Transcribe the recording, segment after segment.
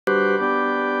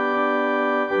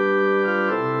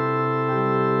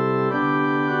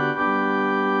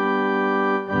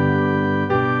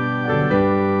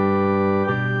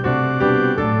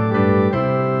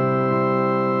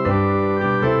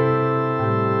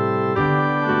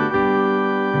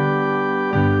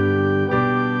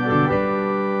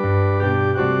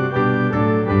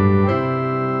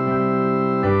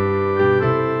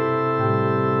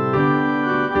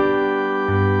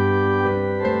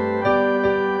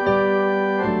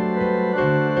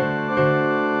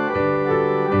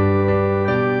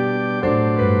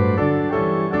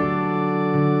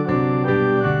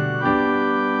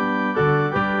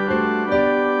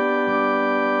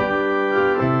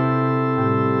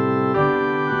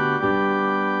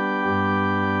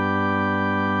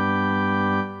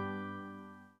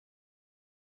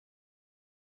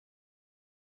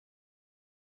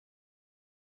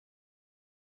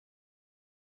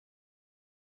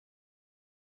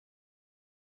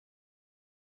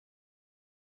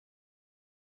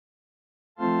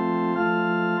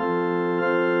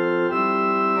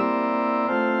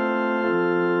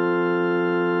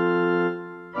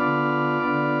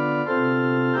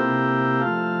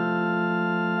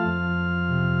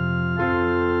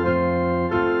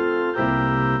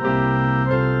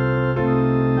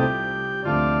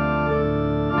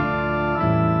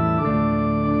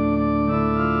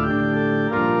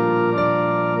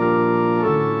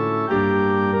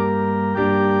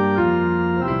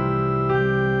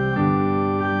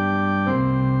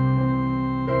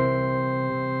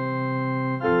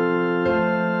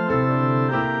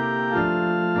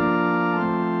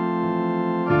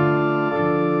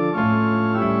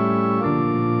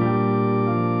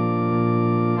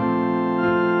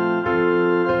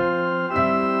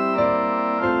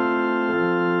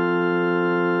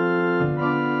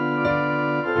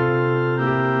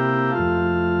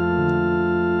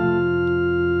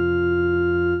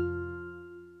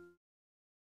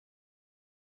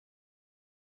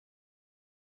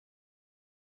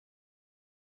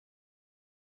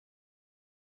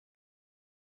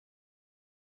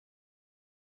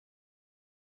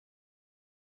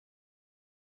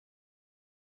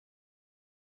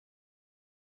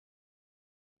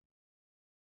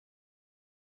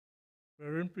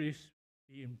Brethren, please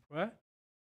be in prayer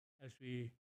as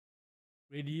we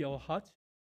ready our hearts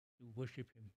to worship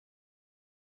Him.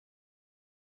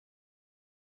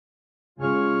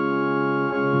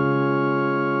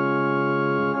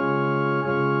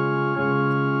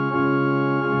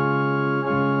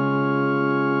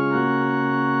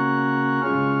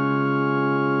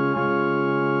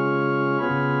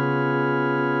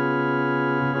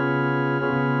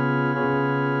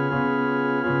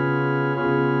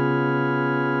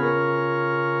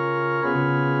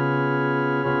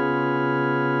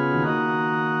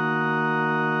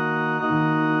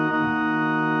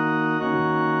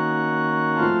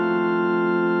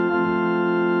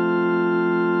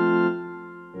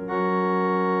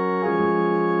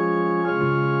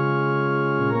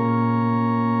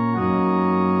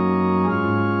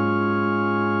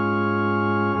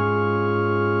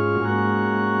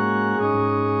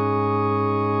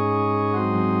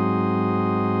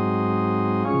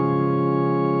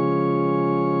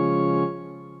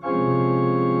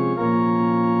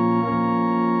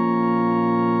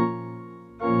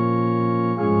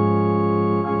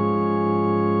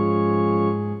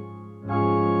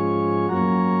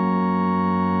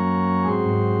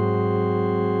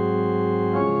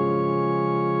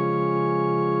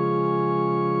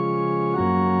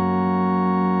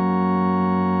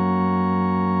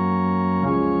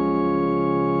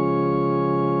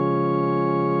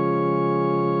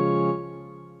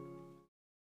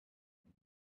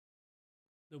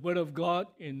 The Word of God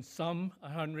in Psalm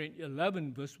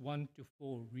 111, verse 1 to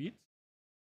 4 reads,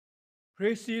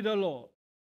 Praise ye the Lord.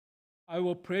 I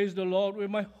will praise the Lord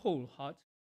with my whole heart,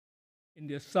 in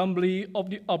the assembly of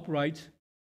the upright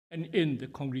and in the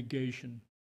congregation.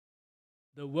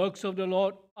 The works of the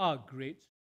Lord are great,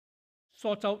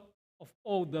 sought out of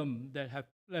all them that have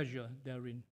pleasure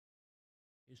therein.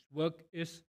 His work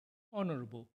is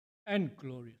honorable and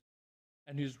glorious,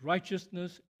 and his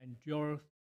righteousness endureth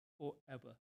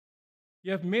forever.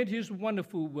 You have made his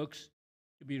wonderful works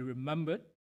to be remembered.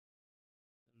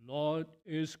 The Lord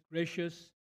is gracious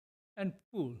and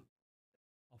full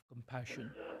of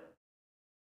compassion.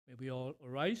 May we all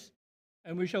arise,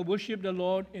 and we shall worship the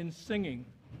Lord in singing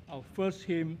our first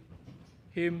hymn,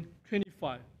 hymn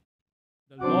 25.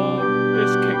 The Lord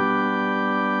is King.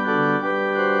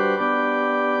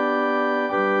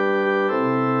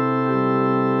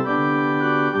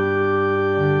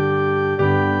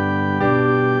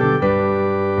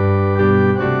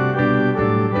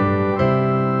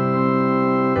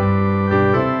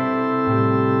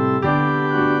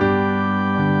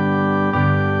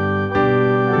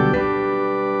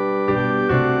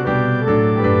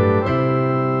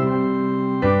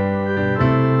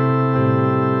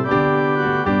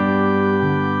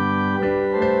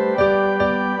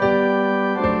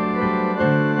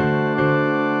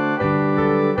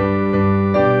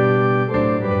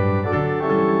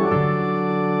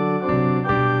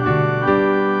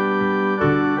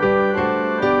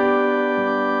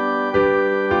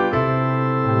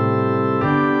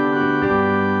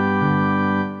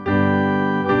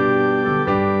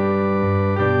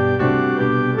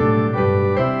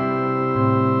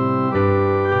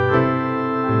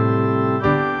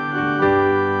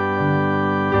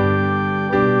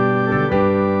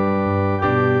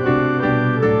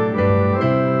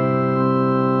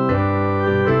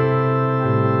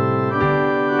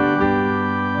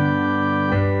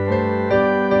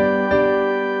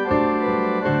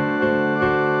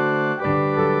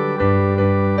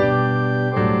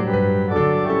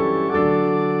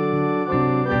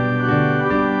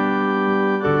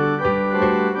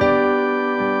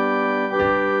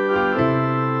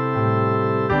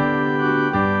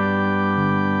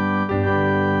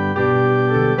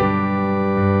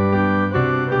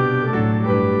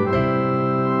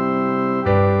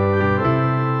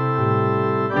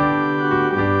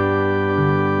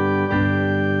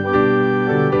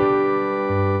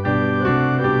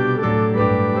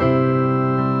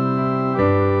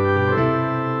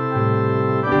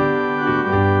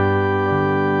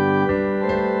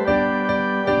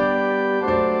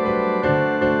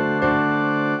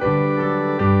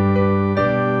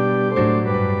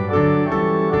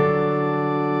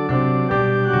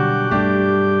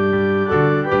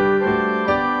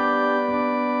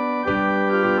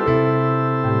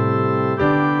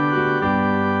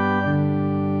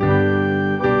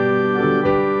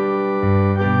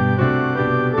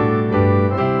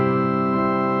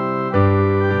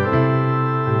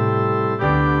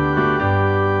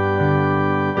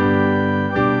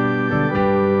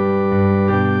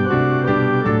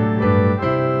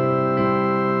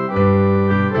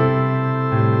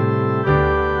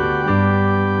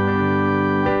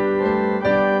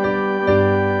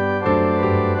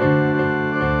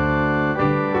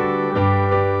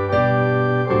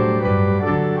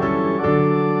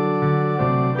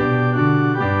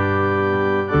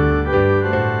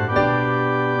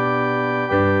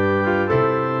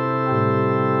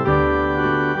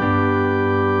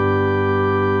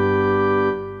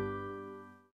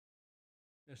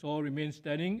 Let's all remain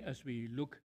standing as we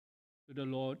look to the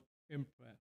Lord in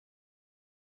prayer.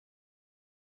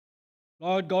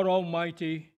 Lord God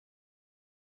Almighty,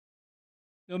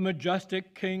 the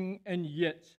majestic King and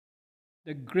yet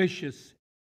the gracious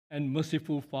and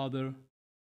merciful Father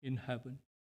in heaven,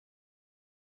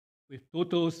 with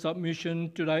total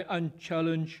submission to thy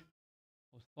unchallenged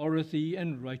authority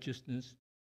and righteousness,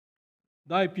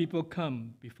 thy people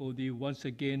come before thee once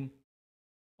again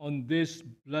on this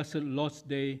blessed Lord's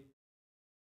Day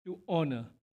to honor,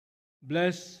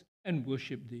 bless, and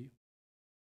worship thee.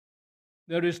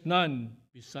 There is none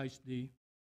besides thee.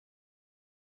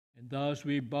 And thus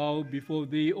we bow before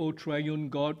thee, O triune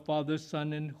God, Father,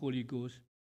 Son, and Holy Ghost,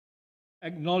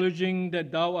 acknowledging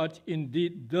that thou art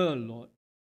indeed the Lord,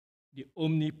 the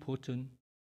omnipotent,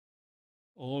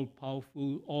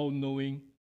 all-powerful, all-knowing,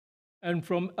 and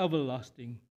from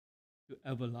everlasting to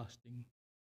everlasting.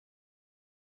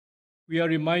 We are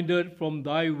reminded from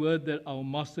thy word that our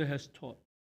Master has taught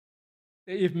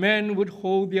that if men would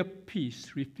hold their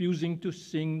peace, refusing to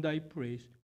sing thy praise,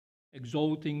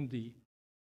 exalting thee,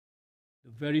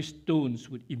 the very stones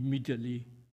would immediately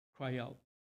cry out.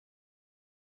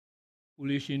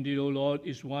 Foolish indeed, O Lord,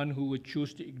 is one who would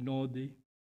choose to ignore thee,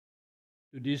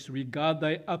 to disregard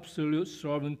thy absolute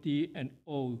sovereignty and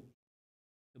all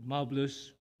the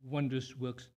marvelous, wondrous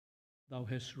works thou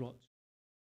hast wrought.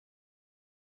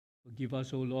 Forgive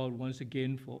us, O Lord, once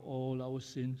again for all our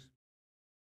sins,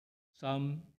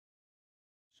 some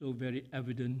so very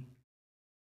evident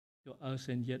to us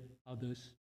and yet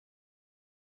others,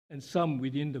 and some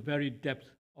within the very depth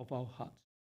of our hearts.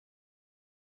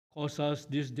 Cause us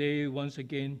this day once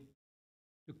again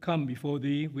to come before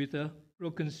thee with a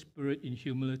broken spirit in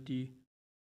humility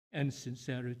and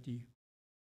sincerity.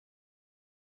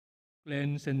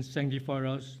 Cleanse and sanctify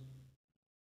us,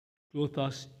 clothe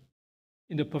us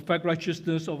in the perfect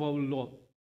righteousness of our Lord,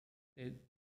 that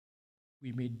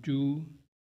we may do,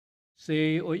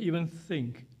 say, or even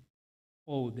think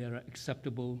all that are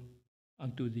acceptable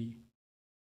unto thee.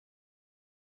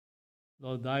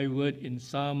 Lord, thy word in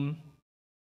Psalm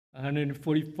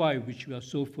 145, which we are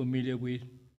so familiar with,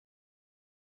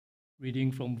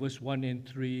 reading from verse 1 and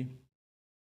 3,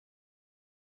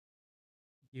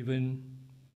 given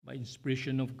by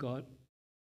inspiration of God,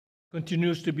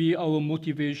 continues to be our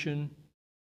motivation,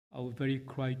 our very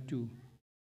cry too.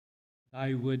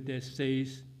 Thy word that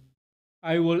says,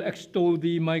 I will extol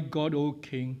thee, my God, O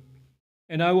King,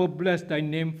 and I will bless thy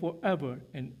name forever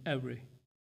and ever.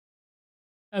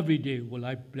 Every day will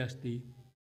I bless thee,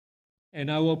 and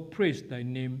I will praise thy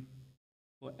name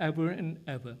forever and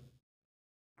ever.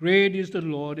 Great is the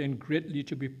Lord and greatly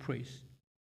to be praised,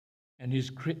 and his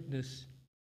greatness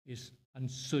is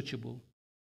unsearchable.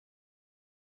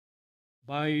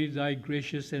 By thy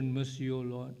gracious and mercy, O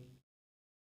Lord,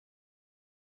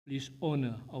 please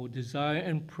honor our desire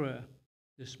and prayer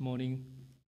this morning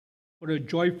for a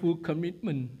joyful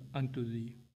commitment unto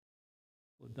thee,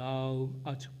 for thou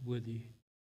art worthy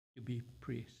to be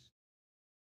praised.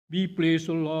 Be pleased,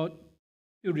 O Lord,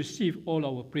 to receive all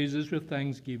our praises with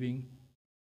thanksgiving,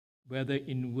 whether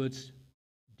in words,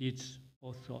 deeds,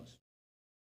 or thoughts.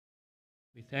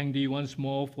 We thank thee once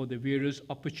more for the various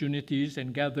opportunities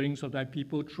and gatherings of thy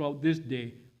people throughout this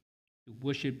day to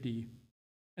worship thee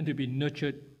and to be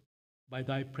nurtured by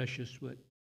thy precious word.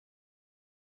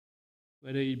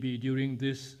 Whether it be during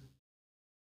this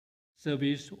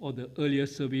service or the earlier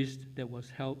service that was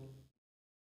held,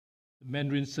 the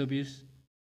Mandarin service,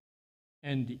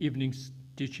 and the evening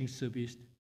teaching service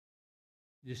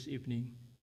this evening,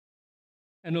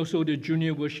 and also the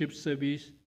junior worship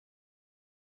service.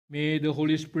 May the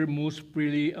Holy Spirit move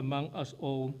freely among us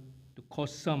all to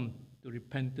cause some to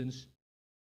repentance,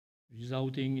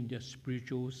 resulting in their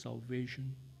spiritual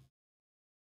salvation,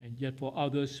 and yet for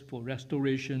others for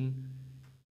restoration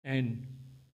and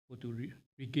for the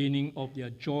regaining of their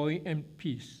joy and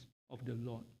peace of the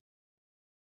Lord.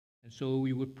 And so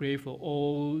we would pray for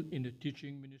all in the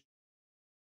teaching ministry,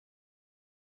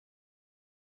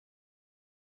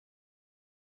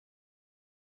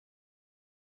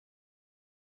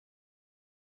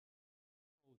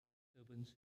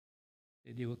 servants,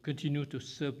 that they will continue to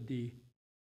serve thee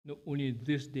not only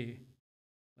this day,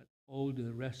 but all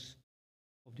the rest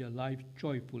of their life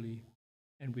joyfully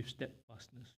and with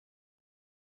steadfastness.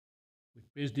 We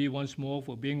praise thee once more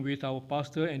for being with our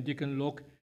pastor and Deacon Lok,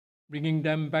 bringing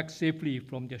them back safely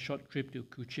from their short trip to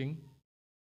Kuching.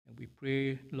 And we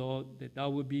pray, Lord, that thou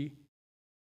will be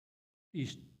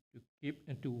pleased to keep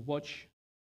and to watch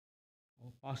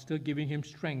our pastor, giving him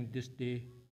strength this day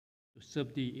to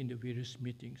serve thee in the various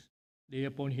meetings. Lay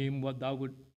upon him what thou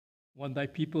would want thy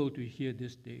people to hear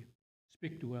this day.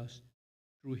 Speak to us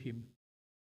through him,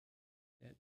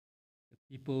 that the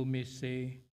people may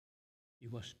say,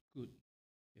 it was good.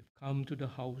 We have come to the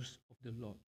house of the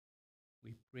Lord.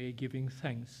 We pray giving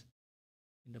thanks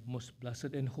in the most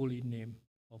blessed and holy name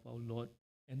of our Lord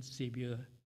and Savior.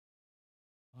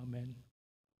 Amen.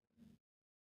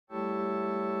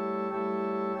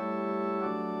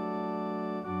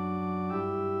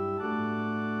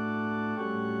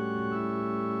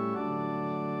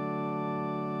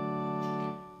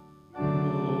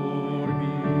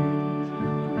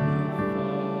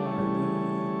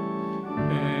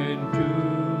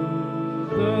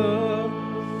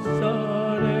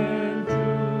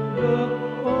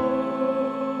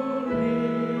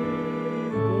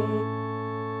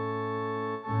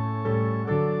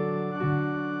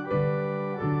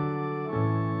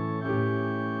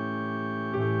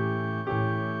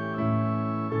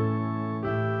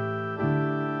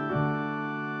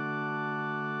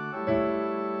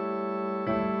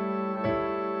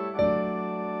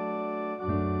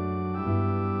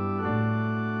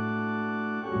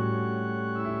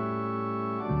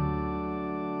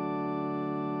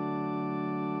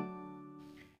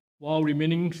 While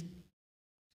remaining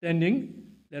standing,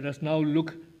 let us now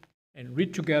look and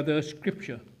read together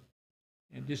Scripture.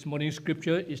 And this morning's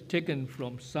Scripture is taken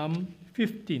from Psalm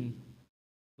 15,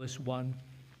 verse 1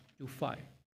 to 5.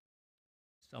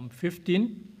 Psalm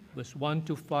 15, verse 1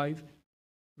 to 5,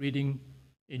 reading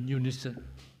in unison.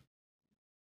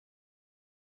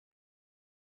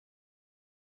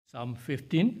 Psalm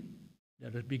 15,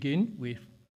 let us begin with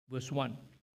verse 1.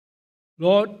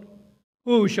 Lord,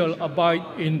 who shall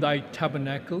abide in thy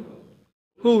tabernacle?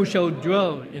 Who shall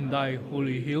dwell in thy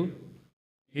holy hill?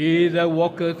 He that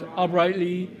walketh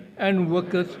uprightly and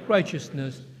worketh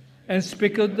righteousness, and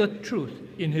speaketh the truth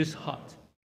in his heart.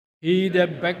 He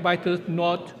that backbiteth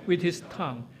not with his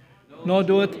tongue, nor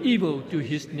doeth evil to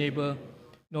his neighbor,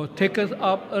 nor taketh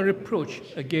up a reproach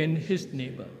against his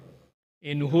neighbor,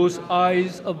 in whose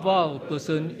eyes a vile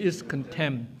person is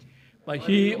contemned, but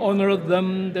he honoureth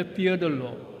them that fear the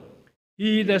Lord.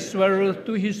 He that sweareth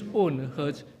to his own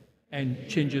hurt and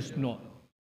changeth not.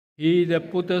 He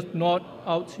that putteth not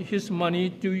out his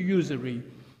money to usury,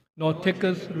 nor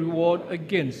taketh reward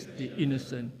against the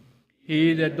innocent.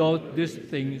 He that doth these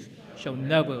things shall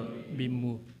never be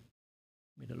moved.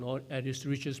 May the Lord add his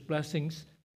richest blessings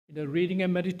in the reading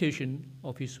and meditation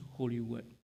of his holy word.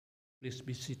 Please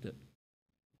be seated.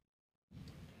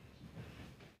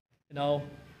 Now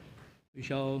we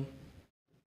shall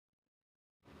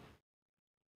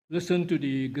listen to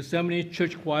the Gethsemane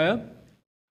Church Choir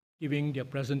giving their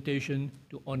presentation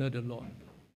to honor the Lord.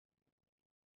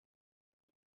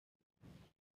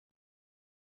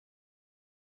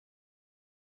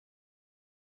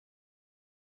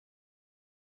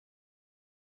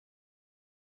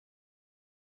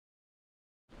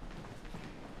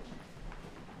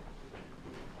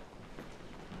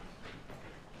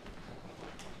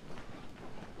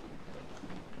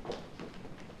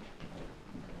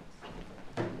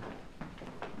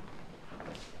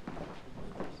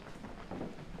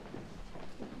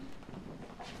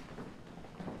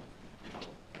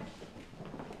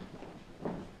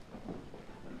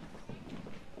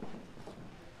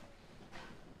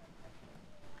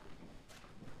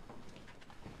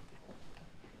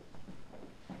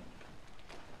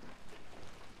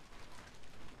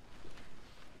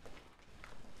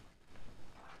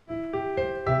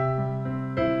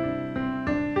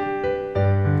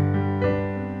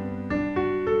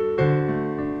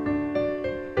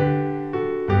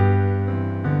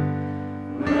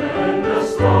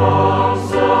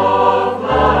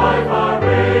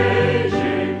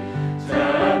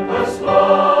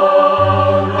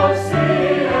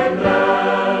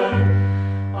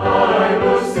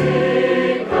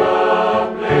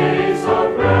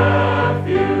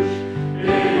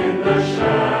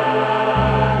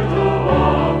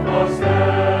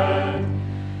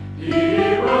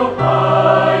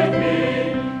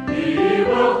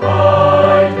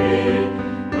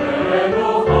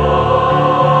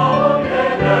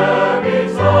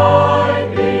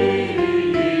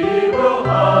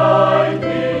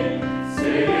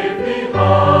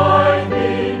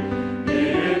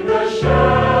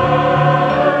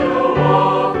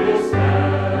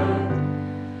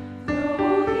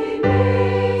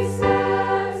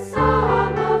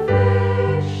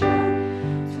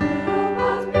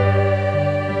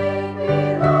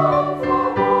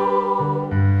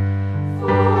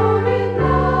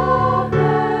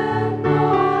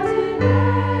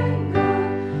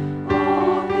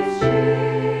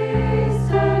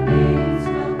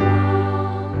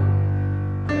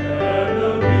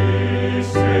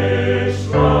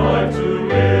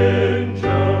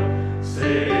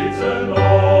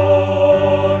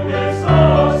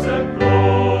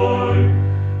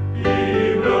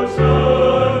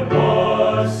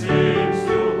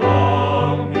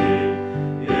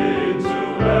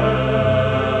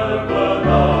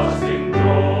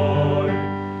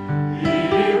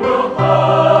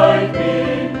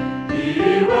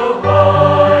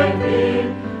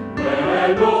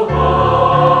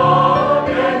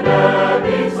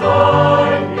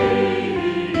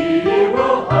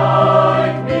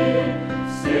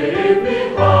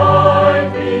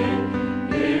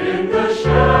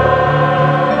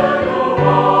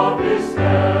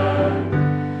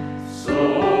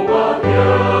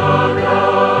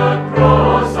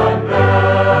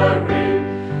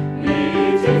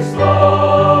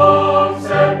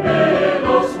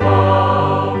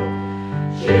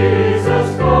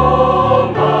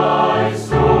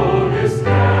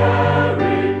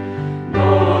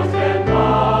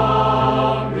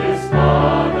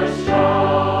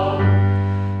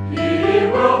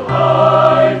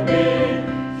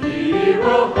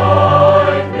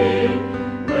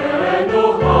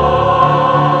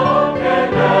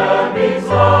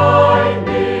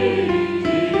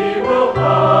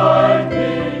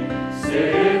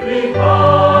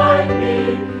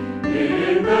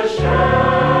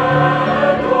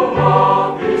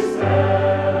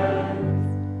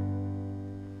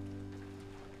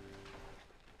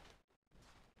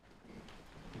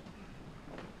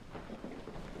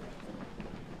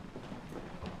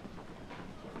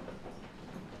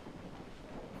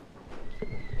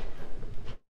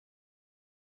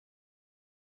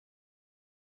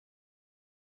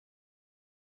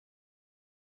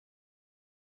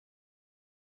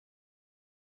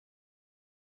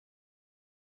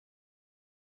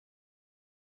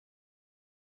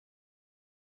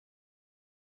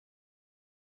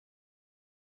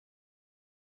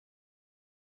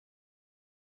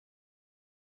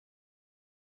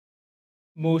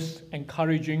 most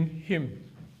encouraging hymn.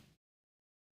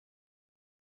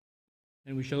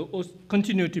 And we shall also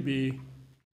continue to be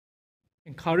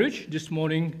encouraged this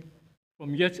morning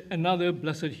from yet another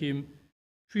blessed hymn,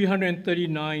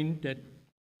 339, that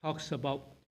talks about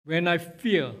when I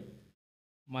fear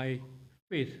my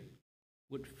faith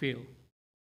would fail,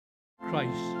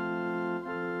 Christ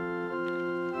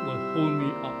will hold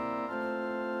me up.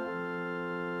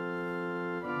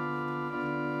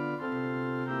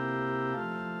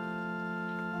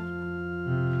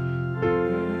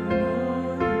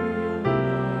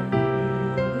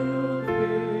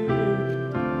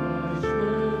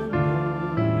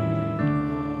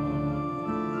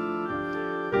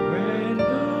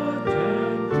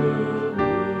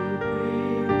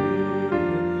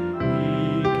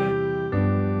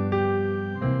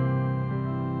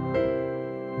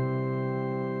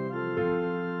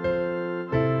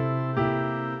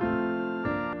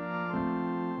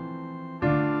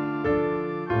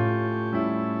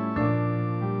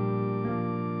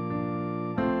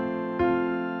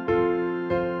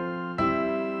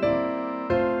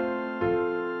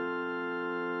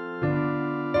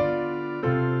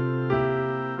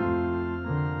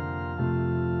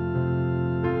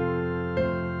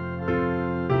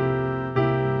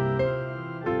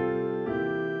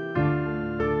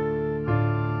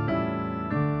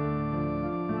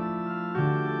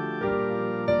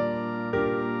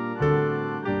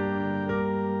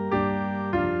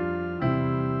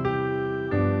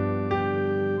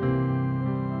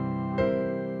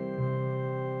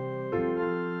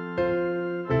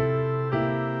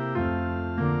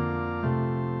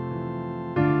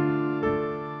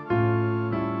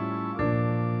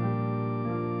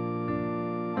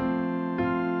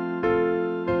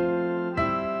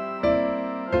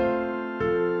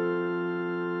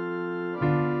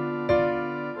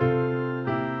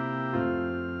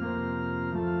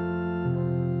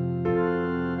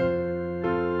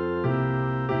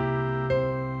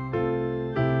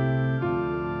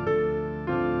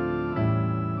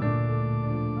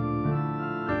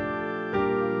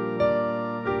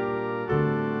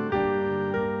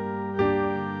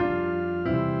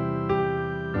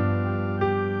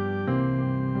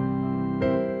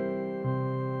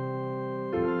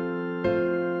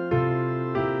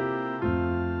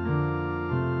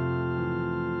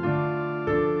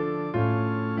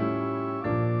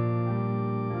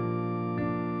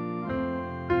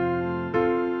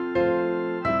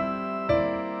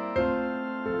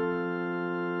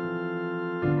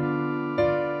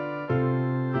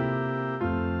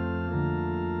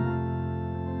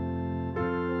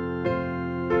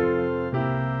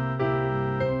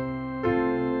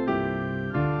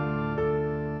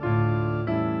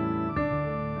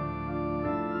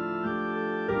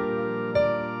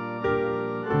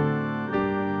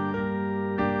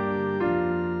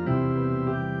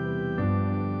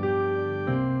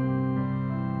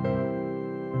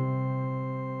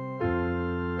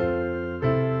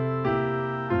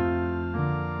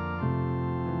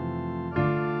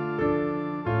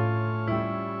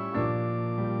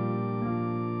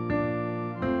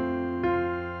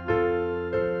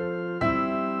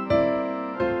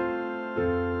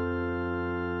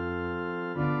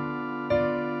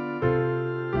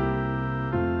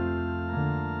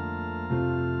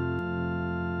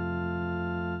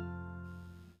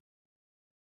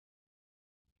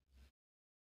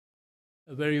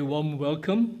 A very warm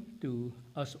welcome to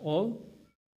us all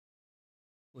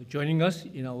for joining us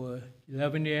in our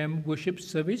 11 a.m. worship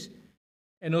service,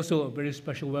 and also a very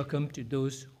special welcome to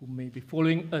those who may be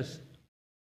following us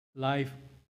live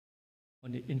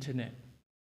on the internet.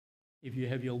 If you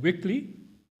have your weekly,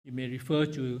 you may refer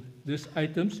to these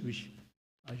items which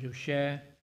I shall share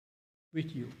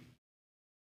with you.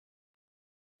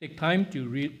 Take time to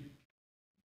read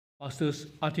pastor's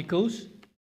articles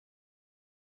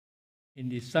on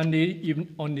the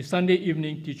Sunday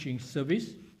evening teaching service,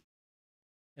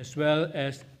 as well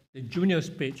as the juniors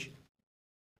page.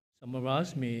 Some of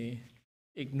us may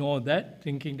ignore that,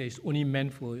 thinking that it's only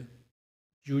meant for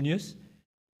juniors,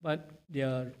 but there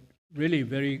are really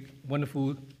very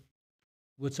wonderful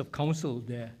words of counsel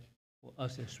there for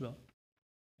us as well.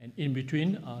 And in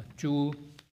between are two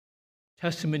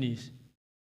testimonies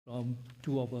from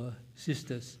two of our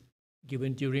sisters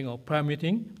given during our prayer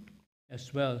meeting,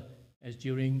 as well as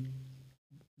during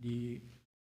the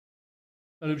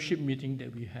fellowship meeting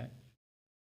that we had.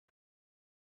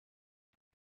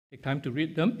 Take time to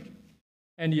read them.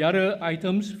 And the other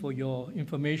items for your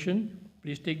information,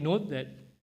 please take note that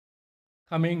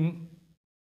coming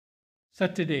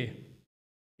Saturday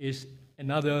is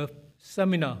another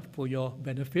seminar for your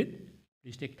benefit.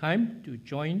 Please take time to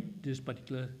join this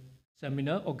particular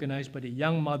seminar organized by the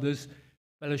Young Mothers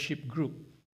Fellowship Group.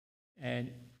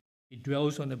 And it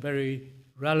dwells on a very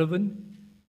relevant,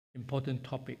 important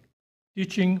topic,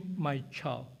 teaching my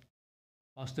child.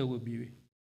 Pastor will be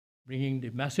bringing the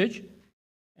message,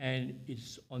 and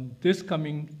it's on this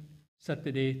coming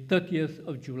Saturday, 30th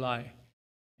of July,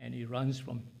 and it runs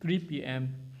from 3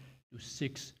 p.m. to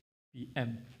 6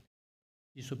 p.m.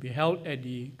 This will be held at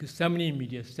the Gethsemane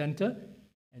Media Center,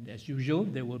 and as usual,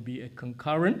 there will be a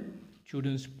concurrent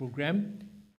children's program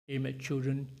aimed at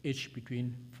children aged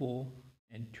between 4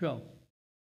 and 12.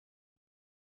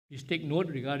 Please take note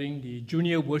regarding the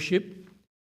junior worship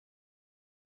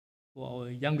for our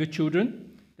younger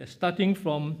children that starting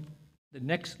from the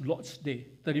next Lord's Day,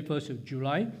 31st of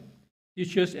July,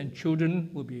 teachers and children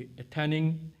will be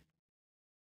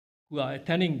who are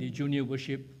attending the junior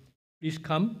worship. Please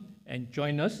come and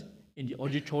join us in the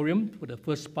auditorium for the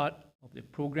first part of the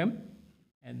program,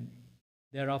 and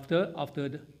thereafter,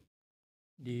 after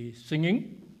the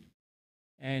singing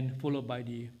and followed by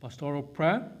the pastoral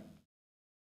prayer,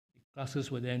 the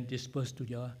classes will then disperse to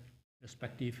their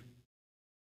respective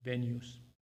venues.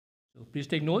 So please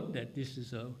take note that this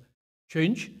is a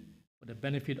change for the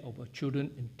benefit of our children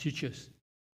and teachers,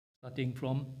 starting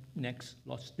from next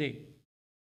Lord's Day.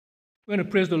 We're going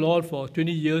to praise the Lord for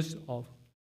 20 years of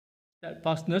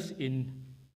steadfastness in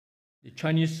the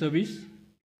Chinese service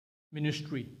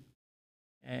ministry.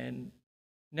 And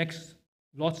next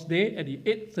Lord's Day at the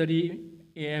 8:30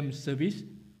 a.m. service,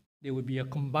 there will be a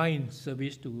combined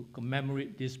service to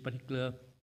commemorate this particular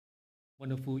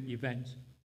wonderful event,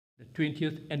 the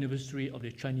 20th anniversary of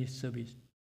the Chinese service.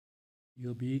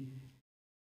 You'll be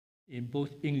in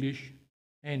both English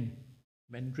and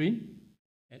Mandarin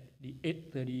at the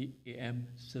 8:30 a.m.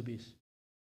 service.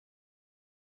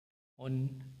 On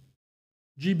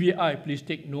GBI, please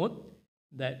take note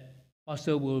that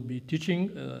Pastor will be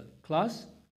teaching a class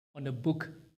on the book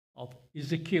of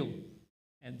Ezekiel,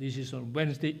 and this is on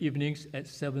Wednesday evenings at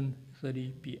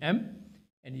 7:30 p.m.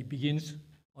 and it begins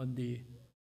on the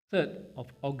 3rd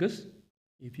of August.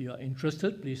 If you are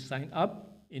interested, please sign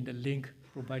up in the link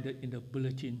provided in the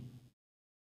bulletin.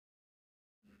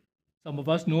 Some of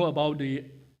us know about the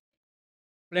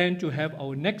plan to have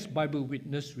our next Bible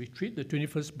Witness Retreat, the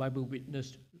 21st Bible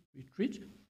Witness Retreat,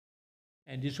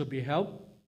 and this will be held,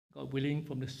 God willing,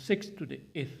 from the 6th to the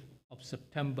 8th of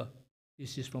September.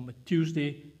 This is from a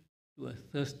Tuesday to a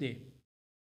Thursday,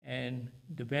 and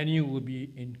the venue will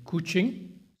be in Kuching,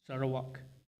 Sarawak,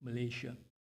 Malaysia.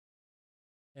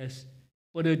 As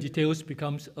further details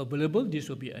becomes available, this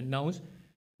will be announced,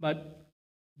 but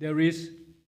there is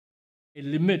a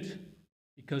limit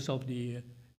because of the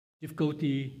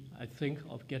difficulty, I think,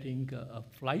 of getting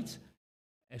flights,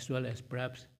 as well as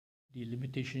perhaps the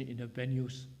limitation in the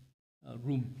venue's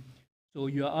room. So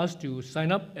you are asked to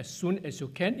sign up as soon as you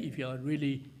can if you are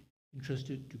really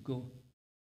interested to go.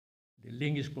 The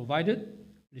link is provided.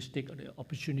 Please take the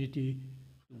opportunity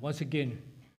to once again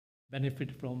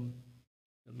benefit from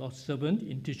the Lord's servant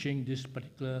in teaching this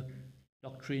particular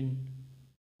doctrine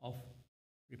of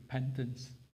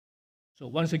repentance. So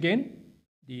once again,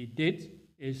 the date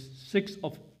is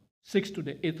 6th to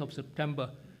the 8th of September.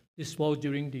 This falls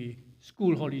during the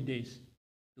school holidays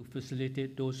to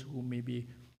facilitate those who may be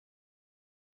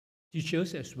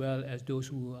teachers as well as those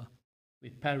who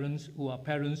are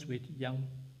parents with young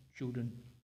children.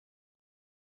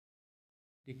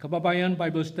 The Kababayan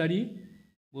Bible Study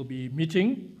will be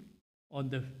meeting on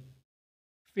the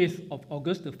 5th of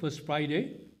August, the first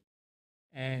Friday,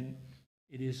 and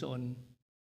it is on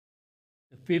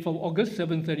the 5th of August,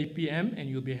 7:30 p.m., and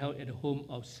you'll be held at the home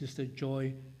of Sister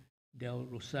Joy del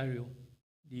Rosario.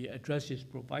 The address is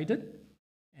provided,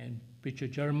 and Preacher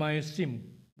Jeremiah Sim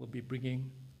will be bringing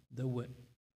the word.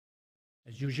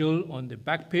 As usual, on the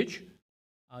back page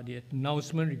are the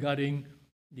announcement regarding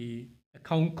the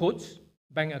account codes,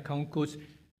 bank account codes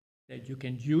that you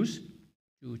can use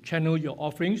to channel your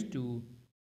offerings to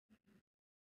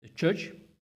the church,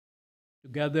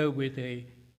 together with a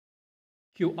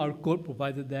QR code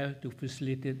provided there to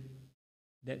facilitate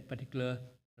that particular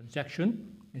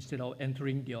transaction instead of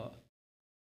entering the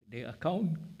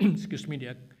account,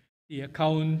 the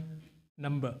account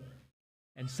number.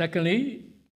 And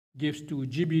secondly, gives to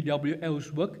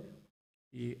GBWL's work.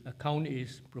 The account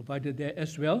is provided there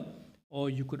as well, or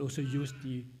you could also use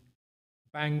the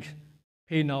bank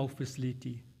Pay Now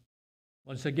facility.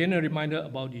 Once again, a reminder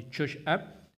about the church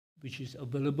app, which is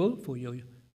available for your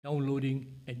downloading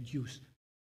and use.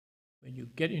 When you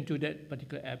get into that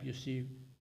particular app, you see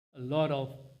a lot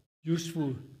of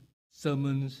useful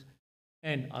sermons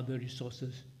and other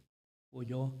resources for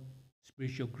your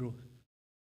spiritual growth.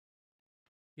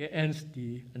 Here ends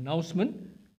the announcement.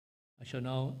 I shall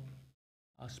now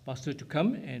ask Pastor to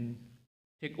come and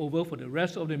take over for the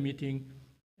rest of the meeting.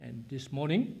 And this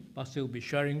morning, Pastor will be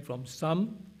sharing from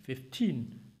Psalm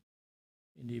 15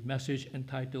 in the message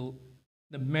entitled,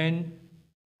 The Man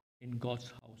in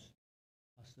God's House.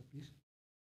 Pastor, please.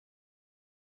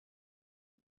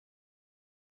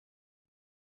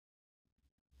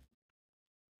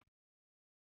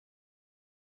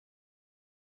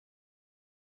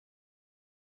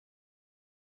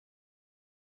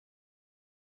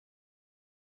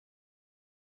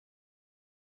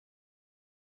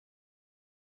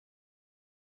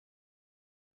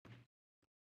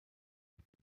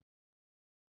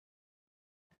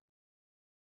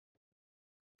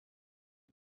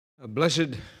 A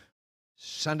blessed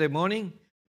Sunday morning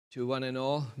to one and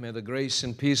all. May the grace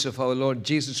and peace of our Lord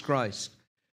Jesus Christ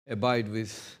abide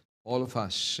with all of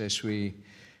us as we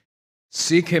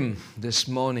seek Him this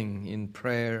morning in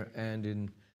prayer and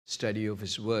in study of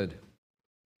His Word.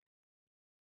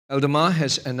 Elder Ma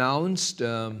has announced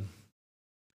a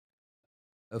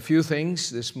few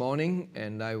things this morning,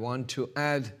 and I want to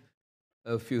add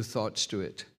a few thoughts to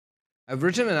it. I've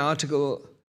written an article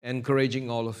encouraging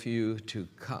all of you to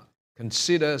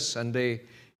consider Sunday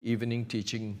evening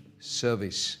teaching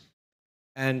service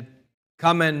and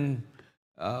come and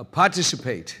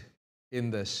participate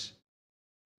in this.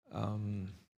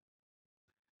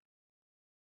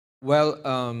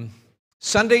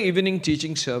 Sunday evening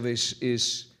teaching service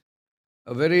is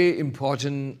a very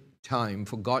important time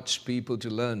for God's people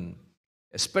to learn,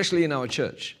 especially in our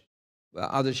church.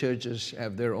 Other churches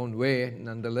have their own way.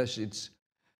 Nonetheless, it's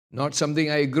not something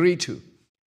I agree to.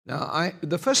 Now,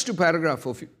 the first two paragraphs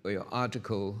of your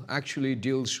article actually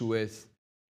deals with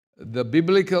the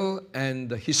biblical and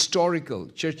the historical,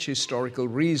 church historical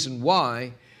reason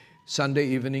why Sunday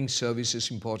evening service is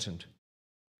important.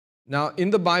 Now, in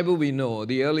the Bible, we know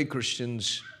the early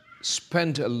Christians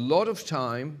spent a lot of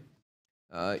time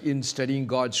in studying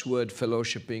God's Word,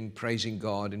 fellowshipping, praising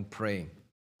God, and praying.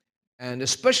 And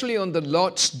especially on the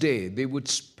Lord's Day, they would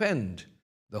spend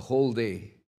the whole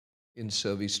day in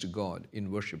service to God, in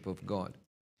worship of God.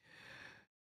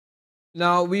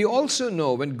 Now, we also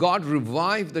know when God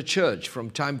revived the church from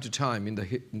time to time in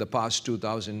the past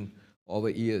 2,000 over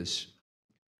years,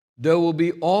 there will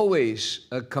be always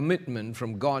a commitment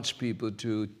from God's people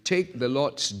to take the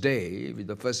Lord's Day,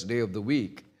 the first day of the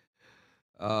week,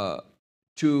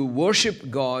 to worship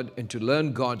God and to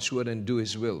learn God's Word and do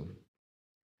His will.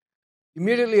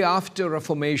 Immediately after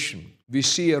Reformation, we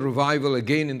see a revival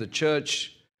again in the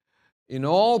church. In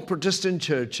all Protestant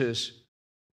churches,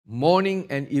 morning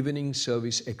and evening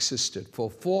service existed for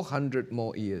 400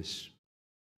 more years.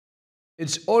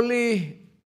 It's only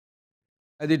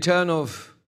at the turn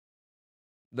of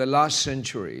the last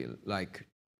century, like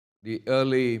the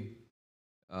early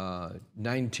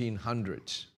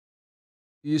 1900s,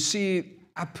 you see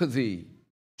apathy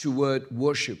toward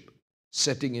worship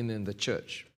setting in the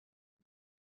church.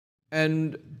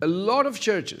 And a lot of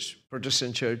churches,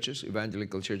 Protestant churches,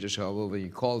 evangelical churches, however you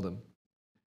call them,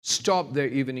 stopped their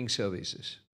evening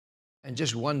services. And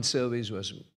just one service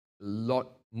was a lot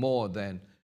more than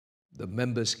the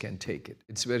members can take it.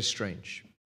 It's very strange.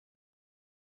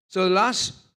 So the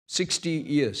last 60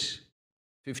 years,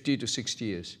 50 to 60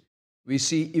 years, we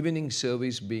see evening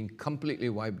service being completely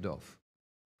wiped off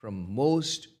from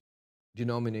most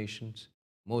denominations,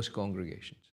 most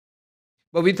congregations.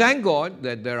 But we thank God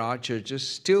that there are churches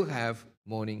still have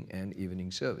morning and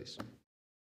evening service.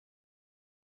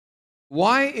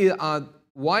 Why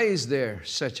is there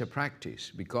such a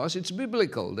practice? Because it's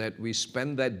biblical that we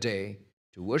spend that day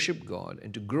to worship God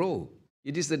and to grow.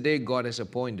 It is the day God has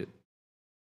appointed.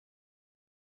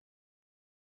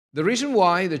 The reason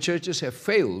why the churches have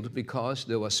failed because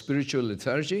there was spiritual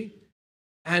lethargy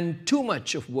and too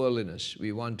much of worldliness.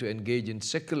 We want to engage in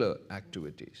secular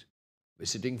activities.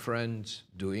 Visiting friends,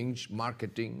 doing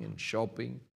marketing and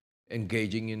shopping,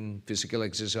 engaging in physical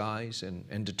exercise and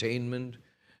entertainment.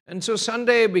 And so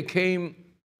Sunday became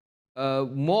a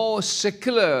more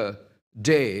secular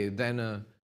day than a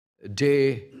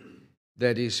day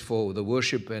that is for the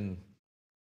worship and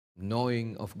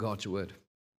knowing of God's Word.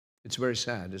 It's very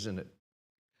sad, isn't it?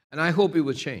 And I hope it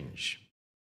will change,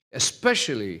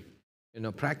 especially in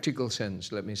a practical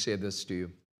sense. Let me say this to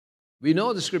you. We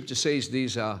know the Scripture says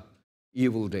these are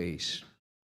evil days.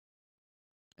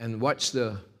 And what's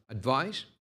the advice?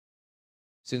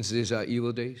 Since these are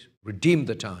evil days, redeem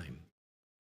the time.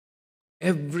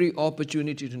 Every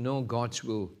opportunity to know God's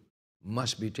will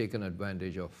must be taken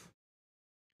advantage of.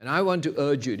 And I want to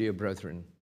urge you, dear brethren,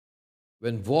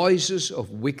 when voices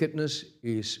of wickedness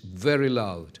is very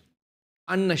loud,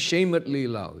 unashamedly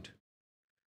loud,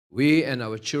 we and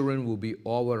our children will be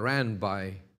overrun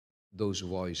by those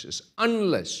voices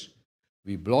unless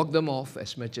we block them off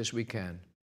as much as we can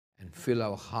and fill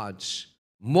our hearts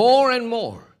more and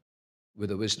more with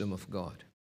the wisdom of God.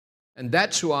 And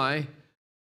that's why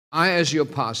I, as your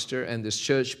pastor, and this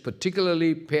church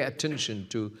particularly pay attention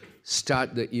to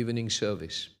start the evening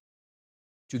service,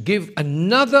 to give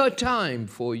another time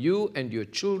for you and your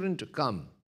children to come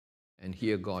and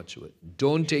hear God's word.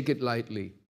 Don't take it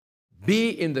lightly. Be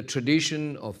in the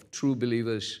tradition of true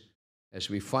believers as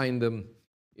we find them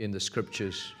in the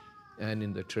scriptures and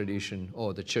in the tradition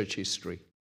or the church history.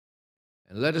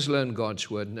 And let us learn God's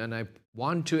word. And I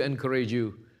want to encourage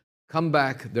you, come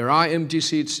back. There are empty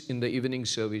seats in the evening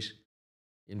service.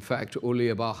 In fact, only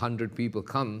about 100 people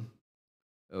come.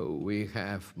 We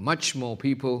have much more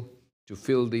people to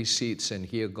fill these seats and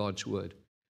hear God's word.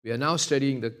 We are now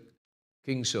studying the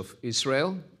kings of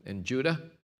Israel and Judah,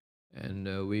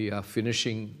 and we are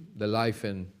finishing the life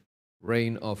and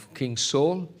reign of King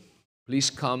Saul. Please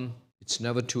come. It's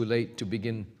never too late to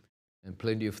begin, and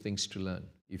plenty of things to learn.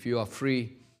 If you are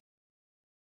free,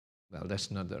 well,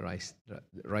 that's not the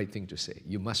right thing to say.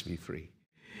 You must be free.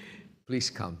 Please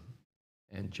come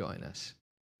and join us.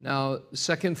 Now, the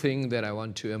second thing that I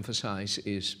want to emphasize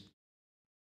is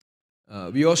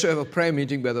we also have a prayer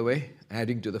meeting, by the way,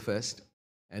 adding to the first.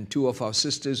 And two of our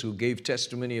sisters who gave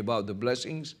testimony about the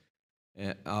blessings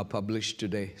are published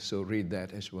today. So read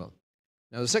that as well.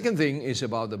 Now, the second thing is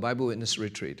about the Bible Witness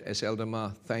Retreat. As Elder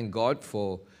Ma thanked God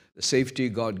for the safety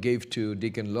God gave to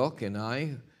Deacon Locke and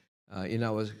I in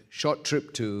our short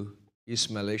trip to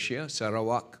East Malaysia,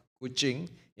 Sarawak, Kuching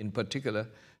in particular,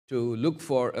 to look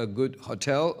for a good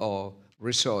hotel or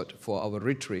resort for our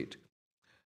retreat.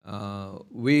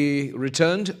 We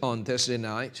returned on Thursday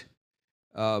night.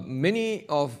 Many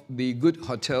of the good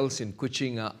hotels in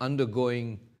Kuching are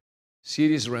undergoing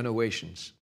serious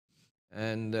renovations.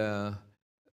 And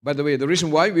by the way, the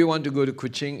reason why we want to go to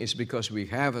Kuching is because we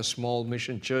have a small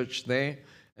mission church there,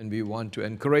 and we want to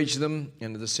encourage them.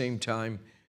 And at the same time,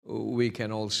 we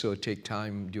can also take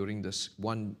time during this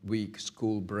 1 week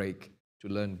school break to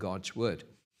learn God's word.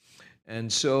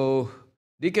 And so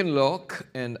Deacon Locke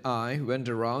and I went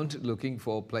around looking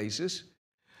for places.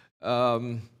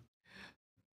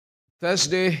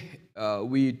 Thursday,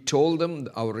 we told them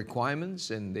our requirements,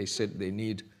 and they said they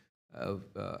need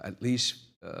at least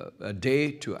a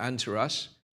day to answer us.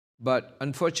 But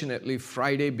unfortunately,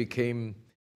 Friday became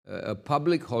a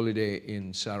public holiday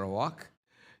in Sarawak,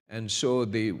 and so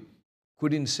they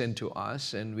couldn't send to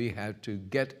us, and we had to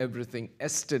get everything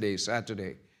yesterday,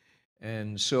 Saturday.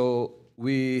 And so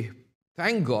we,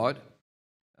 thank God,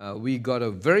 we got a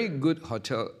very good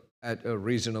hotel at a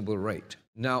reasonable rate.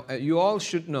 Now, you all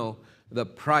should know the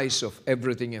price of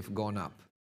everything has gone up.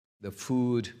 The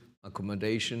food,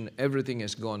 accommodation, everything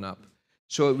has gone up.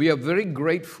 So we are very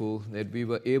grateful that we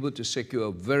were able to secure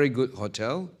a very good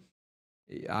hotel.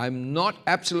 I'm not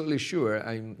absolutely sure.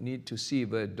 I need to see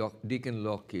where Deacon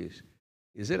Locke is.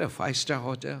 Is it a 5-star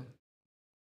hotel?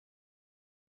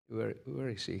 Where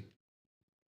is he?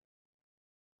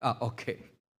 Okay.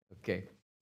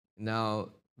 Now,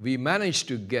 we managed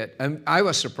to get, and I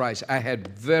was surprised. I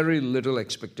had very little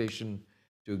expectation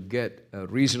to get a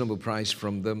reasonable price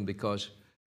from them, because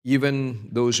even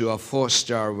those who are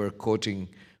 4-star were quoting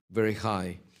very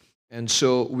high. And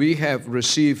so we have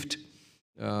received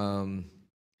a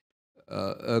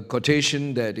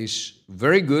quotation that is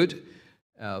very good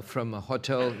from a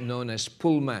hotel known as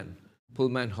Pullman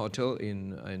Hotel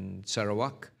in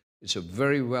Sarawak. It's a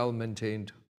very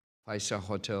well-maintained 5-star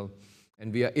hotel.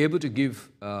 And we are able to give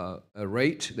a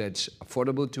rate that's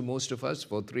affordable to most of us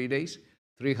for 3 days,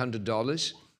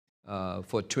 $300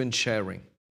 for twin sharing.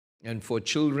 And for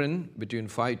children between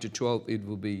 5 to 12, it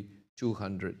will be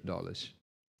 $200.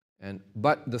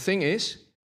 But the thing is,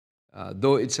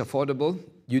 though it's affordable,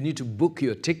 you need to book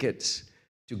your tickets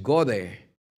to go there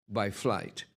by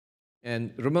flight.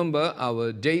 And remember,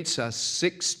 our dates are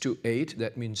 6 to 8.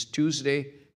 That means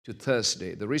Tuesday to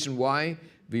Thursday. The reason why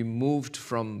we moved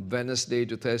from Wednesday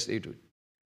to Thursday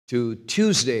to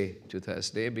Tuesday to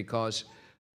Thursday, because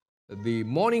the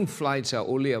morning flights are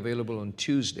only available on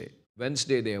Tuesday.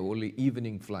 Wednesday, they are only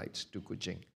evening flights to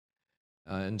Kuching.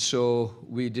 And so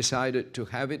we decided to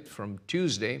have it from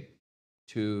Tuesday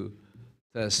to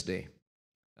Thursday,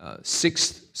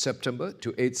 6th September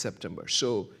to 8th September.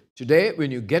 So today,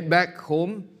 when you get back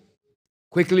home,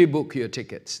 quickly book your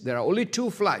tickets. There are only 2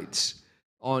 flights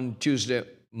on Tuesday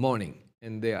morning,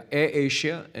 and they are Air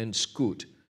Asia and Scoot.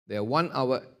 They are 1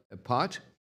 hour apart,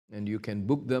 and you can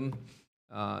book them.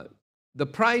 The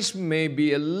price may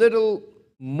be a little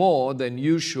more than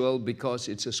usual because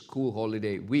it's a school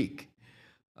holiday week.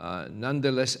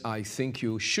 Nonetheless, I think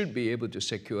you should be able to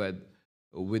secure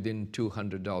within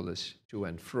 $200 to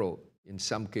and fro. In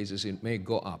some cases, it may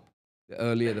go up. The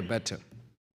earlier, the better.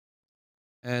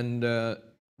 And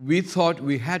we thought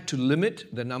we had to limit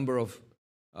the number of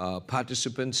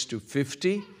participants to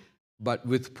 50, but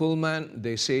with Pullman,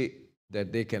 they say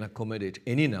that they can accommodate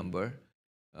any number,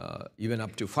 even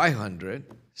up to 500.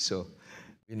 So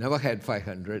we never had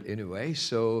 500 anyway.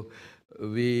 So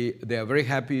they are very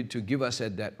happy to give us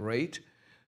at that rate,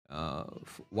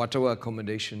 whatever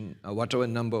accommodation, whatever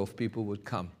number of people would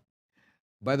come.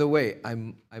 By the way,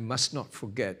 I must not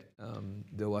forget,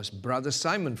 there was Brother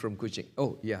Simon from Kuching.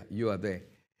 Oh, yeah, you are there.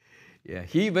 Yeah,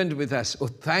 he went with us. Oh,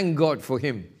 thank God for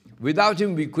him. Without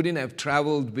him, we couldn't have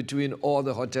traveled between all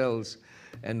the hotels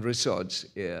and resorts.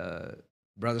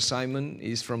 Brother Simon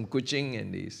is from Kuching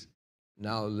and he's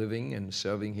now living and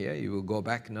serving here. He will go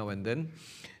back now and then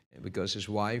because his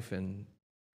wife and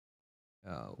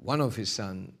one of his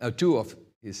sons, two of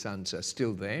his sons are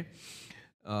still there.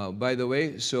 By the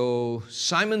way, so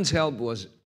Simon's help was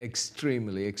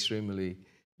extremely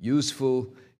useful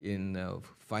in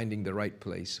finding the right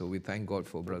place. So we thank God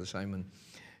for Brother Simon.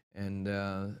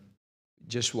 And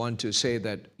just want to say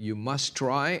that you must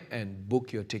try and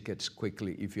book your tickets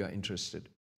quickly if you are interested.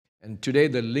 And today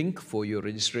the link for your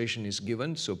registration is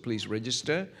given, so please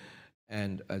register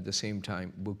and at the same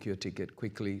time book your ticket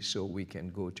quickly so we can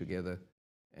go together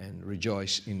and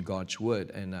rejoice in God's word.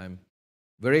 And I'm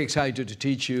very excited to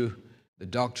teach you the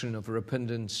doctrine of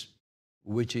repentance,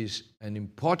 which is an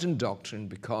important doctrine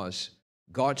because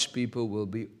God's people will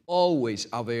be always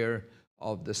aware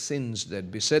of the sins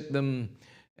that beset them,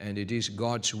 and it is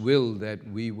God's will that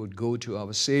we would go to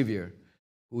our Savior,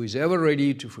 who is ever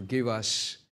ready to forgive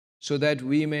us, so that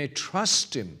we may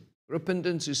trust Him.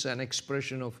 Repentance is an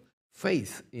expression of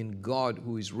faith in God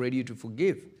who is ready to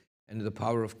forgive and the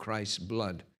power of Christ's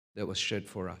blood that was shed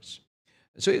for us.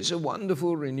 So it's a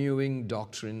wonderful renewing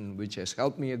doctrine which has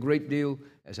helped me a great deal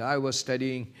as I was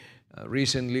studying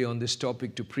recently on this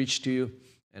topic to preach to you,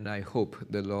 and I hope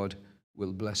the Lord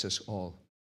will bless us all.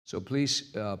 So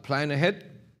please plan ahead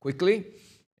quickly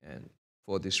and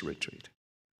for this retreat.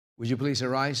 Would you please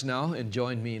arise now and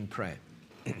join me in prayer?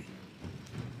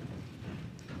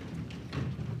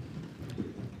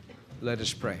 Let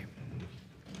us pray.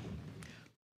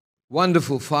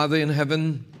 Wonderful Father in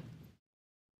heaven,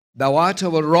 Thou art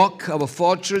our rock, our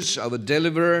fortress, our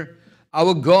deliverer,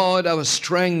 our God, our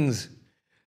strength,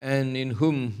 and in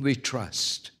whom we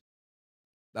trust.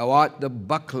 Thou art the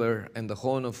buckler and the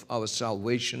horn of our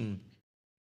salvation,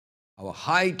 our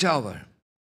high tower.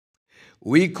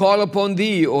 We call upon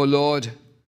Thee, O Lord,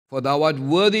 for Thou art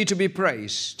worthy to be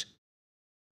praised,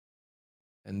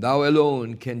 and Thou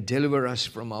alone can deliver us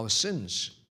from our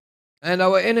sins and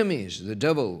our enemies, the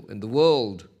devil and the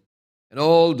world, and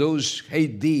all those who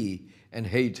hate Thee and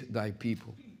hate Thy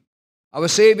people. Our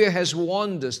Savior has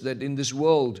warned us that in this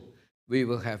world we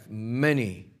will have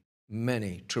many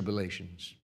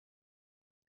tribulations.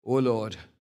 O Lord,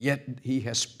 yet He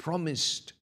has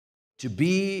promised to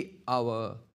be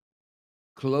our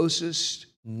closest,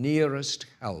 nearest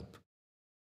help.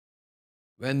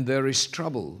 When there is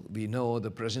trouble, we know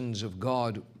the presence of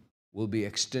God will be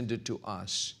extended to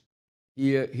us.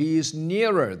 He is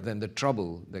nearer than the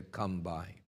trouble that come by.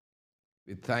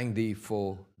 We thank Thee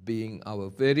for being our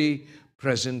very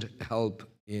present help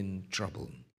in trouble.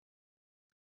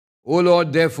 O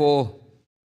Lord, therefore,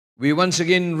 we once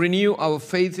again renew our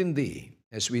faith in Thee,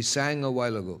 as we sang a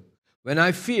while ago. When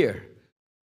I fear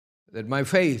that my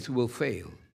faith will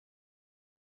fail,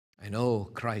 I know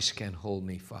Christ can hold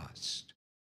me fast.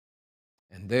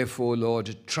 And therefore,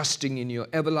 Lord, trusting in Your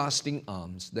everlasting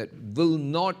arms that will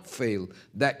not fail,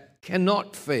 that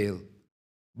cannot fail,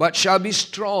 but shall be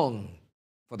strong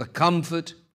for the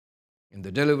comfort and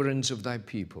the deliverance of Thy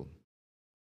people,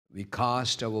 we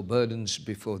cast our burdens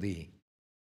before Thee,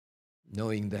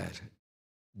 knowing that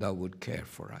Thou would care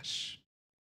for us.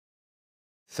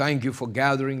 Thank You for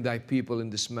gathering Thy people in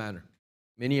this manner.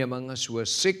 Many among us were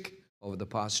sick over the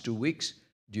past 2 weeks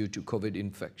due to COVID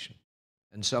infection.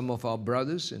 And some of our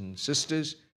brothers and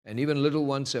sisters and even little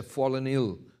ones have fallen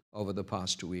ill over the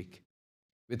past week.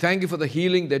 We thank You for the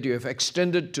healing that You have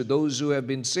extended to those who have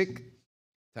been sick.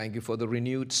 Thank You for the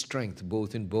renewed strength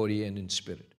both in body and in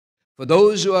spirit. For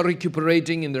those who are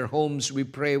recuperating in their homes, we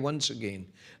pray once again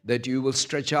that You will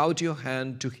stretch out Your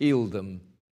hand to heal them,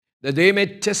 that they may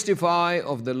testify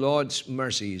of the Lord's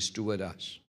mercies toward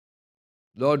us.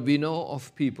 Lord, we know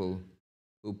of people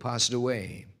who passed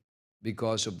away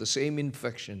because of the same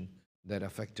infection that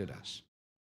affected us.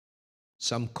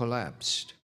 Some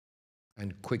collapsed.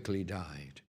 and quickly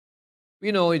died.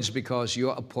 We know it's because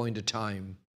your appointed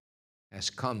time has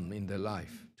come in their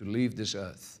life to leave this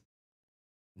earth.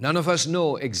 None of us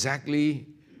know exactly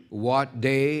what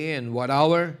day and what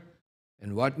hour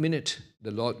and what minute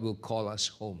the Lord will call us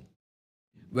home.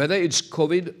 Whether it's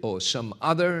COVID or some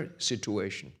other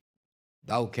situation,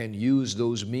 Thou can use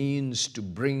those means to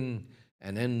bring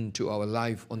an end to our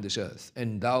life on this earth,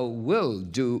 and Thou will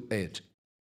do it.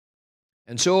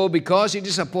 And so, because it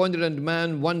is appointed and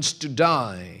man wants to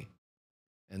die,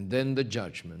 and then the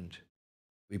judgment,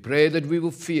 we pray that we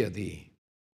will fear Thee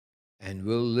and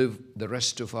will live the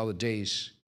rest of our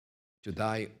days to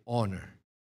Thy honor,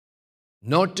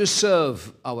 not to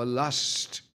serve our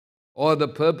lust or the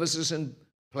purposes and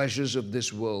pleasures of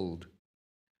this world,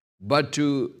 but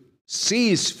to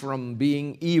cease from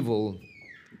being evil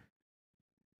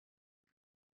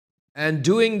and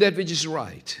doing that which is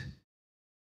right,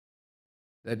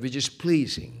 that which is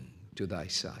pleasing to Thy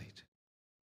sight.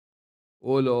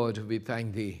 O Lord, we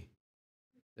thank Thee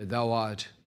that Thou art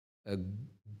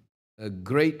a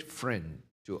great friend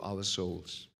to our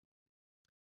souls.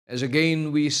 As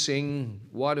again we sing,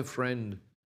 what a friend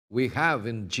we have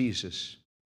in Jesus,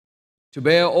 to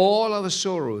bear all our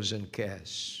sorrows and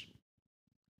cares.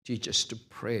 Teach us to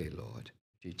pray, Lord.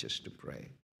 Teach us to pray.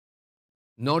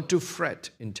 Not to fret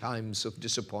in times of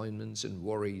disappointments and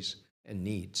worries and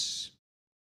needs.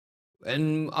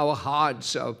 When our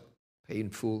hearts are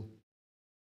painful,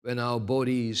 when our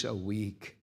bodies are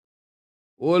weak.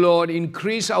 O Lord,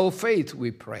 increase our faith,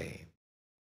 we pray.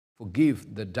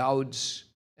 Forgive the doubts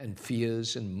and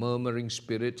fears and murmuring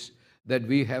spirits that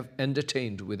we have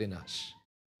entertained within us.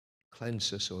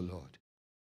 Cleanse us, O Lord.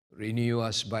 Renew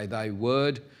us by Thy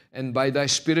word and by Thy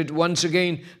Spirit once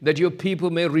again, that your people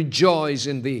may rejoice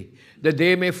in Thee, that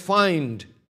they may find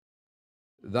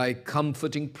Thy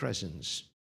comforting presence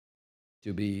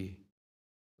to be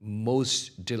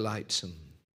most delightsome.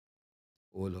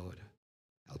 O Lord,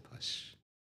 help us.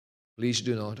 Please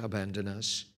do not abandon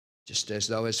us, just as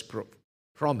Thou hast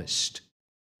promised.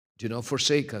 Do not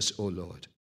forsake us, O Lord.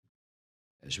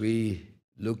 As we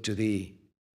look to Thee,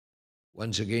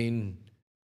 once again,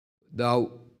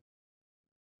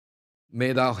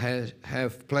 may Thou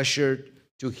have pleasure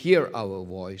to hear our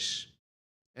voice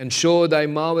and show Thy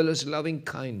marvelous loving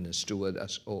kindness toward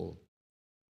us all.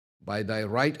 By Thy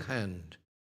right hand,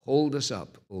 hold us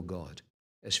up, O God,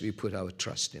 as we put our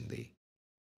trust in Thee,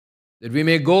 that we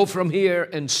may go from here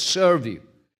and serve You.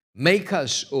 Make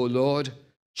us, O Lord,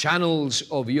 channels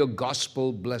of Your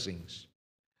gospel blessings,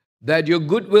 that Your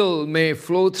goodwill may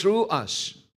flow through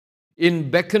us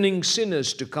in beckoning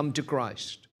sinners to come to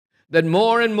Christ, that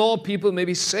more and more people may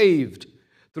be saved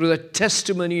through the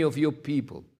testimony of Your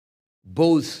people,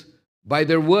 both by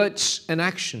their words and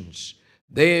actions.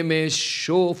 They may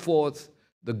show forth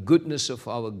the goodness of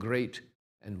our great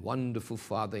and wonderful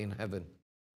Father in heaven,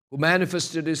 who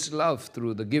manifested His love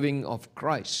through the giving of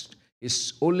Christ,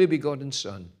 His only begotten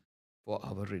Son, for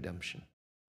our redemption.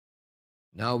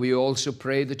 Now we also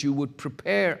pray that You would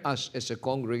prepare us as a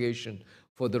congregation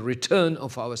for the return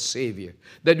of our Savior,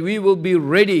 that we will be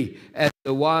ready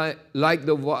like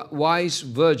the wise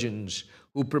virgins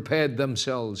who prepared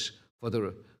themselves for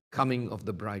the coming of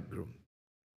the bridegroom.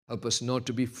 Help us not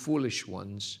to be foolish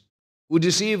ones who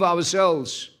deceive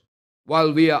ourselves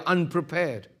while we are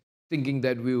unprepared, thinking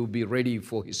that we will be ready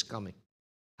for His coming.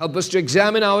 Help us to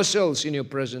examine ourselves in Your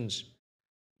presence,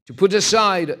 to put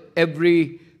aside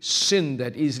every sin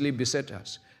that easily beset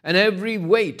us and every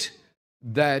weight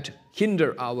that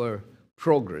hinder our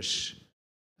progress,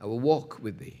 our walk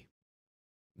with Thee.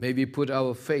 May we put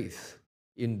our faith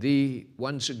in Thee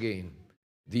once again,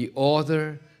 the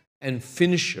author and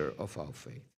finisher of our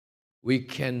faith. We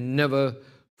can never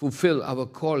fulfill our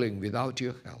calling without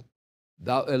Your help.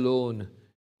 Thou alone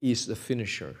is the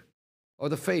finisher of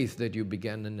the faith that You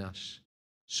began in us.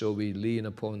 So we lean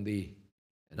upon Thee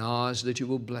and ask that You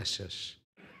will bless us.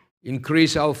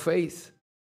 Increase our faith,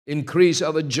 increase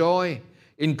our joy,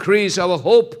 increase our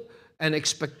hope and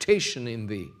expectation in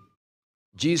Thee.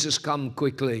 Jesus, come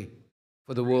quickly,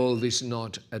 for the world is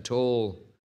not at all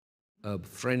a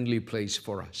friendly place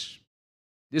for us.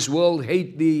 This world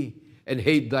hate Thee and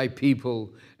hate Thy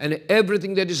people and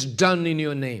everything that is done in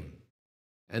Your name.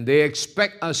 And they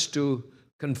expect us to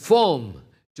conform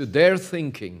to their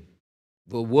thinking.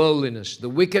 The worldliness, the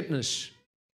wickedness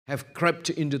have crept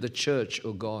into the church,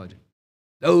 O God.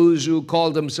 Those who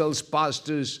call themselves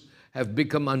pastors have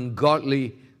become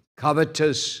ungodly,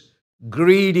 covetous,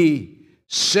 greedy,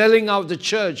 selling out the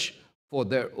church for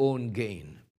their own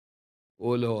gain. O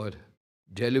Lord,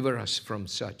 deliver us from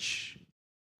such.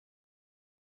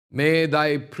 May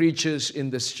Thy preachers in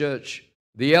this church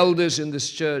the elders in this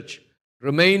church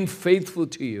remain faithful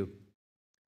to you.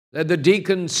 Let the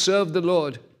deacons serve the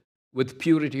Lord with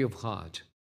purity of heart.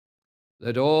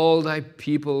 Let all thy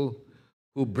people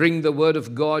who bring the word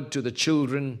of God to the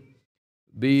children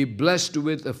be blessed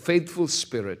with a faithful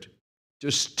spirit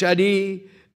to study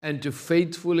and to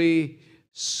faithfully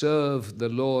serve the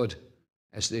Lord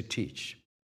as they teach.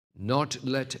 Not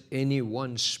let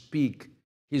anyone speak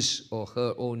his or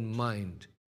her own mind,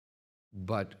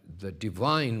 but the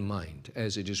divine mind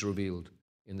as it is revealed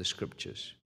in the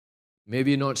Scriptures. May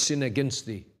we not sin against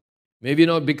thee. May we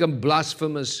not become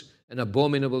blasphemous and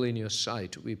abominable in your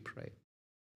sight, we pray.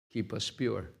 Keep us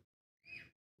pure.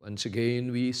 Once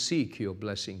again, we seek your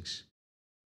blessings.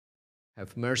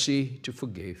 Have mercy to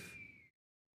forgive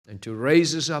and to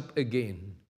raise us up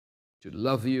again to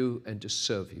love you and to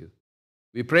serve you.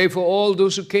 We pray for all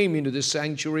those who came into this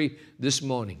sanctuary this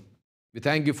morning. We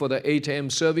thank you for the 8 a.m.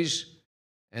 service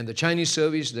and the Chinese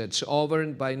service that's over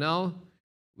by now.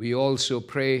 We also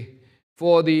pray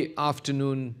for the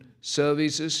afternoon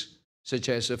services, such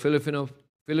as the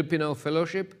Filipino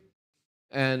fellowship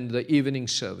and the evening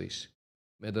service.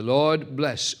 May the Lord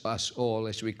bless us all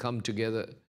as we come together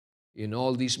in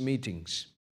all these meetings.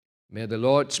 May the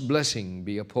Lord's blessing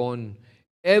be upon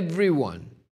everyone,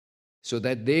 so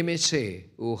that they may say,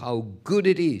 oh, how good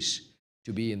it is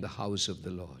to be in the house of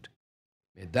the Lord.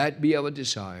 May that be our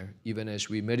desire, even as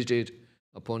we meditate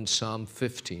upon Psalm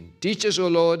 15. Teach us, O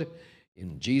Lord,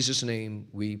 in Jesus' name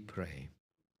we pray.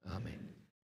 Amen.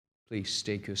 Please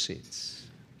take your seats.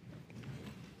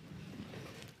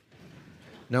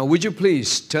 Now, would you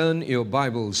please turn your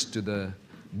Bibles to the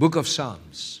book of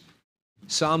Psalms,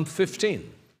 Psalm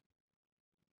 15.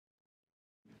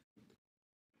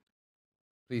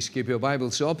 Please keep your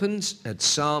Bibles open at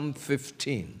Psalm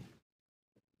 15.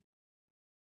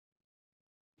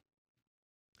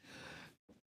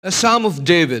 A Psalm of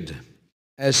David,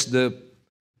 as the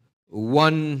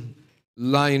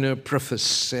one-liner preface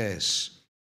says.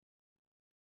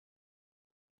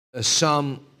 A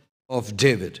Psalm of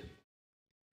David.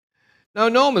 Now,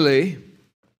 normally,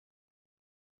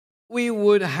 we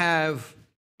would have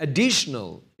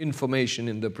additional information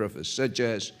in the preface, such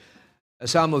as a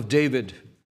Psalm of David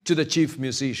to the chief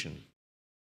musician.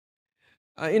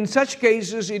 In such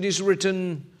cases, it is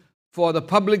written for the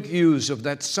public use of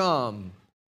that psalm,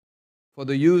 for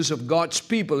the use of God's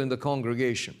people in the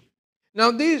congregation. Now,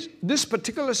 this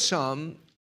particular psalm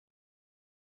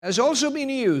has also been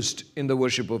used in the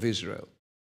worship of Israel,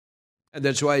 and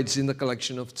that's why it's in the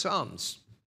collection of psalms.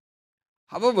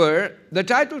 However, the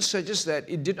title suggests that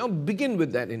it did not begin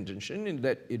with that intention, in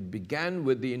that it began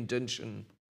with the intention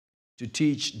to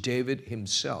teach David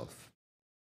himself.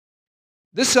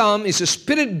 This psalm is a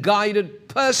spirit-guided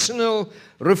personal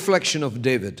reflection of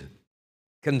David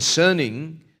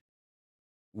concerning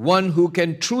one who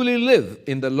can truly live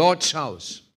in the Lord's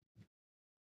house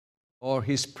or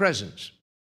his presence.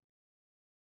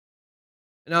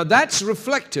 Now that's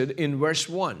reflected in verse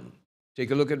 1. Take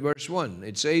a look at verse 1.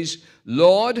 It says,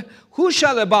 Lord, who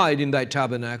shall abide in thy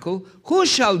tabernacle? Who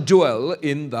shall dwell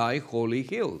in thy holy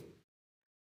hill?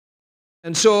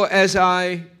 And so, as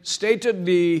I stated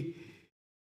the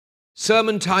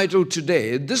sermon title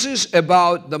today, this is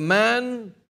about the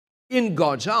man in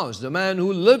God's house, the man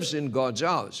who lives in God's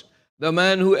house, the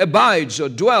man who abides or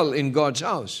dwells in God's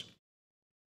house.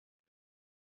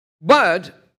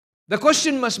 But the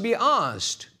question must be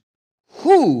asked,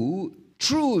 who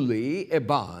truly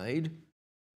abide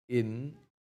in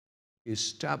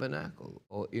his tabernacle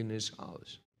or in his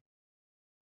house?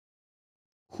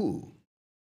 Who?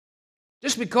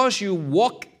 Just because you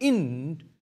walk in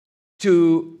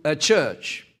to a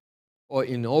church, or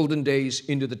in olden days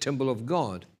into the temple of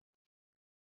God,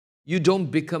 you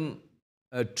don't become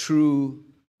a true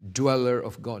dweller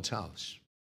of God's house.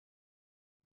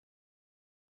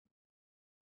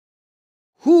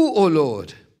 Who, O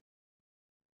Lord?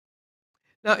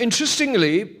 Now,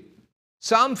 interestingly,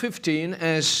 Psalm 15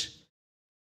 has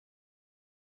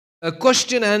a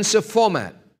question-answer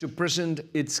format to present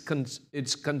its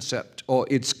concept or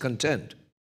its content.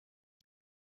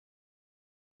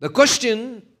 The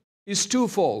question is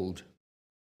twofold,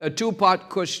 a two-part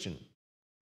question.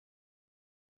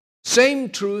 Same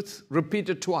truth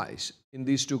repeated twice in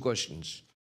these two questions.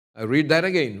 I read that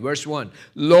again, verse 1.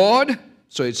 Lord,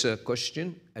 so it's a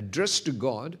question addressed to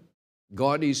God.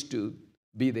 God is to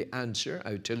be the answer.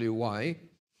 I'll tell you why.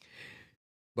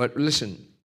 But listen,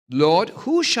 Lord,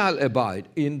 who shall abide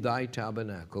in thy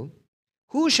tabernacle?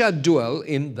 Who shall dwell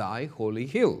in thy holy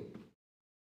hill?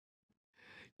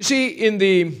 You see, in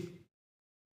the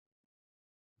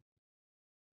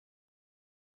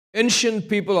ancient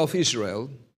people of Israel,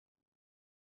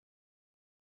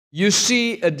 you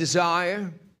see a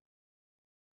desire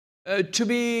to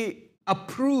be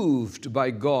approved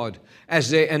by God as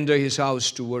they enter His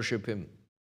house to worship Him.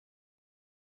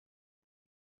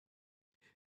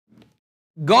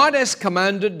 God has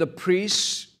commanded the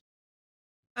priests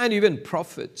and even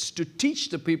prophets to teach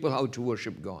the people how to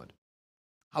worship God,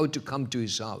 how to come to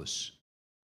His house.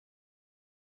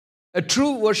 A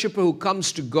true worshiper who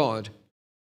comes to God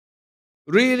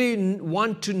really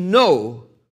wants to know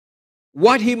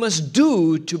what he must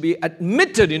do to be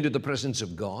admitted into the presence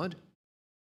of God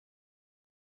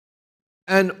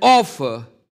and offer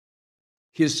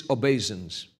his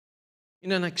obeisance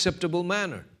in an acceptable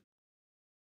manner.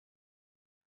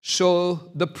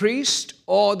 So the priest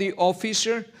or the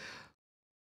officer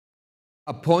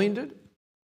appointed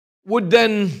would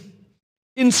then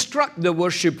instruct the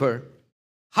worshiper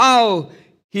how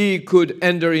he could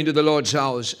enter into the Lord's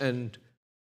house and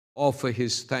offer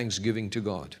his thanksgiving to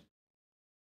God.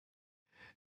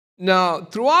 Now,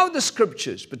 throughout the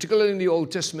scriptures, particularly in the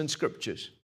Old Testament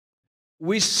scriptures,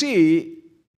 we see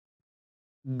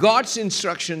God's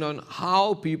instruction on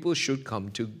how people should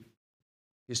come to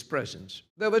His presence.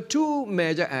 There were two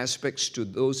major aspects to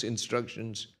those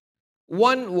instructions.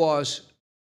 One was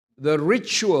the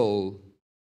ritual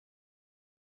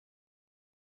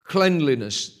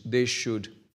cleanliness they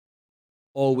should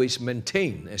always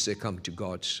maintain as they come to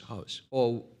God's house.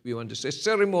 Or we want to say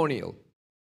ceremonial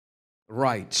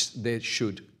rites they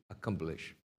should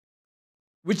accomplish,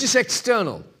 which is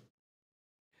external.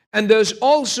 And there's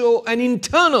also an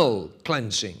internal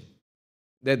cleansing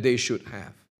that they should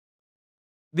have.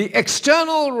 The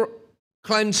external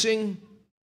cleansing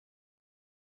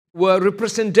were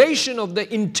representation of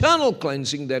the internal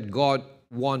cleansing that God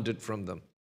wanted from them.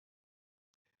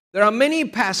 There are many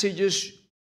passages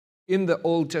in the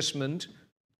Old Testament,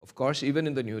 of course, even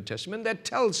in the New Testament, that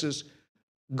tells us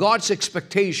God's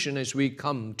expectation as we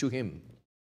come to Him.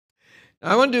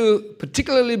 Now, I want to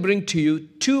particularly bring to you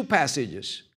two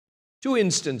passages, two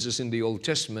instances in the Old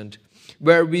Testament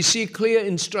where we see clear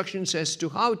instructions as to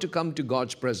how to come to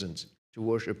God's presence, to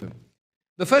worship Him.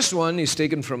 The first one is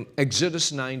taken from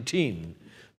Exodus 19.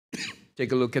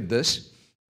 Take a look at this.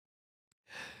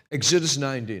 Exodus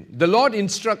 19. The Lord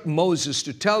instructed Moses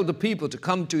to tell the people to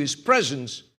come to His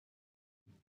presence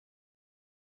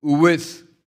with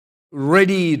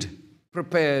readied,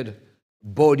 prepared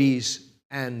bodies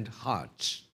and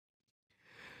hearts.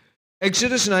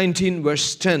 Exodus 19,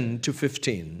 verse 10 to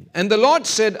 15. And the Lord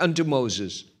said unto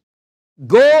Moses,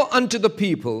 Go unto the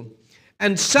people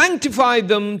and sanctify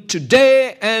them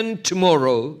today and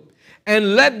tomorrow,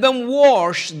 and let them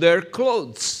wash their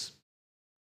clothes.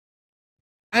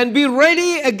 And be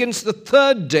ready against the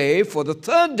third day, for the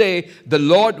third day the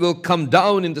Lord will come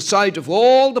down in the sight of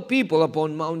all the people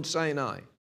upon Mount Sinai.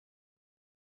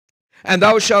 And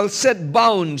thou shalt set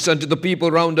bounds unto the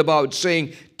people round about,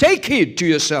 saying, Take heed to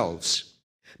yourselves,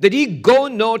 that ye go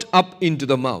not up into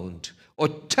the mount, or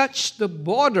touch the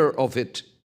border of it.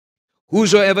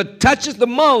 Whosoever toucheth the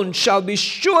mount shall be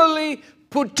surely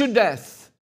put to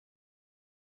death.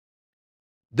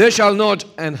 There shall not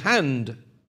an hand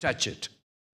touch it,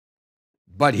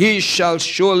 but he shall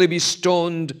surely be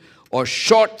stoned or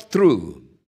shot through,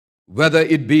 whether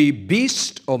it be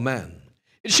beast or man.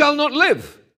 It shall not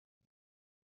live.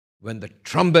 When the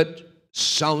trumpet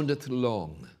soundeth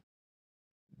long,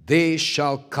 they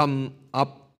shall come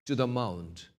up to the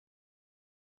mount.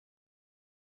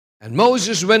 And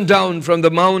Moses went down from the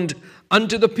mount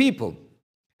unto the people,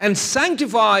 and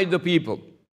sanctified the people.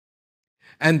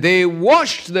 And they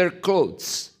washed their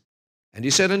clothes. And he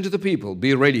said unto the people,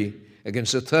 Be ready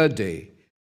against the third day.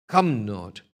 Come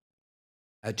not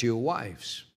at your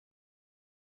wives.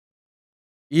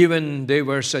 Even they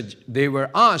were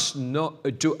asked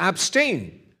not to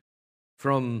abstain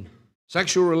from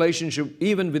sexual relationship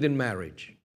even within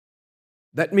marriage.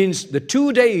 That means the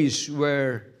 2 days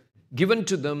were given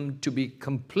to them to be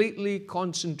completely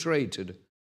concentrated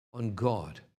on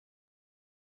God.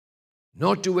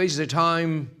 Not to waste their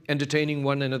time entertaining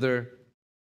one another,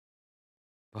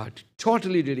 but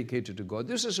totally dedicated to God.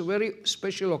 This is a very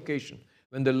special occasion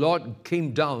when the Lord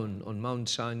came down on Mount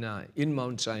Sinai, in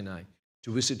Mount Sinai,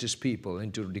 to visit His people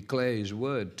and to declare His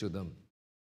word to them.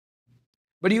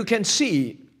 But you can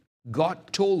see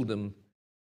God told them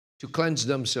to cleanse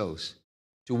themselves,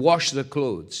 to wash their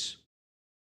clothes,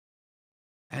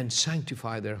 and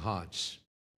sanctify their hearts,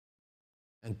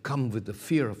 and come with the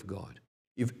fear of God.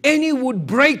 If any would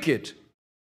break it,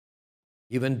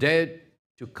 even dared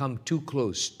to come too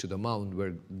close to the mount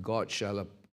where God shall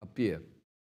appear,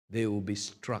 they will be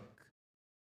struck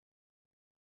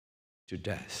to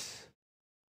death.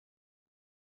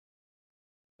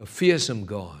 a fearsome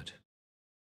God,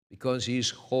 because He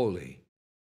is holy,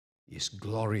 He is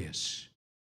glorious.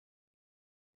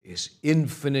 His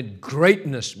infinite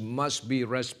greatness must be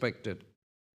respected.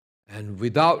 And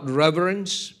without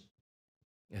reverence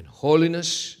and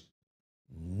holiness,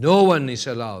 no one is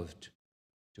allowed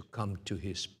to come to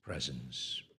His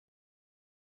presence.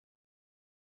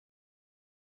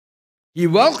 He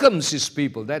welcomes His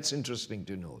people. That's interesting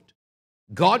to note.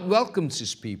 God welcomes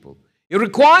His people. He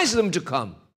requires them to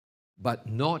come, but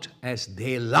not as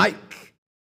they like.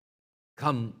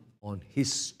 Come on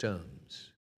His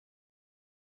terms.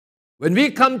 When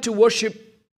we come to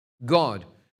worship God,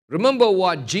 remember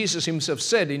what Jesus Himself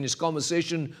said in His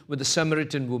conversation with the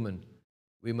Samaritan woman.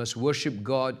 We must worship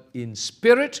God in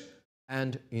spirit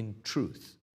and in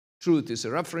truth. Truth is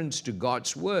a reference to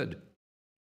God's word.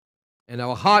 And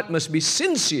our heart must be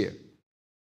sincere,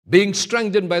 being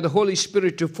strengthened by the Holy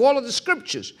Spirit to follow the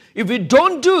Scriptures. If we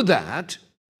don't do that,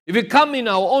 if we come in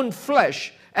our own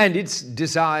flesh and its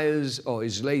desires or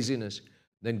its laziness,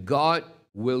 then God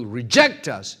will reject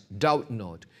us, doubt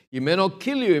not. He may not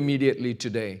kill you immediately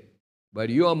today, but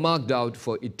you are marked out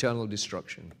for eternal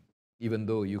destruction, even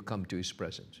though you come to His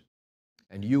presence.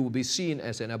 And you will be seen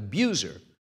as an abuser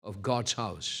of God's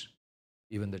house,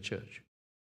 even the church.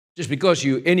 Just because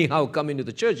you anyhow come into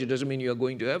the church, it doesn't mean you are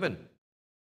going to heaven.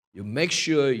 You make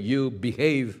sure you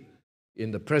behave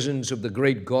in the presence of the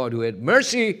great God who had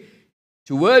mercy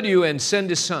toward you and sent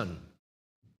His Son,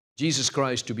 Jesus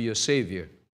Christ, to be your Savior,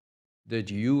 that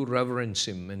you reverence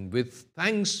Him, and with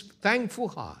thankful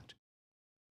heart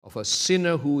of a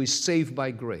sinner who is saved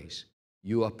by grace,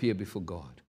 you appear before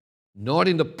God. Not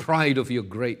in the pride of your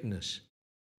greatness.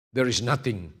 There is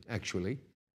nothing, actually.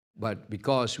 But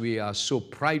because we are so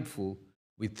prideful,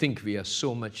 we think we have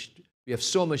so much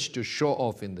to show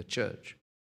off in the church.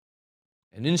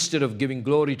 And instead of giving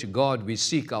glory to God, we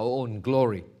seek our own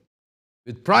glory.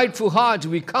 With prideful heart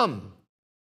we come,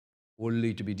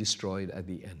 only to be destroyed at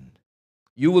the end.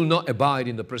 You will not abide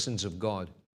in the presence of God.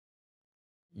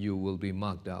 You will be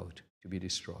marked out to be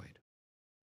destroyed.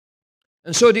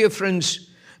 And so, dear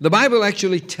friends, the Bible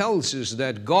actually tells us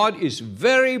that God is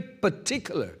very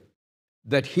particular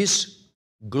that His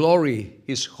glory,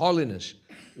 His holiness,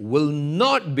 will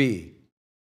not be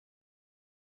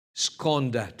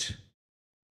scorned at.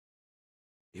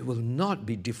 It will not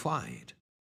be defied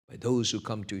by those who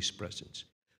come to His presence.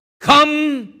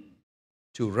 Come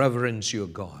to reverence your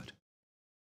God.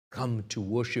 Come to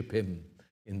worship Him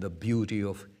in the beauty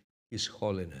of His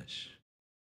holiness.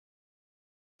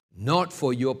 Not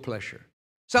for your pleasure.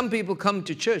 Some people come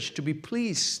to church to be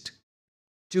pleased,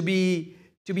 to be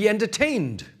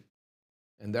entertained.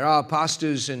 And there are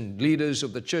pastors and leaders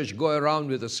of the church go around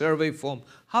with a survey form.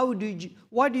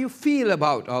 What do you feel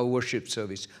about our worship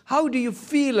service? How do you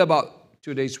feel about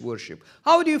today's worship?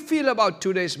 How do you feel about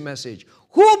today's message?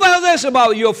 Who bothers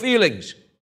about your feelings?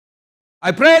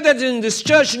 I pray that in this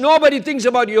church nobody thinks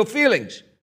about your feelings,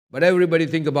 but everybody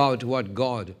think about what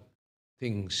God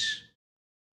thinks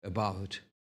about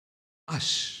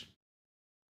us,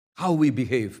 how we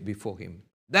behave before Him.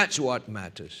 That's what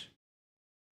matters.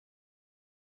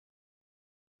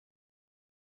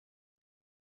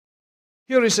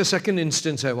 Here is a second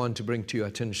instance I want to bring to your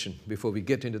attention before we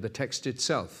get into the text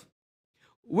itself,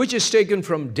 which is taken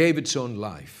from David's own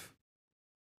life.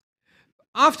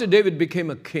 After David became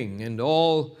a king and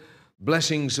all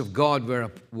blessings of God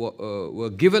were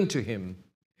given to him,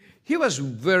 he was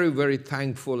very, very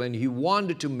thankful, and he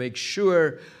wanted to make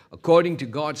sure, according to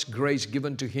God's grace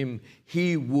given to him,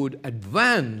 he would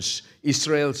advance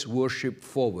Israel's worship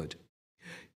forward.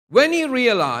 When he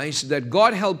realized that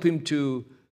God helped him to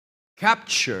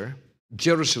capture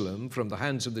Jerusalem from the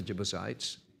hands of the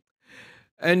Jebusites,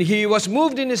 and he was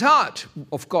moved in his heart,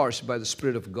 of course, by the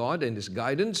Spirit of God and His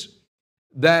guidance,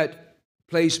 that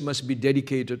place must be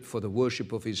dedicated for the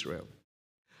worship of Israel.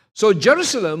 So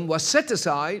Jerusalem was set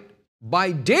aside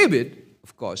by David,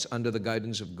 of course, under the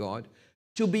guidance of God,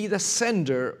 to be the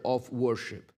center of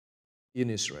worship in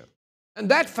Israel. And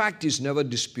that fact is never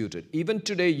disputed. Even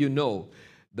today, you know,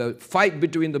 the fight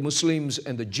between the Muslims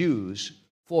and the Jews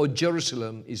for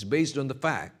Jerusalem is based on the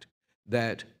fact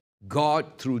that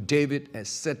God, through David, has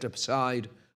set aside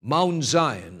Mount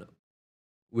Zion,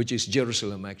 which is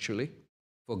Jerusalem actually,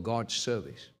 for God's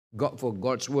service, for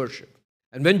God's worship.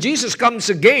 And when Jesus comes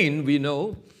again, we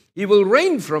know, He will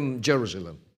reign from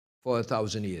Jerusalem for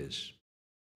 1,000 years.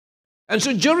 And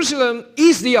so Jerusalem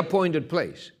is the appointed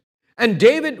place. And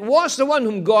David was the one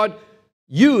whom God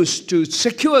used to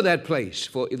secure that place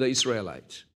for the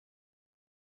Israelites.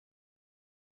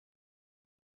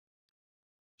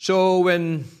 So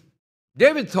when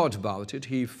David thought about it,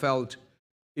 he felt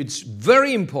it's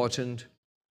very important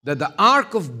that the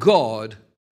ark of God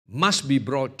must be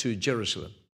brought to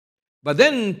Jerusalem. But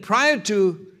then, prior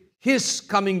to his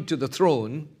coming to the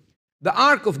throne, the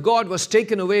ark of God was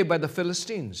taken away by the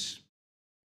Philistines,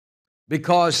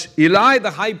 because Eli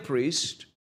the high priest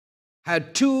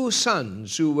had two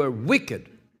sons who were wicked,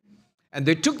 and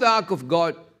they took the ark of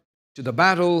God to the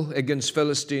battle against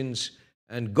Philistines,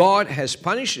 and God has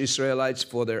punished Israelites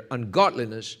for their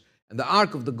ungodliness, and the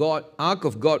ark of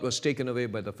God was taken away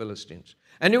by the Philistines.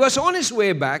 And it was on its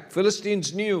way back.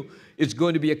 Philistines knew it's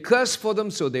going to be a curse for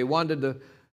them, so they wanted the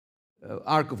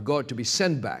ark of God to be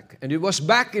sent back. And it was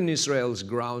back in Israel's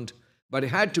ground, but it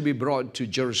had to be brought to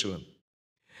Jerusalem.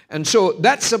 And so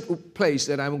that's a place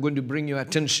that I'm going to bring your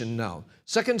attention now.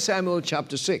 2 Samuel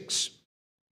chapter 6.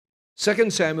 2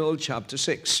 Samuel chapter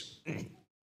 6.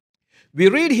 We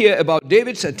read here about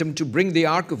David's attempt to bring the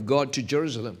ark of God to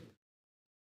Jerusalem,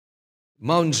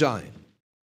 Mount Zion,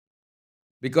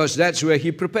 because that's where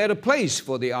he prepared a place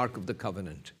for the Ark of the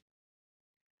Covenant.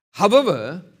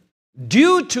 However,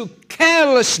 due to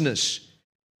carelessness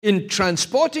in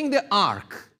transporting the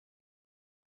ark,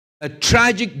 a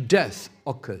tragic death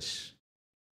occurs.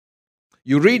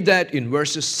 You read that in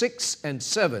verses 6 and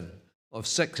 7 of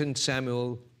 2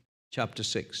 Samuel chapter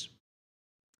 6.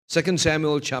 2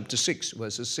 Samuel chapter 6,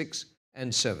 verses 6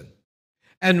 and 7.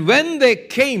 And when they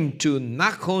came to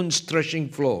Nachon's threshing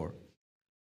floor,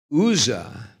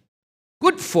 Uzzah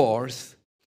put forth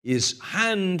his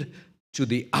hand to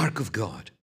the ark of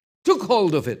God, took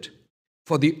hold of it,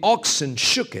 for the oxen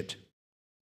shook it.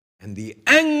 And the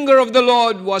anger of the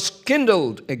Lord was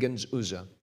kindled against Uzzah,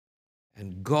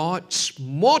 and God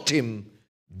smote him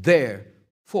there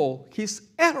for his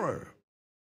error.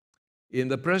 In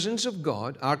the presence of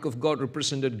God, ark of God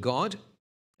represented God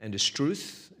and his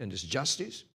truth and his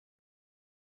justice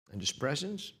and his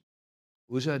presence.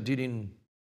 Uzzah didn't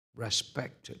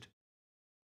respect it,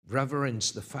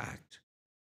 reverence the fact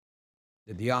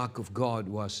that the ark of God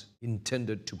was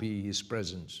intended to be his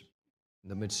presence in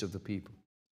the midst of the people.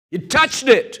 He touched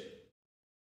it.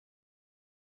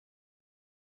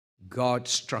 God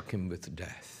struck him with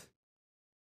death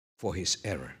for his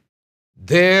error.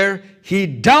 There he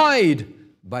died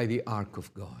by the ark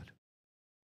of God.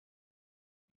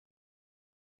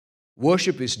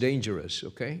 Worship is dangerous,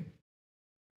 okay?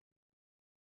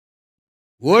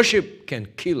 Worship can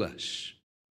kill us,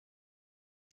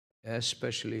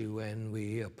 especially when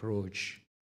we approach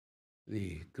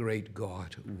the great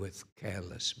God with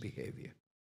careless behavior,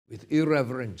 with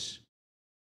irreverence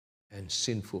and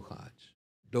sinful hearts.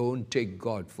 Don't take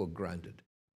God for granted.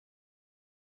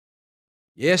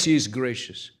 Yes, he is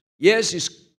gracious. Yes,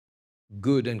 he's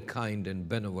good and kind and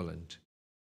benevolent.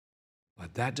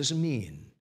 But that doesn't mean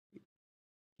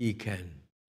he can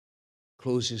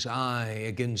close his eye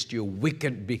against your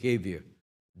wicked behavior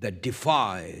that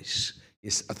defies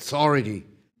his authority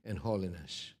and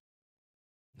holiness.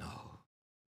 No.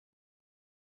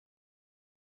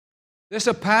 There's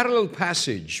a parallel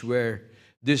passage where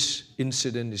this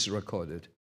incident is recorded,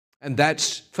 and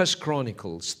that's 1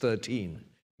 Chronicles 13.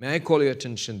 May I call your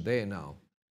attention there now?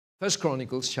 1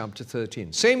 Chronicles chapter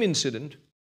 13. Same incident.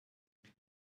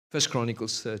 1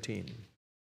 Chronicles 13.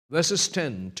 Verses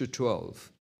 10 to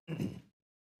 12.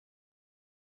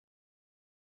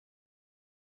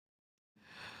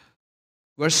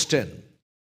 Verse 10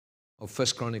 of 1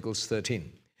 Chronicles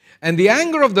 13. And the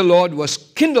anger of the Lord was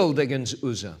kindled against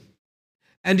Uzzah,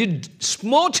 and it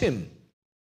smote him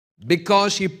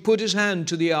because he put his hand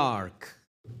to the ark.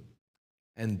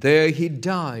 And there he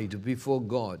died before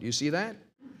God. You see that?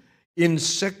 In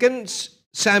 2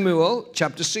 Samuel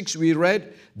chapter 6, we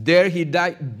read, there he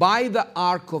died by the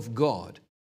ark of God.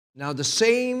 Now the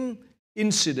same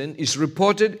incident is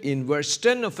reported in verse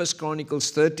 10 of 1 Chronicles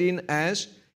 13 as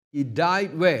he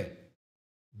died where?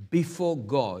 Before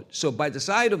God. So by the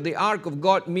side of the ark of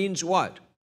God means what?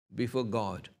 Before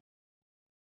God.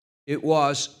 It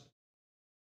was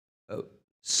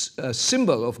a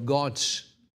symbol of God's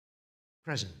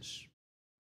presence.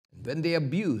 When they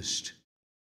abused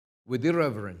with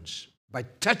irreverence by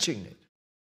touching it,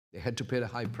 they had to pay the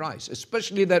high price,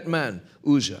 especially that man,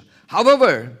 Uzzah.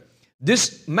 However,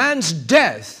 this man's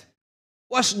death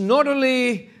was not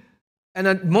only an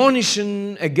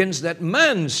admonition against that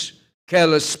man's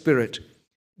careless spirit,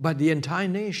 but the entire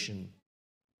nation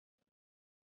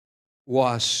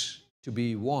was to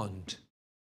be warned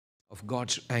of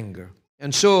God's anger.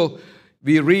 And so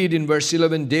we read in verse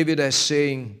 11, David as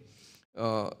saying,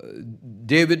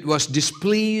 David was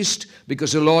displeased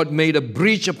because the Lord made a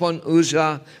breach upon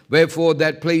Uzzah, wherefore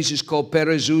that place is called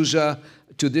Perez Uzzah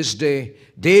to this day.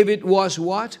 David was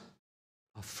what?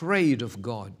 Afraid of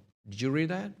God. Did you read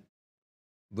that?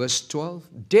 Verse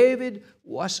 12. David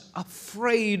was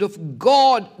afraid of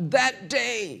God that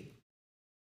day,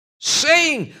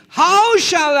 saying, how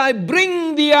shall I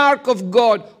bring the ark of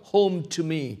God home to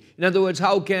me? In other words,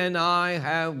 how can I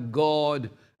have God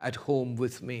at home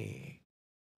with me?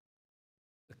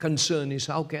 The concern is,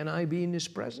 how can I be in His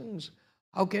presence?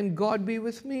 How can God be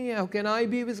with me? How can I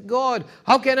be with God?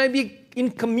 How can I be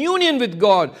in communion with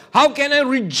God? How can I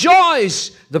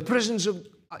rejoice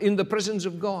in the presence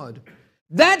of God?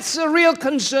 That's a real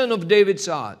concern of David's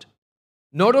heart.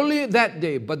 Not only that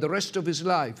day, but the rest of his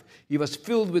life, he was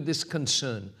filled with this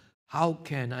concern. How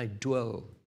can I dwell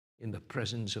in the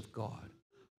presence of God?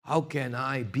 How can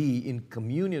I be in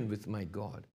communion with my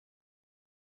God?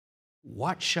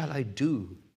 What shall I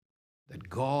do that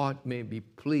God may be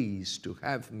pleased to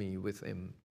have me with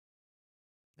Him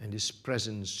and His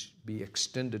presence be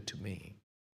extended to me?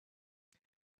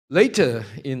 Later,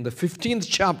 in the 15th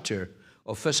chapter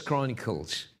of 1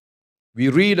 Chronicles, we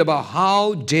read about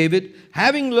how David,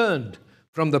 having learned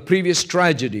from the previous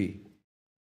tragedy,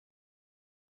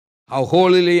 how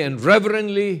holily and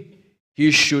reverently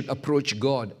he should approach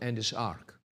God and His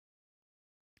ark.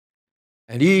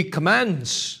 And he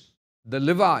commands the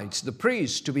Levites, the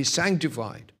priests, to be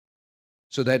sanctified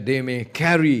so that they may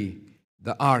carry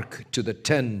the ark to the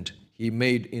tent he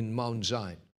made in Mount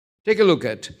Zion. Take a look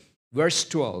at verse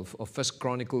 12 of 1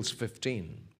 Chronicles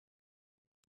 15.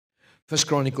 1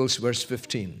 Chronicles verse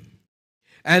 15.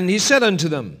 And he said unto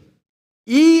them,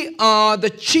 ye are the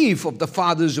chief of the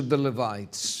fathers of the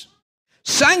Levites.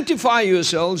 Sanctify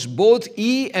yourselves, both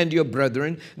ye and your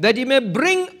brethren, that ye may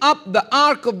bring up the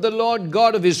ark of the Lord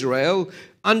God of Israel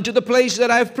unto the place that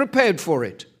I have prepared for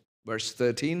it. Verse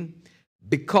 13.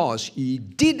 Because ye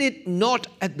did it not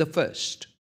at the first,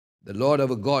 the Lord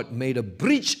our God made a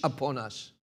breach upon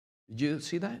us. Did you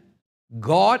see that?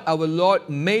 God our Lord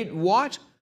made what?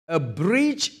 A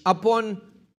breach upon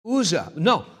Uzzah.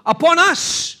 No, upon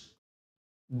us.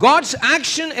 God's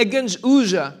action against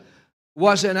Uzzah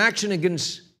was an action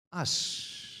against us.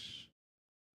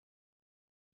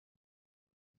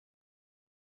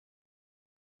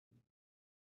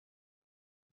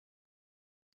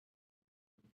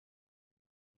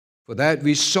 For that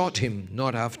we sought Him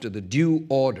not after the due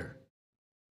order.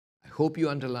 I hope you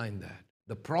underline that.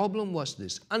 The problem was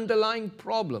this, underlying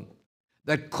problem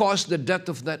that caused the death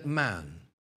of that man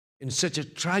in such a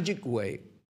tragic way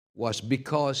was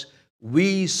because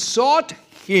we sought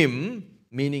Him,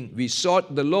 meaning we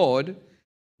sought the Lord,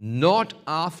 not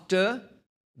after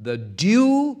the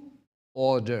due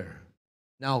order.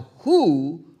 Now,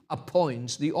 who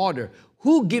appoints the order?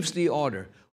 Who gives the order?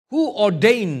 Who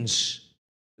ordains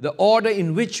the order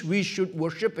in which we should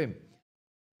worship Him?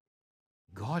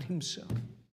 God Himself.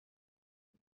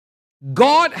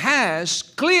 God has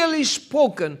clearly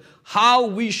spoken how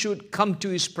we should come to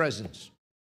His presence.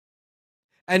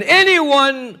 And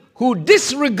anyone who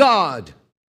disregards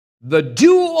the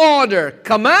due order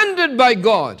commanded by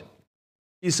God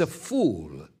is a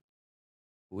fool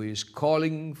who is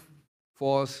calling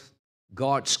forth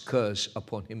God's curse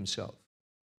upon himself.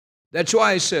 That's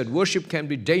why I said worship can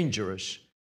be dangerous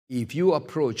if you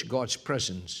approach God's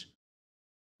presence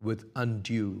with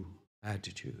undue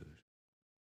attitude.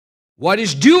 What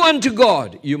is due unto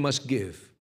God, you must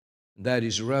give. That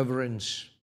is reverence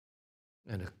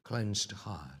and a cleansed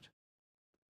heart.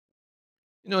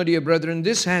 You know, dear brethren,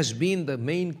 this has been the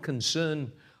main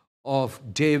concern of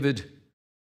David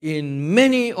in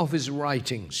many of his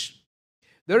writings.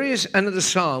 There is another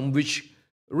psalm which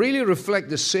really reflects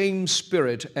the same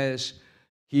spirit as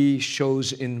he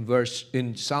shows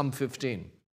in Psalm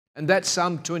 15. And that's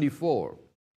Psalm 24.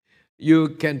 You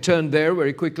can turn there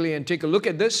very quickly and take a look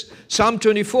at this. Psalm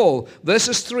 24,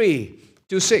 verses 3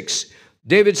 to 6.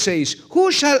 David says,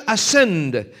 who shall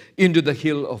ascend into the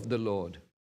hill of the Lord?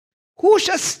 Who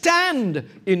shall stand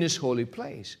in His holy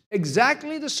place?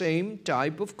 Exactly the same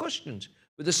type of questions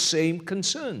with the same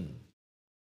concern.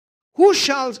 Who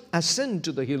shall ascend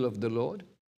to the hill of the Lord?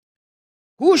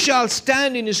 Who shall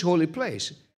stand in His holy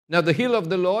place? Now the hill of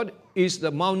the Lord is the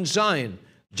Mount Zion,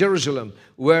 Jerusalem,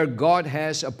 where God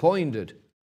has appointed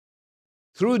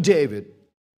through David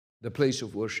the place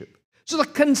of worship. So the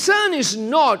concern is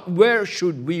not where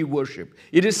should we worship.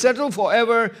 It is settled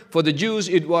forever. For the Jews,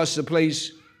 it was the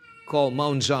place called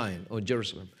Mount Zion or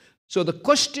Jerusalem. So the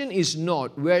question is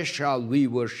not where shall we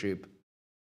worship,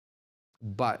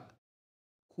 but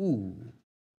who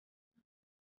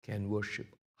can worship?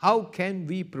 How can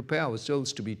we prepare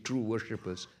ourselves to be true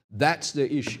worshipers? That's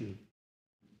the issue.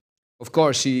 Of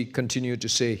course, he continued to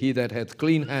say, he that hath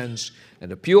clean hands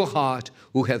and a pure heart,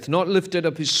 who hath not lifted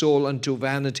up his soul unto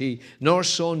vanity, nor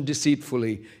sown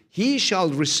deceitfully, he shall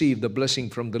receive the blessing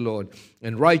from the Lord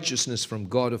and righteousness from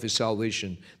God of his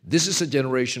salvation. This is a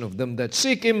generation of them that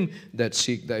seek him, that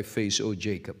seek thy face, O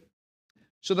Jacob.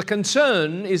 So the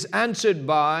concern is answered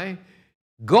by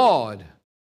God,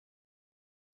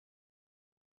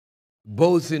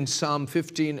 both in Psalm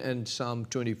 15 and Psalm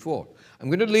 24. I'm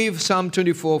going to leave Psalm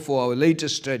 24 for our later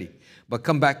study, but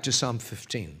come back to Psalm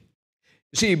 15.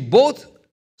 You see, both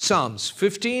Psalms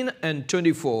 15 and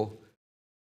 24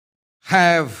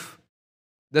 have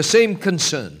the same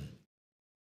concern.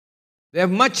 They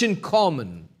have much in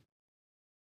common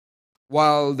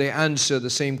while they answer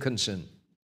the same concern.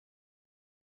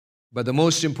 But the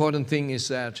most important thing is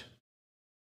that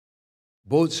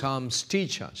both Psalms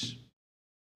teach us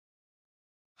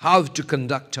how to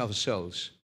conduct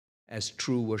ourselves as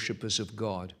true worshipers of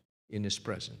God in his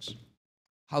presence.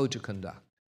 How to conduct.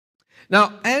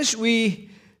 Now, as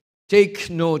we take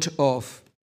note of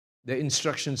the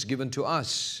instructions given to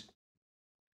us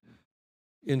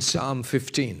in Psalm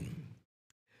 15,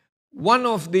 one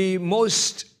of the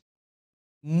most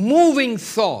moving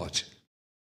thought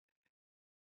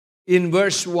in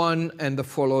verse 1 and the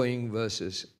following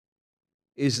verses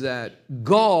is that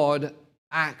God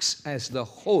acts as the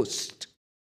host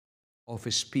of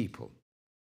his people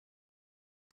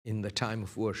in the time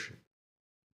of worship.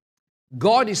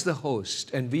 God is the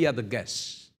host and we are the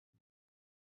guests.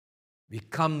 We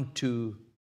come to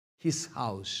his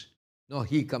house. Not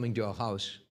he coming to our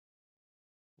house.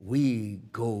 We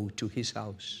go to his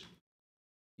house.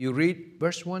 You read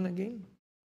verse 1 again?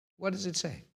 What does it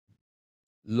say?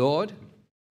 Lord,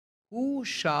 who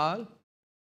shall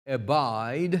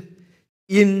abide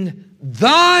in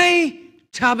thy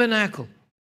tabernacle?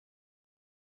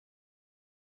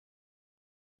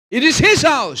 It is his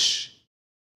house.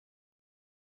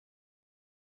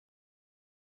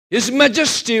 His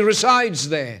majesty resides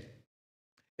there.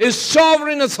 His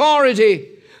sovereign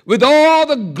authority with all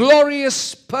the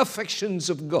glorious perfections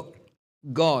of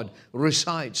God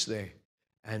resides there.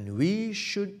 And we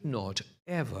should not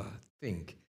ever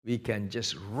think we can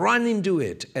just run into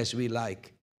it as we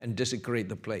like and desecrate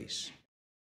the place.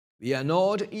 We are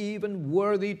not even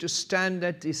worthy to stand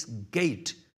at this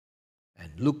gate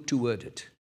and look toward it.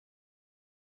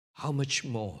 How much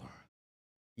more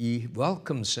he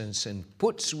welcomes us and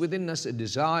puts within us a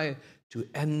desire to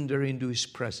enter into his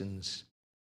presence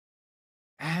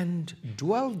and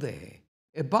dwell there,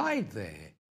 abide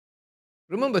there.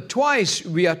 Remember, twice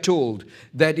we are told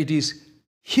that it is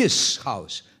his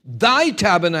house, thy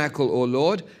tabernacle, O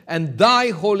Lord, and thy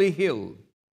holy hill.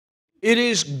 It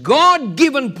is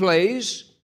God-given place.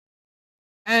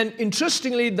 And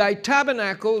interestingly, thy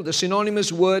tabernacle, the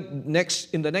synonymous word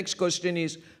in the next question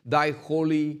is thy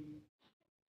holy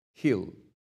hill.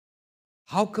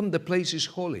 How come the place is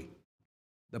holy?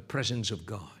 The presence of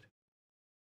God.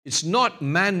 It's not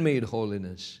man-made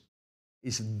holiness.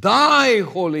 It's thy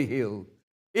holy hill.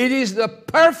 It is the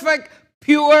perfect,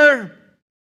 pure,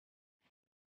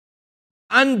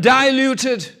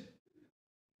 undiluted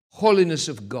holiness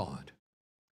of God.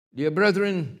 Dear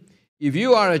brethren, if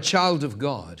you are a child of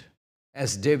God,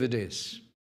 as David is,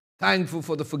 thankful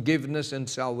for the forgiveness and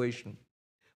salvation,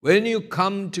 when you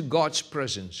come to God's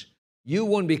presence, you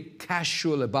won't be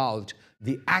casual about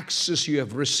the access you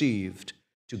have received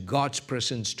to God's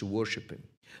presence to worship him.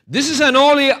 This is an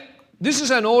holy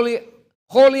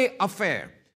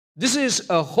affair. This is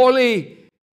a holy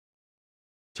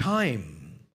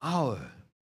time, hour.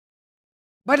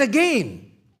 But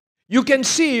again, you can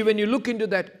see when you look into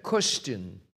that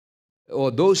question, or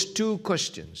those two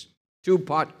questions,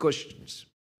 two-part questions,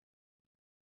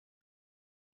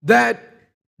 that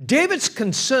David's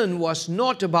concern was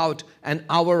not about an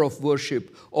hour of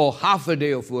worship or half a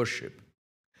day of worship.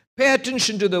 Pay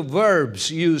attention to the verbs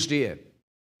used here.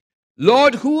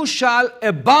 Lord, who shall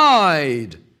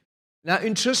abide? Now,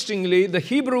 interestingly, the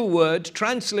Hebrew word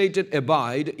translated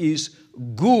abide is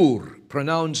gur,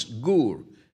 pronounced gur.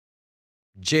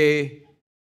 J-U-R,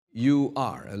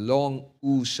 a long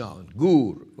U sound.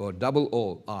 Gur, or double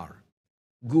O-R.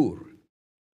 Gur.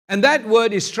 And that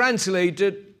word is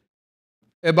translated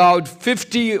about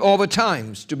 50 over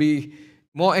times, to be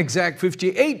more exact,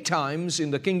 58 times in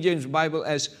the King James Bible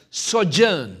as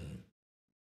sojourn.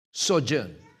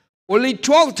 Sojourn. Only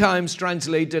 12 times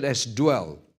translated as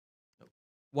dwell.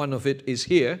 One of it is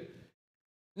here.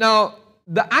 Now,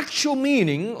 the actual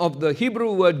meaning of the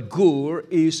Hebrew word gur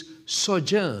is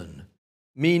sojourn,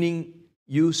 meaning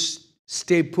you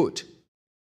stay put,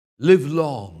 live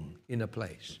long in a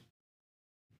place.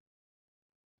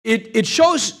 It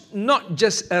shows not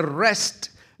just a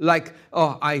rest like,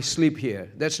 oh, I sleep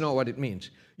here. That's not what it means.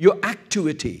 Your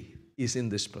activity is in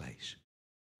this place.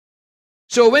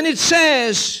 So when it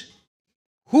says,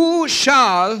 who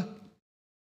shall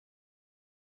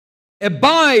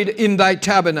abide in thy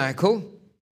tabernacle?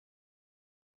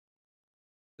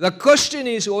 The question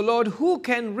is, oh Lord, who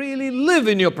can really live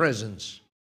in your presence?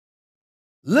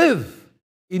 Live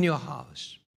in your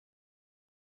house.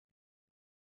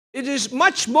 It is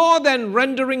much more than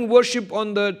rendering worship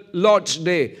on the Lord's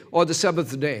day or the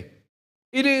Sabbath day.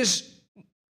 It is,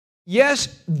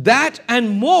 yes, that and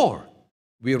more.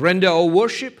 We render our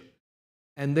worship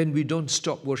and then we don't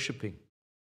stop worshiping.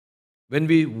 When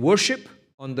we worship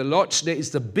on the Lord's day, it's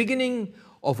the beginning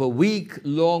of a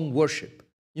week-long worship.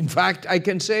 In fact, I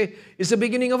can say it's the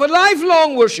beginning of a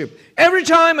lifelong worship. Every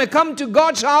time I come to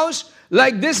God's house,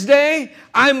 like this day,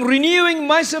 I'm renewing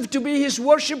myself to be His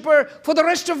worshiper for the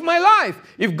rest of my life.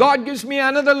 If God gives me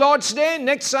another Lord's Day,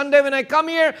 next Sunday when I come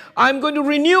here, I'm going to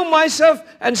renew myself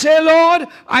and say, Lord,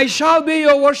 I shall be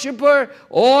your worshiper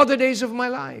all the days of my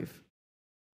life.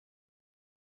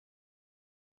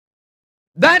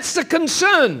 That's the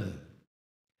concern.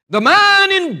 The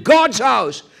man in God's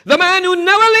house, the man who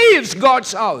never leaves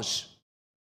God's house.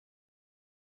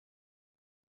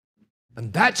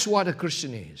 And that's what a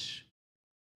Christian is.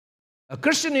 A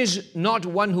Christian is not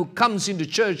one who comes into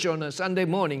church on a Sunday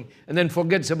morning and then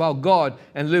forgets about God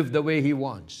and lives the way he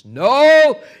wants.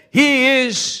 No, he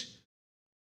is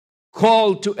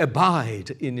called to abide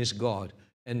in his God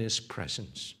and His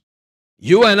presence.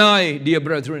 You and I, dear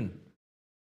brethren,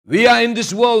 we are in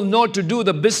this world not to do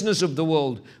the business of the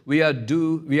world. We are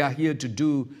here to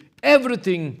do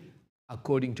everything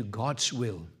according to God's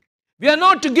will. We are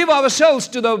not to give ourselves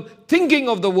to the thinking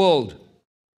of the world.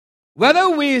 Whether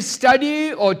we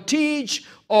study or teach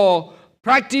or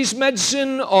practice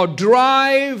medicine or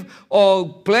drive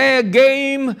or play a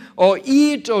game or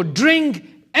eat or drink,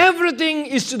 everything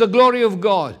is to the glory of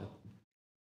God.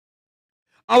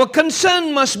 Our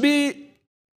concern must be,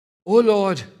 oh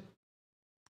Lord,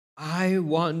 I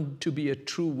want to be a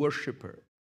true worshiper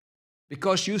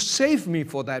because you saved me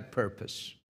for that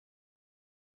purpose.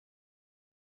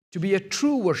 To be a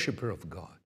true worshiper of God.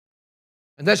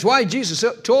 And that's why Jesus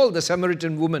told the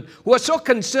Samaritan woman who was so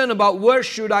concerned about where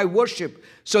should I worship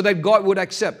so that God would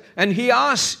accept. And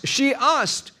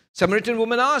Samaritan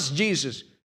woman asked Jesus,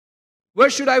 where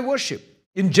should I worship?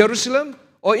 In Jerusalem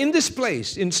or in this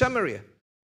place, in Samaria?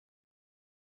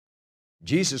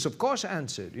 Jesus, of course,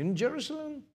 answered, in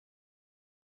Jerusalem.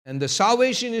 And the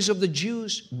salvation is of the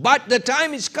Jews, but the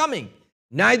time is coming,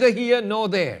 neither here nor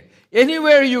there.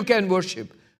 Anywhere you can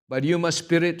worship, but you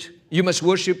must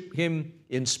worship Him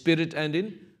in spirit and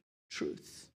in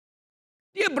truth.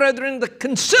 Dear brethren, the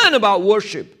concern about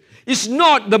worship is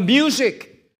not the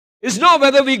music. It's not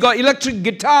whether we got electric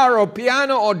guitar or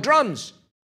piano or drums.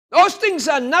 Those things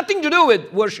are nothing to do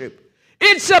with worship.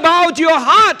 It's about your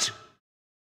heart,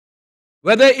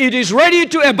 whether it is ready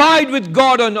to abide with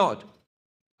God or not.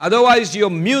 Otherwise,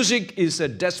 your music is a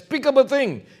despicable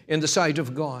thing in the sight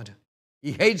of God.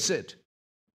 He hates it.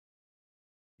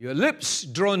 Your lips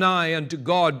draw nigh unto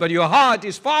God, but your heart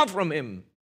is far from Him.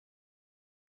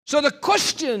 So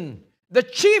the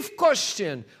chief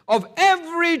question of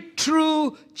every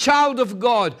true child of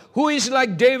God, who is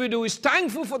like David, who is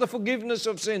thankful for the forgiveness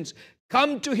of sins,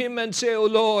 come to Him and say, O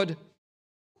Lord,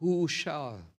 who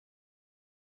shall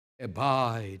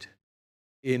abide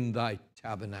in thy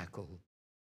tabernacle?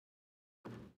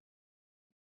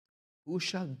 Who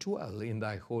shall dwell in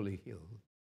thy holy hill?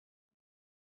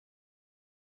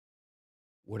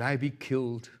 Would I be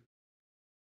killed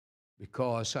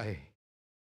because I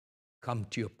come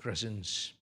to your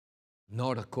presence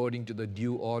not according to the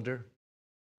due order?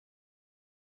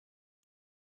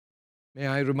 May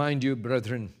I remind you,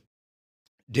 brethren,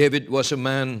 David was a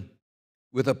man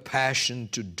with a passion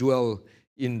to dwell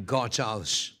in God's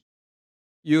house.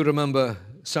 You remember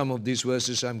some of these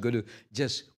verses I'm going to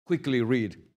just quickly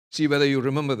read. See whether you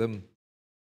remember them.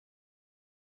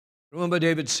 Remember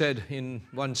David said in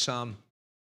one psalm,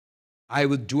 I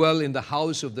will dwell in the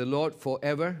house of the Lord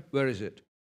forever. Where is it?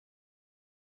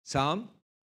 Psalm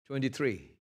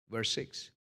 23, verse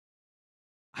 6.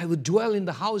 I will dwell in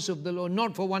the house of the Lord,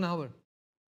 not for 1 hour.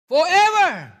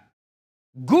 Forever.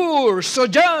 Gur,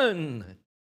 sojourn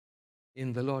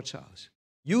in the Lord's house.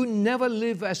 You never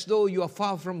live as though you are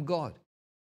far from God.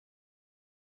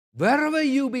 Wherever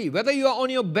you be, whether you are on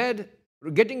your bed,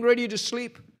 getting ready to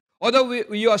sleep, or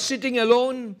whether you are sitting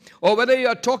alone, or whether you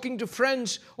are talking to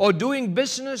friends, or doing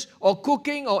business, or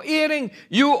cooking, or eating,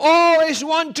 you always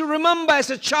want to remember as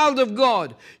a child of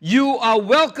God, you are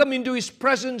welcome into His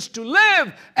presence to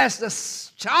live as the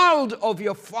child of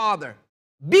your Father.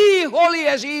 Be holy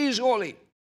as He is holy.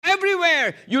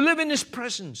 Everywhere you live in His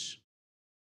presence.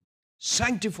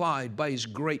 sanctified by His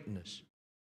greatness,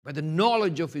 by the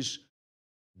knowledge of His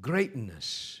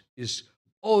greatness, His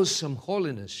awesome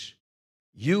holiness,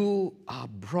 you are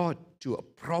brought to a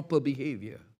proper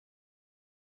behavior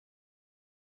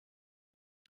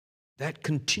that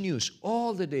continues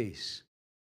all the days.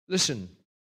 Listen,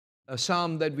 a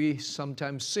psalm that we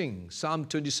sometimes sing, Psalm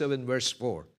 27 verse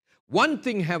 4. One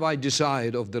thing have I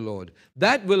desired of the Lord,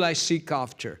 that will I seek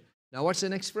after. Now what's the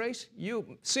next phrase?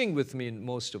 You sing with me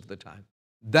most of the time.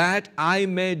 That I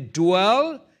may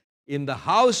dwell in the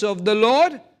house of the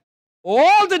Lord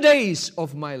all the days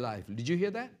of my life. Did you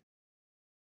hear that?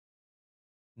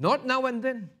 Not now and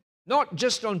then, not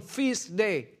just on feast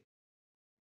day.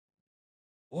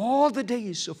 All the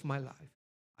days of my life,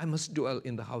 I must dwell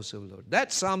in the house of the Lord.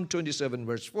 That's Psalm 27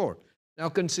 verse 4. Now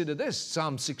consider this,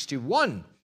 Psalm 61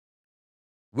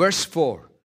 verse 4.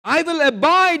 I will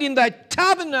abide in thy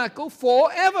tabernacle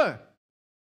forever.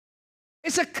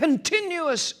 It's a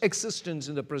continuous existence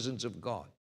in the presence of God.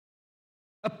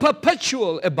 A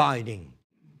perpetual abiding.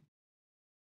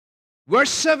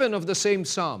 Verse 7 of the same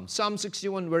Psalm, Psalm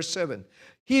 61 verse 7.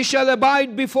 He shall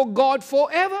abide before God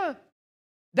forever.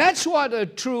 That's what a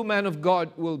true man of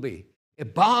God will be.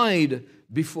 Abide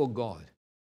before God.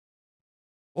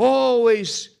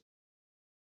 Always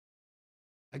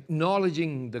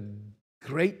acknowledging the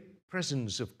great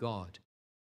presence of God.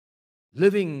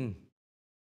 Living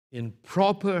in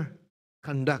proper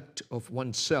conduct of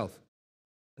oneself.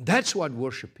 That's what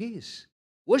worship is.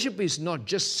 Worship is not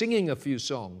just singing a few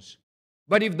songs.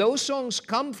 But if those songs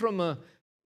come from a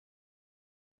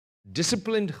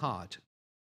disciplined heart,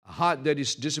 a heart that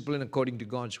is disciplined according to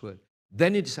God's word,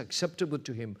 then it is acceptable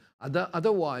to Him.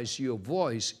 Otherwise, your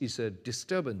voice is a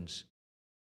disturbance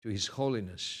to His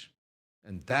holiness.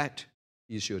 And that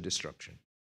is your destruction.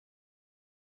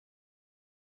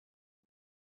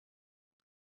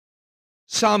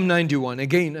 Psalm 91,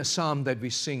 again a psalm that we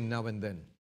sing now and then.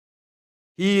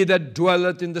 He that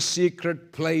dwelleth in the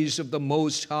secret place of the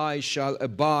Most High shall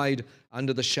abide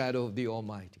under the shadow of the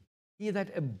Almighty. He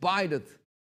that abideth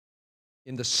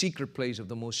in the secret place of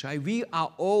the Most High. We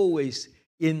are always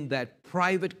in that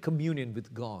private communion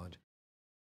with God.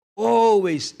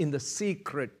 Always in the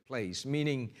secret place,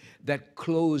 meaning that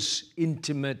close,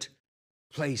 intimate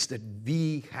place that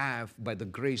we have by the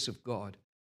grace of God.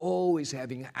 Always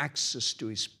having access to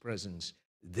His presence.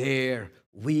 There,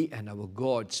 we and our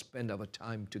God spend our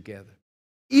time together.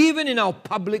 Even in our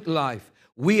public life,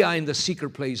 we are in the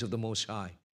secret place of the Most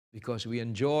High because we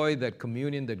enjoy that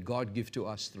communion that God gives to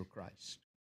us through Christ.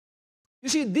 You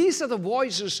see, these are the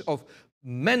voices of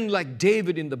men like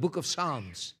David in the book of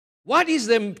Psalms. What is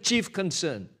their chief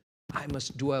concern? I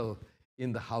must dwell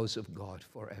in the house of God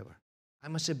forever. I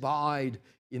must abide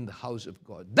in the house of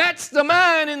God. That's the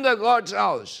man in the God's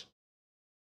house.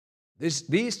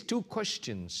 These two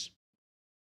questions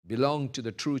belong to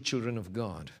the true children of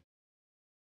God.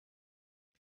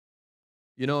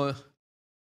 You know,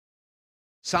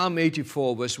 Psalm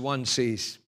 84 verse 1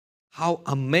 says, how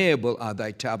amiable are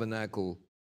thy tabernacle,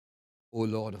 O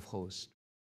Lord of hosts.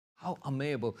 How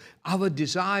amiable. Our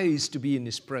desire is to be in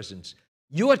His presence.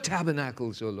 Your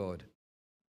tabernacles, O Lord.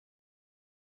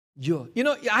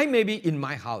 I may be in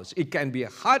my house. It can be a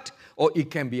hut or it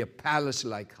can be a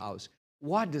palace-like house.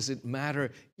 What does it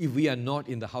matter if we are not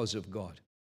in the house of God?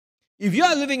 If you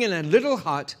are living in a little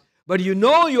hut, but you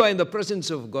know you are in the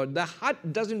presence of God, the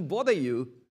hut doesn't bother you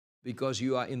because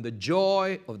you are in the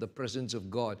joy of the presence of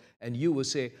God. And you will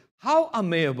say, how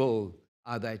amiable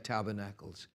are thy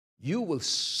tabernacles. You will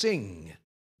sing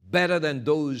better than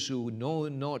those who know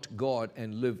not God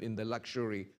and live in the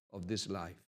luxury of this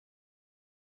life.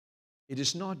 It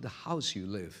is not the house you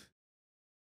live.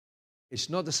 It's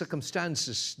not the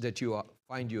circumstances that you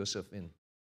find yourself in,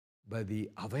 but the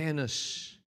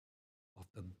awareness of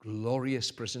the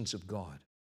glorious presence of God.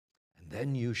 And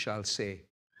then you shall say,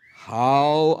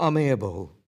 how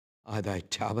amiable are thy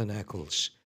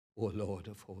tabernacles, O Lord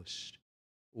of hosts.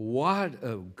 What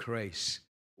a grace,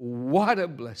 what a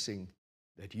blessing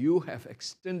that you have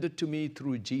extended to me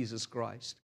through Jesus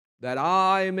Christ, that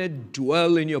I may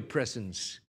dwell in your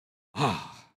presence.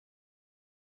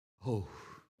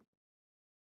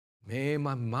 May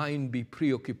my mind be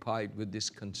preoccupied with this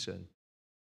concern,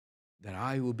 that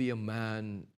I will be a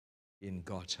man in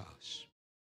God's house.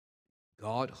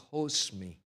 God hosts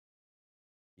me.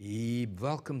 He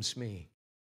welcomes me.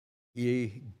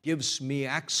 He gives me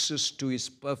access to His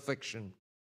perfection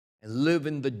and live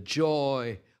in the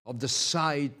joy of the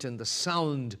sight and the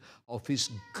sound of His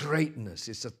greatness,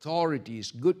 His authority,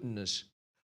 His goodness.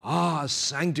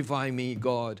 Sanctify me,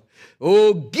 God.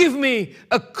 Oh, give me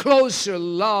a closer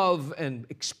love and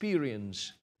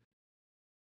experience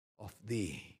of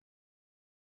thee.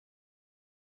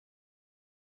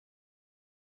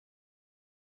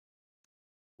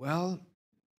 Well,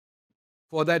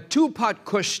 for that two-part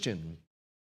question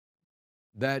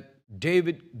that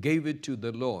David gave it to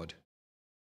the Lord,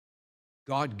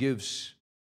 God gives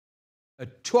a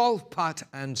 12-part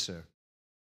answer.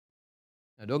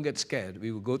 Now, don't get scared.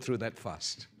 We will go through that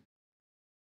fast.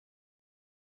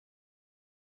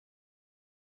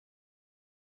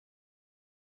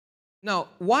 Now,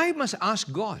 why must I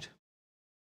ask God?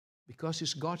 Because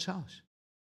it's God's house.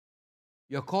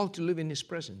 You're called to live in His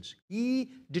presence. He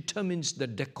determines the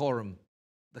decorum,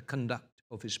 the conduct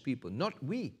of His people, not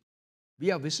we.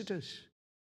 We are visitors.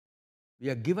 We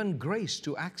are given grace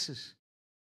to access.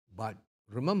 But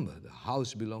remember, the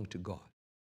house belonged to God.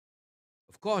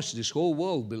 Of course, this whole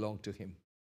world belonged to Him.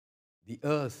 The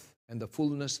earth and the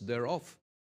fullness thereof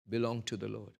belong to the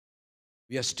Lord.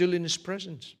 We are still in His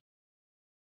presence.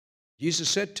 Jesus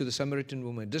said to the Samaritan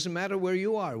woman, it doesn't matter where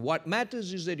you are. What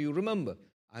matters is that you remember,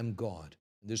 I'm God.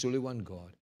 There's only one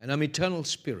God. And I'm eternal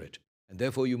spirit. And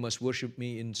therefore you must worship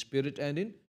me in spirit and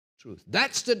in truth.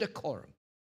 That's the decorum.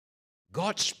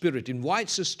 God's Spirit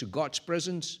invites us to God's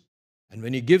presence. And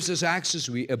when He gives us access,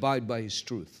 we abide by His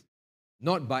truth.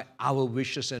 Not by our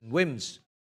wishes and whims.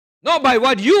 Not by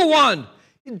what you want.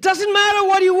 It doesn't matter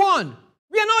what you want.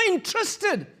 We are not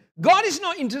interested. God is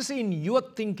not interested in your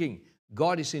thinking.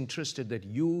 God is interested that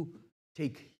you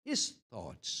take His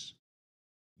thoughts.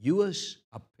 Yours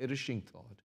are perishing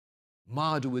thought,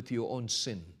 marred with your own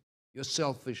sin, your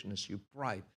selfishness, your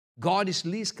pride. God is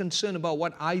least concerned about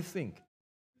what I think.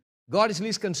 God is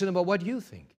least concerned about what you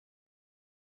think.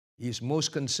 He is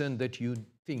most concerned that you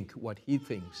think what He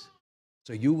thinks.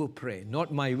 So you will pray,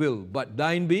 not my will, but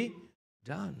thine be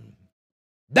done.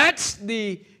 That's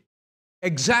the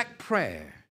exact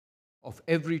prayer of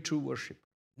every true worshiper.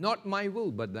 Not my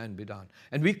will, but thine be done.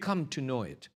 And we come to know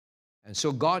it. And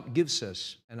so God gives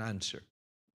us an answer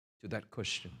to that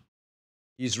question.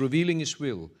 He is revealing His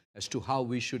will as to how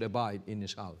we should abide in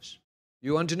His house.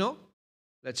 You want to know?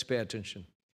 Let's pay attention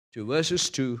to verses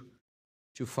 2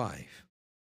 to 5.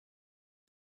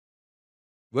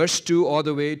 Verse 2 all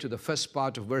the way to the first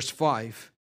part of verse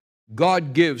 5,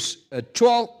 God gives a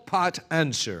 12-part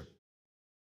answer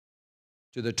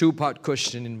to the two-part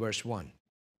question in verse 1.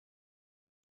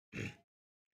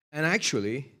 And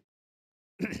actually,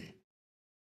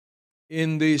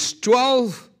 in these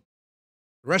 12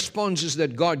 responses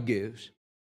that God gives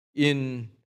in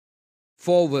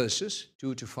 4 verses,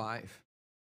 2 to 5,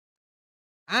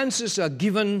 answers are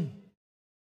given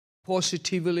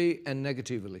positively and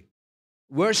negatively.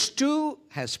 Verse 2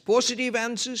 has positive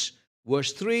answers.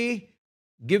 Verse 3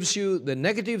 gives you the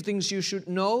negative things you should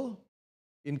know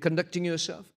in conducting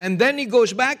yourself. And then he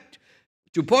goes back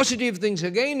to positive things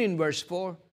again in verse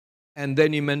 4. And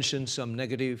then he mentions some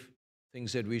negative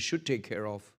things that we should take care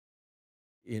of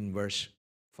in verse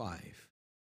 5.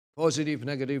 Positive,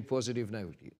 negative, positive,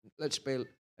 negative. Let's pay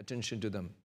attention to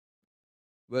them.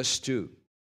 Verse 2.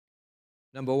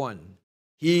 Number 1.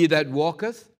 He that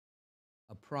walketh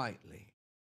uprightly.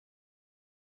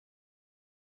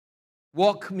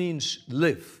 Walk means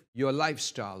live, your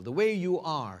lifestyle, the way you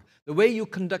are, the way you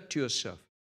conduct yourself.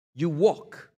 You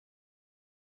walk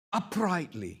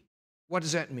uprightly. What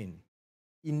does that mean?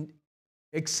 In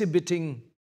exhibiting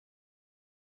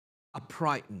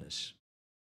uprightness.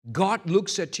 God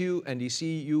looks at you and He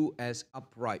sees you as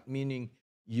upright, meaning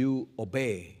you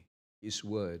obey His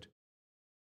word.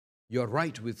 You're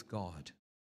right with God.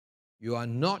 You are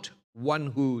not one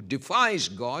who defies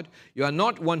God. You are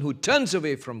not one who turns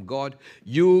away from God.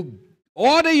 You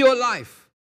order your life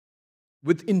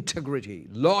with integrity,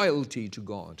 loyalty to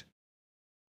God.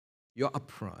 You're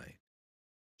upright.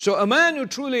 So a man who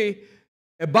truly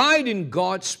abides in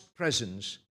God's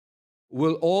presence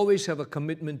will always have a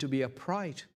commitment to be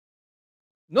upright.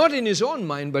 Not in his own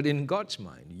mind, but in God's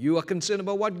mind. You are concerned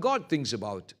about what God thinks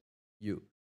about you.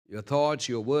 Your thoughts,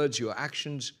 your words, your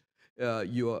actions,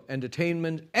 your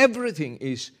entertainment, everything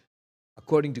is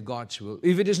according to God's will.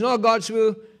 If it is not God's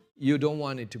will, you don't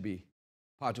want it to be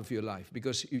part of your life,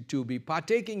 because to be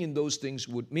partaking in those things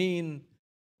would mean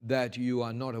that you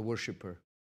are not a worshiper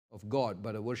of God,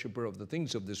 but a worshiper of the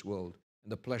things of this world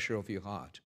and the pleasure of your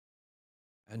heart.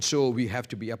 And so we have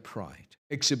to be upright,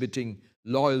 exhibiting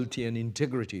loyalty and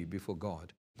integrity before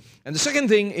God. And the second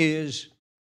thing is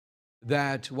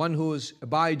that one who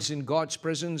abides in God's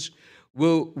presence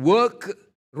will work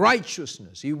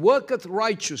righteousness. He worketh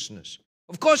righteousness.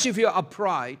 Of course, if you're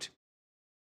upright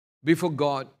before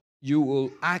God, you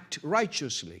will act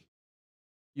righteously.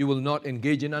 You will not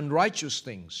engage in unrighteous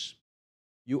things.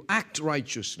 You act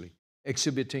righteously,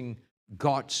 exhibiting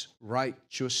God's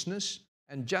righteousness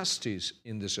and justice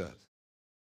in this earth.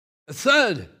 A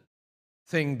third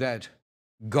thing that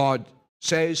God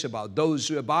says about those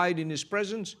who abide in His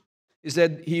presence is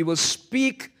that He will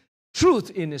speak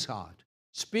truth in His heart.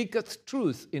 Speaketh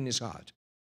truth in His heart.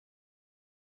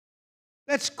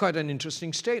 That's quite an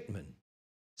interesting statement.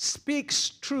 Speaks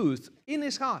truth in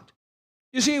His heart.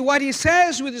 You see, what He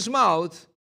says with His mouth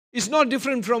is not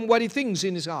different from what He thinks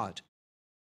in His heart.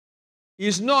 He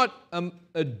is not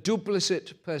a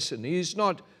duplicit person. He is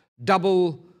not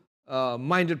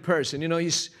double-minded person. You know,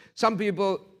 some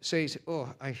people say,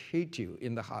 "Oh, I hate you,"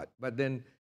 in the heart. But then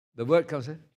the word comes,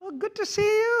 "Oh, good to see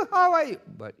you. How are you?"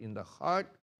 But in the heart,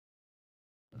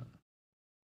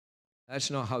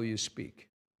 that's not how you speak.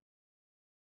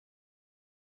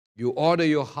 You order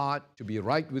your heart to be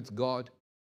right with God,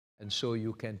 and so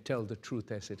you can tell the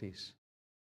truth as it is.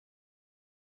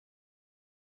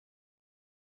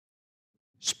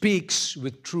 Speaks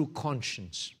with true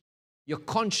conscience. Your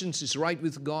conscience is right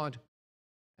with God,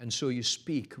 and so you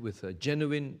speak with a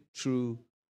genuine, true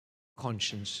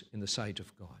conscience in the sight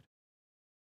of God.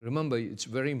 Remember, it's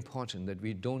very important that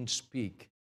we don't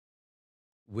speak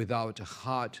without a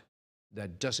heart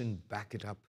that doesn't back it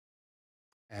up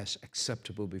as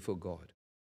acceptable before God.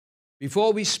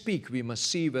 Before we speak, we must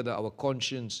see whether our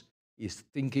conscience is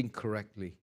thinking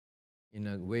correctly in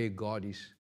a way God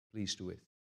is pleased with.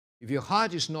 If your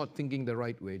heart is not thinking the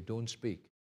right way, don't speak.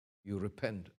 You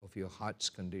repent of your heart's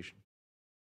condition.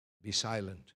 Be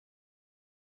silent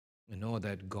and know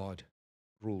that God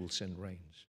rules and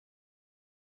reigns.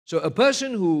 So a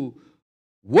person who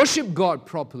worships God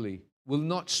properly will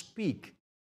not speak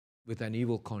with an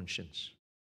evil conscience.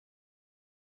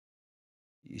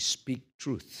 He speaks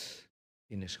truth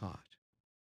in his heart.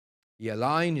 He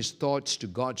aligns his thoughts to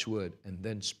God's word and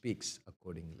then speaks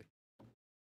accordingly.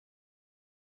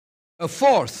 A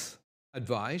fourth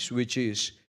advice, which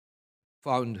is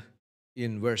found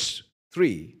in verse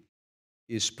 3,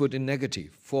 is put in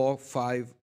negative. 4,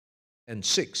 5, and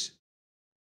 6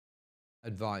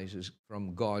 advices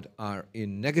from God are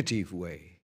in negative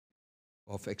way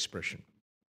of expression.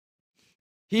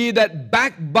 He that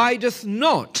backbiteth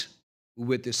not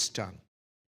with his tongue.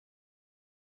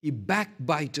 He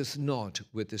backbiteth not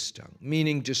with his tongue,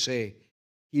 meaning to say,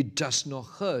 he does not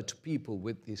hurt people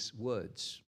with his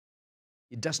words.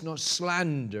 He does not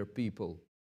slander people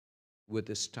with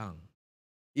his tongue.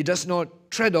 He does not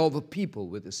tread over people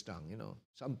with his tongue. You know,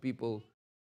 some people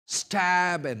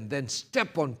stab and then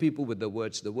step on people with the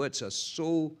words. The words are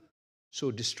so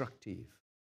destructive.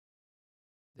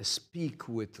 They speak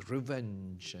with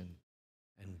revenge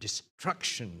and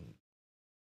destruction.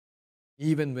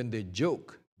 Even when they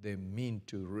joke, they mean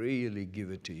to really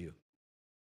give it to you.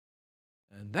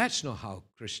 And that's not how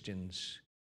Christians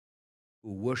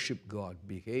who worship God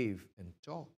behave and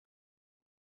talk.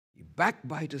 He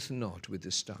backbiteth not with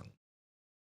his tongue.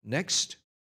 Next,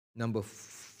 number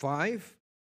 5,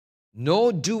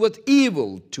 nor doeth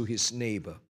evil to his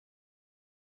neighbor.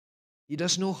 He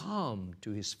does no harm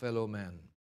to his fellow man.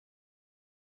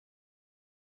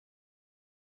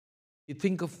 He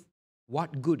think of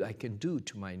what good I can do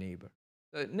to my neighbor.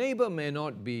 The neighbor may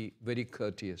not be very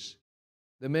courteous.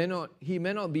 He may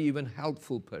not be even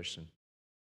helpful person.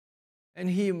 And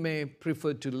he may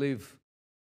prefer to live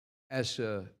as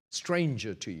a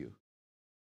stranger to you.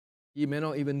 He may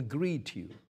not even greet you.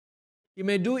 He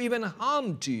may do even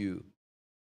harm to you.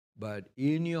 But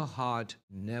in your heart,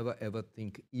 never ever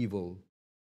think evil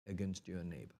against your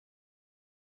neighbor.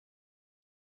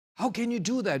 How can you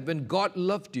do that when God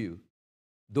loved you,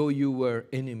 though you were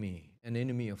an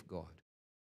enemy of God?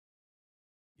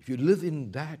 If you live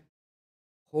in that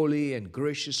holy and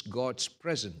gracious God's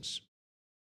presence,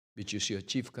 which is your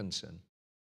chief concern,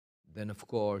 then of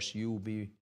course you will be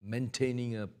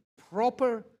maintaining a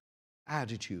proper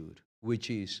attitude, which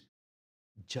is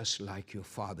just like your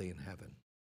Father in heaven.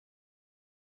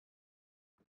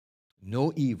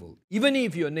 No evil. Even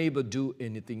if your neighbor do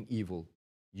anything evil,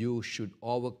 you should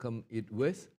overcome it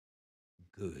with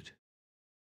good.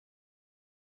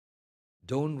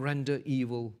 Don't render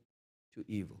evil to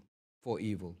evil, for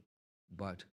evil,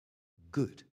 but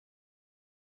good.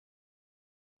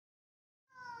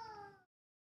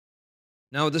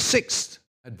 Now the sixth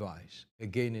advice,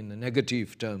 again in the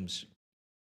negative terms,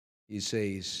 he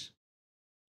says,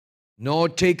 nor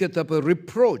taketh up a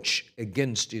reproach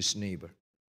against his neighbor.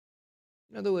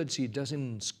 In other words, he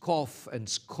doesn't scoff and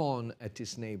scorn at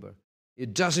his neighbor. He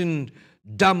doesn't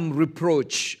dumb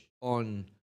reproach on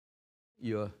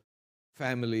your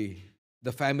family,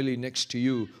 the family next to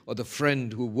you, or the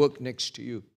friend who works next to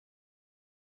you.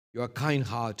 You are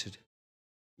kind-hearted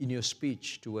in your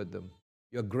speech toward them.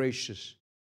 You're gracious.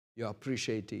 You're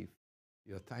appreciative.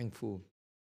 You're thankful.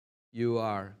 You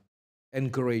are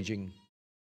encouraging.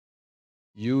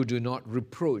 You do not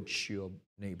reproach your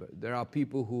neighbor. There are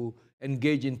people who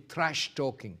engage in trash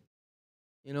talking.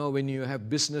 You know, when you have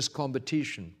business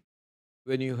competition,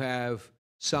 when you have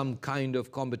some kind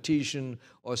of competition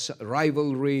or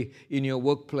rivalry in your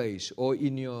workplace or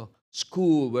in your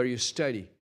school where you study,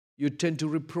 you tend to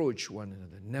reproach one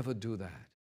another. Never do that.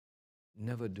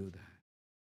 Never do that.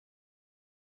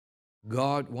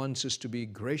 God wants us to be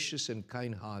gracious and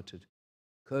kind-hearted,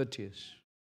 courteous.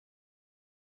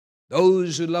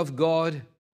 Those who love God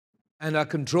and are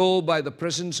controlled by the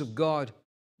presence of God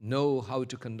know how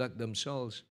to conduct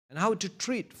themselves and how to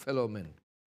treat fellow men.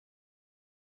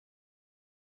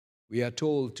 We are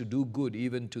told to do good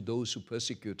even to those who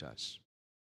persecute us.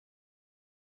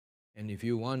 And if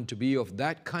you want to be of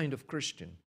that kind of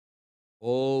Christian,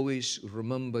 always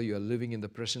remember you are living in the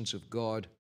presence of God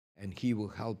and He will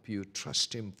help you.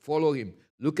 Trust Him. Follow Him.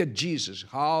 Look at Jesus,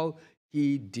 how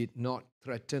He did not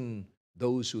threaten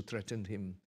those who threatened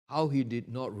Him, how He did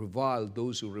not revile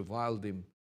those who reviled Him,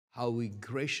 how He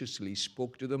graciously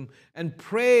spoke to them and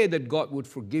prayed that God would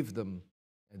forgive them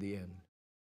at the end.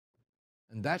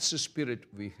 And that's the spirit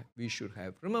we should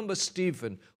have. Remember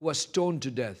Stephen, who was stoned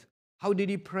to death. How did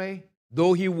he pray?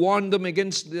 Though he warned them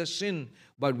against their sin,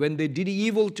 but when they did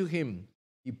evil to him,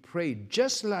 he prayed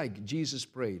just like Jesus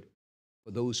prayed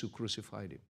for those who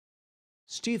crucified him.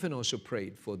 Stephen also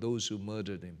prayed for those who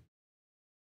murdered him,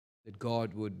 that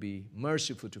God would be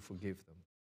merciful to forgive them.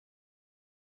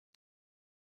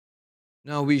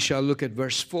 Now we shall look at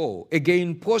verse 4.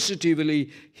 Again,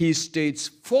 positively, he states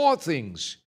 4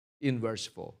 things in verse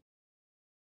 4.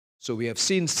 So we have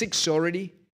seen 6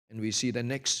 already, and we see the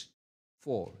next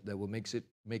 4 that will make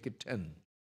it 10.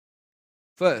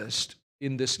 First,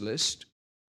 in this list,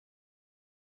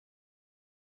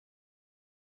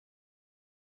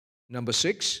 number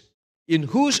 6, in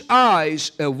whose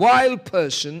eyes a vile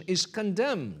person is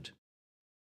condemned.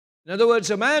 In other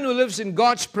words, a man who lives in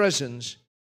God's presence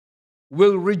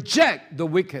will reject the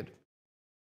wicked.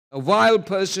 A vile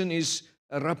person is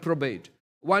a reprobate,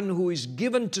 one who is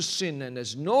given to sin and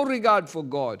has no regard for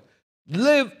God,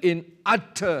 live in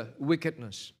utter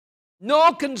wickedness,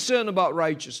 no concern about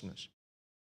righteousness.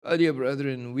 Dear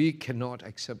brethren, we cannot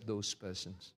accept those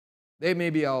persons. They may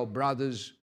be our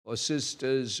brothers or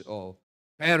sisters or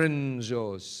parents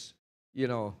or,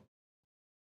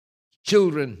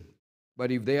 children,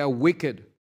 but if they are wicked,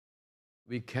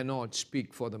 we cannot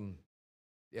speak for them.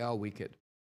 They are wicked.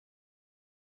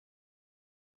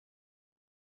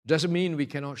 Doesn't mean we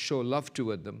cannot show love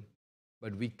toward them,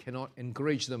 but we cannot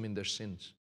encourage them in their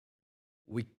sins.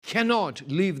 We cannot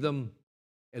leave them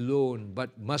alone,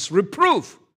 but must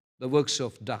reprove the works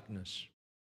of darkness.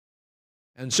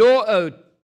 And so a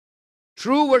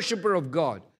true worshiper of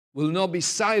God will not be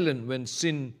silent when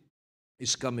sin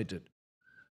is committed.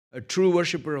 A true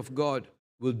worshiper of God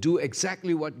will do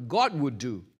exactly what God would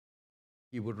do.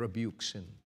 He would rebuke sin.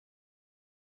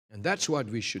 And that's what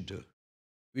we should do.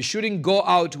 We shouldn't go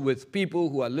out with people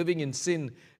who are living in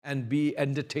sin and be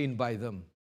entertained by them.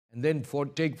 And then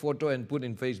take photo and put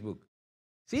in Facebook.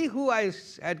 See who I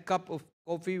had a cup of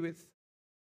coffee with?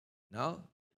 No,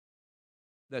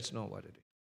 that's not what it is.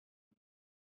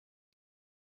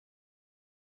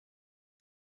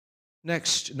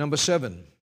 Next, number 7.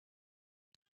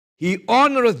 He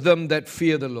honoreth them that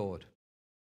fear the Lord.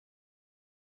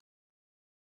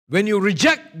 When you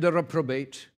reject the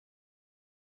reprobate,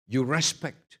 you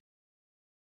respect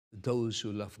those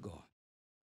who love God.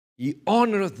 He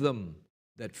honoreth them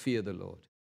that fear the Lord.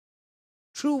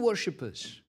 True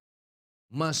worshippers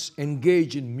must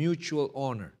engage in mutual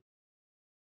honor.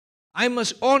 I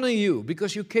must honor you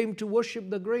because you came to worship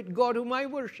the great God whom I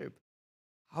worship.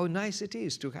 How nice it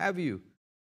is to have you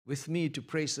with me to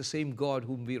praise the same God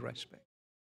whom we respect.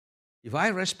 If I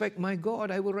respect my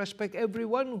God, I will respect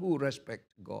everyone who respects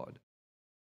God.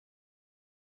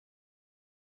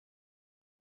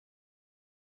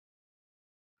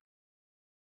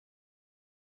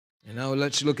 And now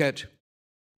let's look at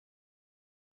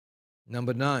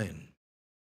number 9.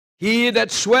 He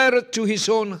that sweareth to his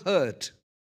own hurt.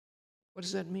 What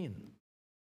does that mean?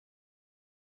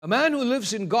 A man who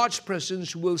lives in God's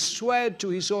presence will swear to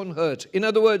his own hurt. In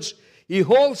other words, he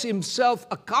holds himself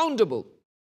accountable.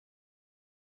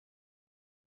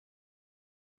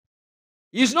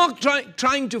 He's not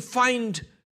trying to find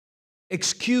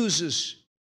excuses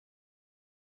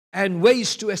and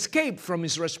ways to escape from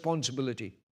his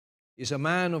responsibility. He's a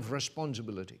man of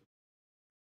responsibility.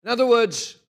 In other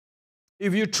words,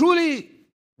 if you truly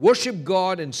worship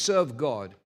God and serve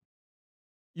God,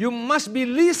 You must be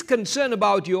least concerned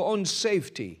about your own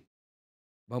safety,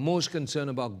 but most concerned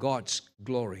about God's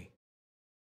glory.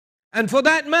 And for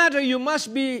that matter, you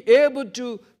must be able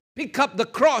to pick up the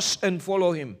cross and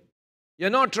follow Him. You're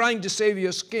not trying to save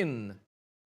your skin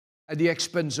at the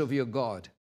expense of your God.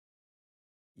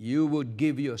 You would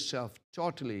give yourself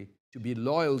totally to be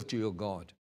loyal to your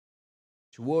God,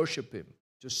 to worship Him,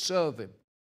 to serve Him,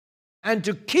 and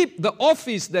to keep the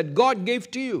office that God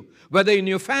gave to you, whether in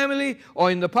your family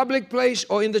or in the public place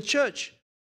or in the church,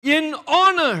 in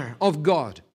honor of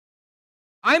God.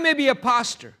 I may be a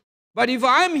pastor, but if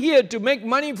I'm here to make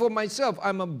money for myself,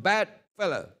 I'm a bad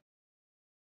fellow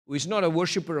who is not a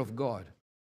worshiper of God,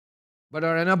 but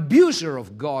are an abuser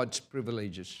of God's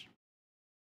privileges.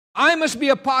 I must be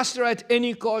a pastor at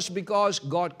any cost because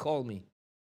God called me.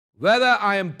 Whether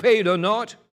I am paid or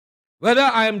not, whether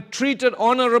I am treated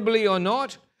honorably or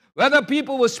not, whether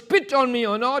people will spit on me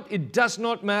or not, it does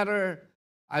not matter.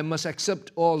 I must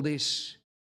accept all this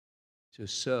to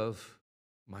serve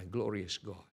my glorious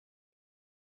God.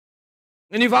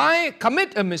 And if I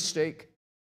commit a mistake,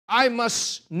 I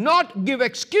must not give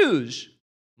excuse,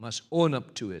 must own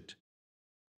up to it.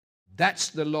 That's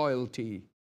the loyalty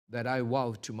that I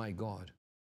vow to my God.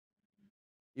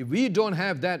 If we don't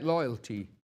have that loyalty,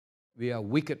 we are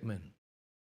wicked men.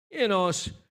 You know,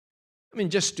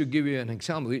 just to give you an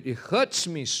example, it hurts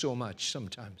me so much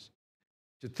sometimes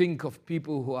to think of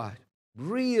people who are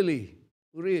really,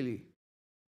 really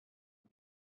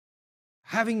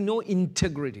having no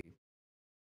integrity.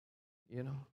 You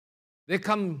know, they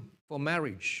come for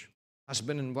marriage,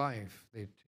 husband and wife.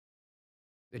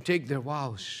 They take their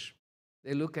vows.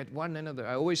 They look at one another.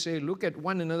 I always say, look at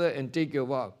one another and take your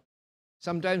vow.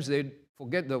 Sometimes they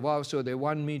forget the vow, so they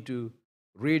want me to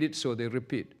read it, so they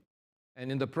repeat.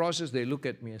 And in the process, they look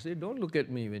at me. I say, don't look at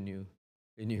me when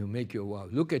you make your vow.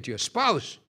 Look at your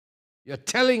spouse. You're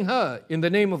telling her in the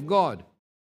name of God.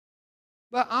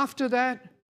 But after that,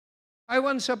 I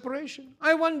want separation.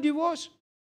 I want divorce.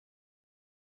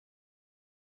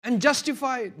 And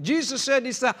justify it. Jesus said,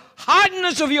 it's the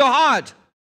hardness of your heart.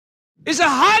 It's the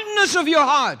hardness of your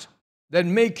heart that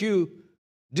make you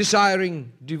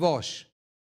desiring divorce.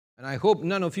 And I hope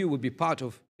none of you will be part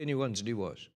of anyone's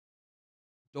divorce.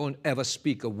 Don't ever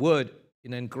speak a word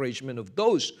in encouragement of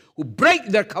those who break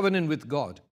their covenant with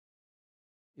God.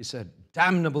 It's a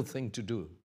damnable thing to do.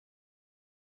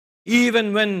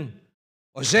 Even when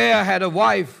Hosea had a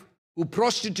wife who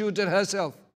prostituted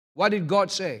herself, what did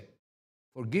God say?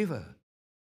 Forgive her.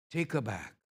 Take her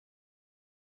back.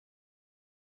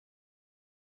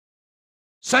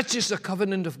 Such is the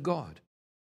covenant of God.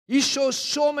 He shows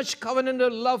so much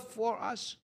covenantal love for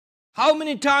us. How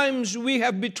many times we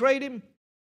have betrayed Him?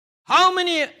 How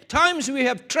many times we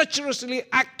have treacherously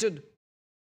acted?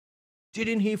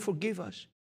 Didn't He forgive us?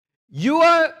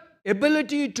 Your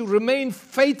ability to remain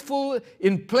faithful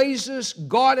in places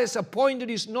God has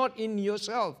appointed is not in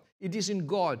yourself. It is in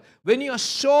God. When you are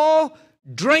so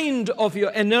drained of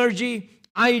your energy,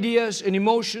 ideas, and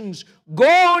emotions, go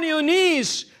on your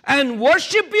knees and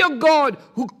worship your God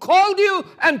who called you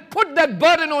and put that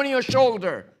burden on your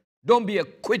shoulder. Don't be a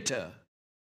quitter.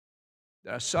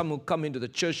 There are some who come into the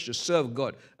church to serve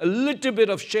God. A little bit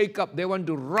of shake-up, they want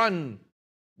to run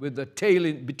with the tail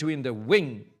in between the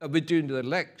between the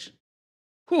legs.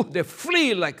 They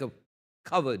flee like a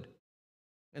covered.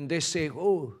 And they say,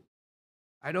 oh,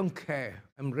 I don't care.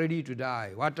 I'm ready to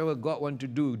die. Whatever God wants to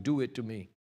do, do it to me.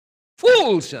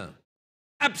 Fools,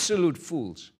 absolute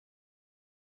fools.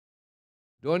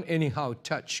 Don't anyhow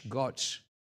touch God's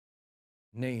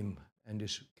name and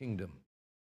His kingdom.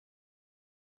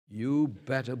 You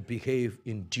better behave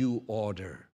in due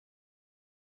order.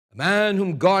 A man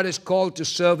whom God has called to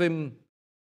serve Him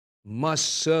must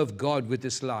serve God with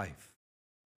his life.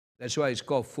 That's why it's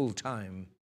called full-time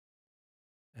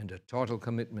and a total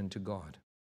commitment to God.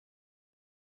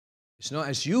 It's not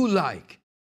as you like.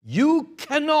 You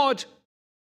cannot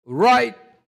write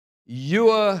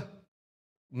your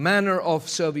manner of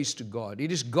service to God.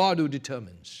 It is God who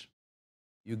determines.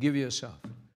 You give yourself.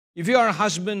 If you are a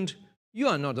husband, you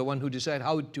are not the one who decides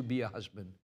how to be a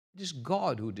husband. It is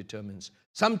God who determines.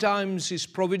 Sometimes His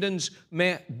providence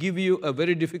may give you a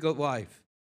very difficult wife.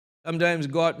 Sometimes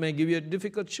God may give you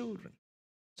difficult children.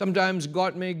 Sometimes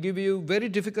God may give you very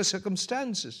difficult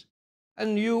circumstances.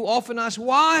 And you often ask,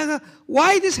 why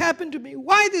this happened to me?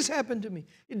 Why this happened to me?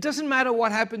 It doesn't matter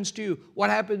what happens to you. What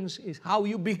happens is how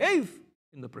you behave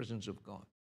in the presence of God.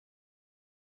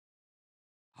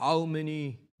 How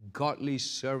many godly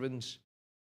servants,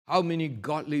 how many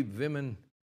godly women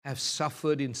have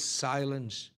suffered in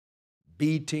silence,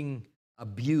 beating,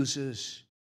 abuses,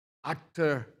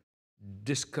 utter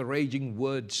discouraging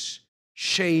words,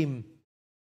 shame,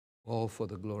 all for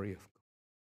the glory of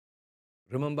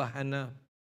God. Remember Hannah?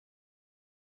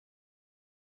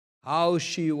 How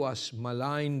she was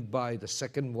maligned by the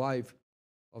second wife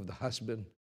of the husband.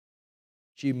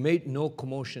 She made no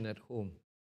commotion at home.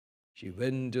 She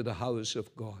went to the house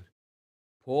of God,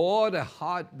 poured her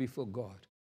heart before God.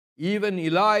 Even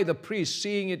Eli the priest,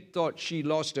 seeing it, thought she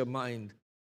lost her mind.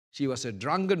 She was a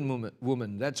drunken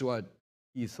woman. That's what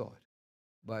he thought.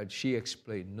 But she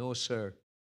explained, no, sir,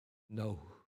 no.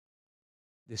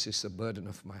 This is the burden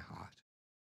of my heart.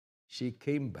 She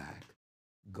came back.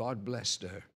 God blessed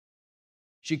her.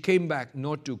 She came back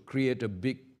not to create a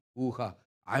big hoo-ha.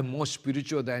 I'm more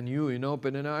spiritual than you,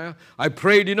 Penaniah. I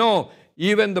prayed,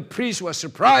 even the priest was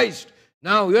surprised.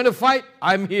 Now, you want to fight?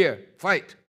 I'm here.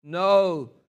 Fight.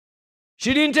 No.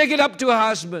 She didn't take it up to her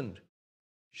husband.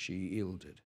 She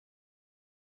yielded.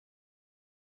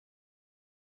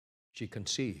 She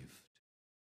conceived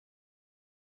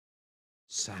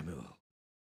Samuel.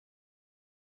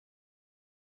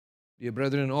 Dear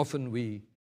brethren, often we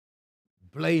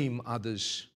blame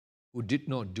others who did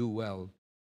not do well.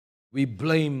 We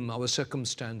blame our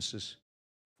circumstances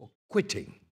for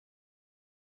quitting.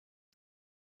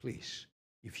 Please,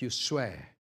 if you swear,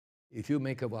 if you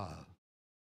make a vow,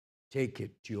 take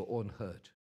it to your own hurt.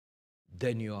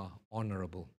 Then you are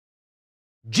honorable.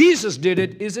 Jesus did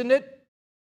it, isn't it?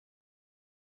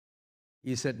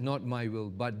 He said, not my will,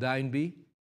 but thine be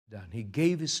done. He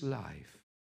gave his life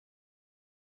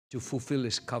to fulfill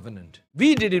his covenant.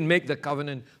 We didn't make the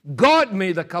covenant. God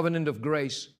made the covenant of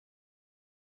grace.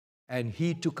 And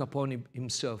he took upon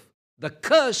himself the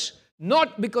curse,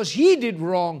 not because he did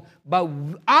wrong, but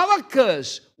our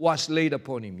curse was laid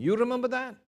upon him. You remember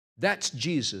that? That's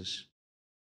Jesus.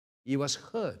 He was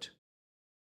hurt.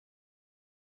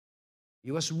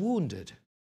 He was wounded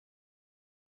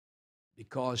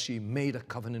because he made a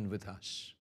covenant with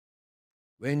us.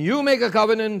 When you make a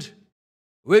covenant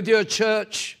with your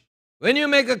church, when you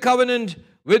make a covenant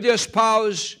with your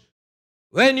spouse,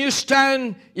 when you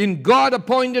stand in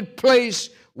God-appointed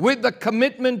place with the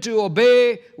commitment to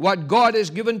obey what God has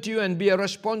given to you and be a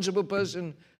responsible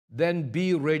person, then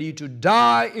be ready to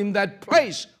die in that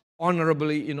place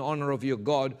honorably in honor of your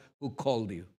God who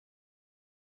called you.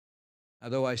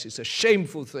 Otherwise, it's a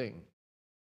shameful thing.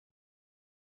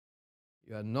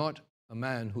 You are not a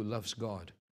man who loves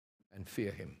God and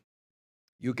fear him.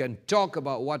 You can talk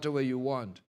about whatever you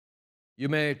want. You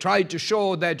may try to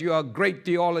show that you are a great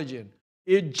theologian.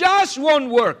 It just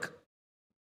won't work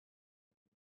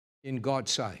in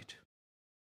God's sight.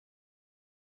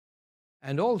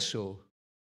 And also,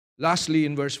 lastly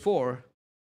in verse 4,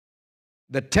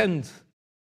 the 10th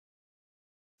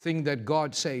thing that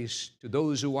God says to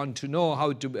those who want to know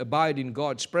how to abide in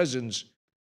God's presence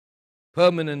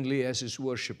permanently as his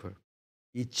worshipper.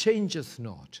 He changeth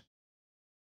not.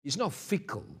 He's not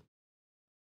fickle.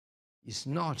 He's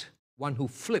not one who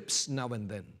flips now and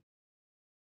then.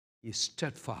 He's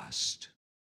steadfast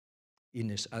in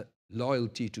his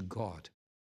loyalty to God.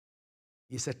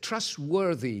 He's a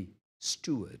trustworthy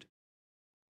steward.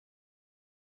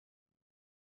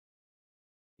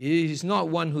 He is not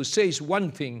one who says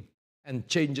one thing and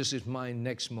changes his mind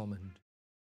next moment.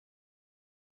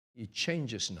 He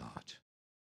changes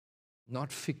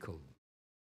not fickle.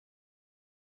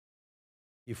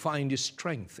 He finds his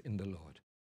strength in the Lord.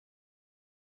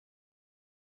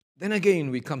 Then again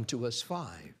we come to verse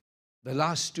 5, the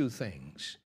last two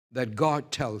things that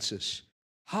God tells us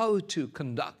how to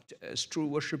conduct as true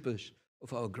worshippers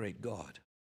of our great God.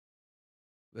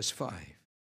 Verse 5,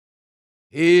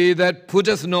 he that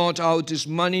putteth not out his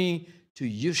money to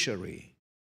usury.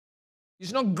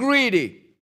 He's not greedy.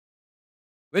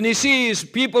 When he sees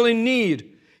people in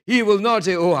need, he will not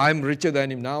say, oh, I'm richer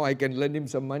than him now, I can lend him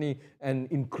some money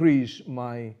and increase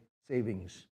my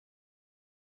savings.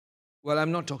 Well,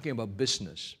 I'm not talking about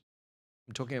business.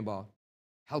 I'm talking about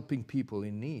helping people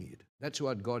in need. That's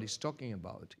what God is talking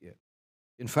about here.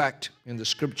 In fact, in the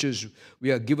scriptures,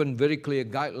 we are given very clear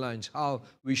guidelines how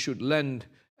we should lend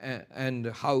and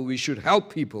how we should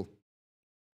help people.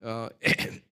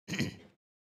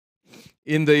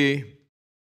 In the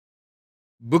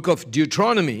book of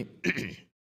Deuteronomy,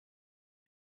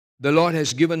 the Lord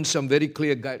has given some very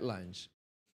clear guidelines.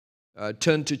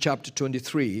 Turn to chapter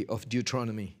 23 of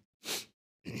Deuteronomy.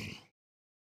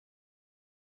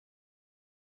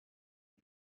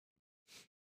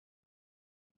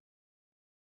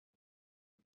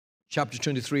 Chapter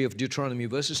 23 of Deuteronomy,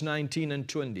 verses 19 and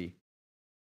 20.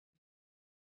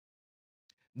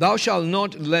 Thou shalt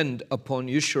not lend upon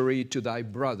usury to thy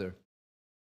brother.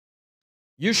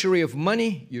 Usury of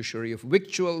money, usury of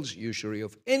victuals, usury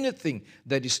of anything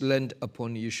that is lent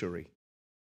upon usury.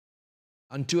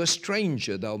 Unto a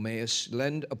stranger thou mayest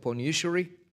lend upon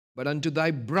usury, but unto thy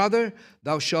brother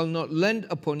thou shalt not lend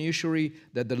upon usury,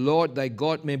 that the Lord thy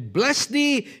God may bless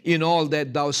thee in all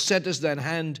that thou settest thine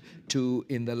hand to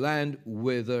in the land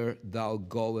whither thou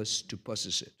goest to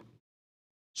possess it.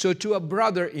 So to a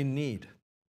brother in need.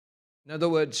 In other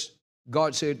words,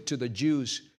 God said to the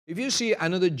Jews, if you see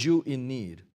another Jew in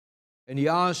need and he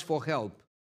asks for help,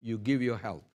 you give your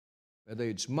help, whether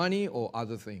it's money or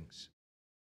other things,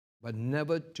 but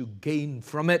never to gain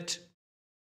from it,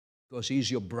 because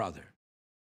he's your brother.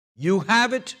 You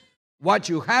have it, what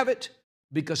you have it,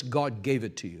 because God gave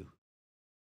it to you.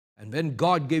 And when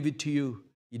God gave it to you,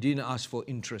 he didn't ask for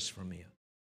interest from you.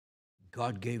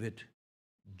 God gave it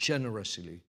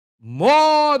generously,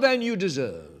 more than you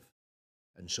deserve.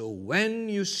 And so when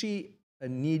you see a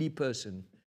needy person,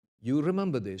 you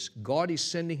remember this. God is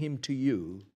sending him to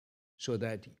you so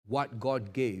that what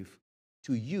God gave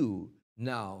to you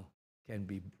now can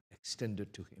be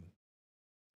extended to him.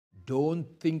 Don't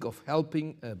think of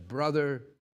helping a brother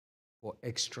for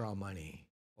extra money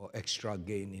or extra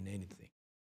gain in anything.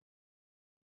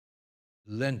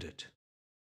 Lend it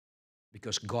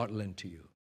because God lent to you.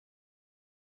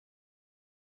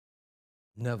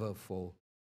 Never for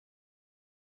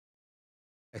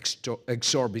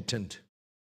exorbitant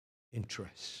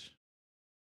interest.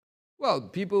 Well,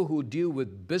 people who deal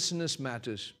with business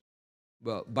matters,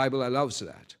 well, Bible allows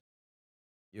that.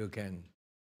 You can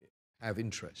have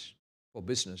interest for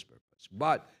business purpose.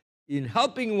 But in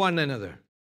helping one another,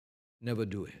 never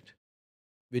do it.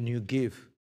 When you give,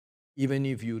 even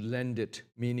if you lend it,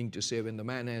 meaning to say when the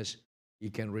man has, he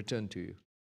can return to you.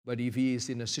 But if he is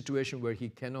in a situation where he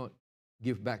cannot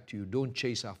give back to you, don't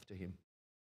chase after him.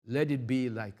 Let it be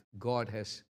like God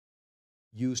has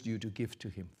used you to give to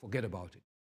him. Forget about it.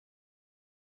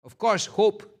 Of course,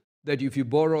 hope that if you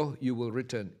borrow, you will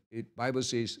return. The Bible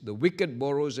says the wicked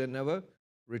borrows and never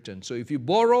return. So if you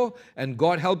borrow and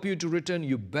God help you to return,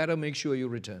 you better make sure you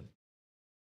return.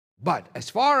 But as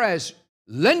far as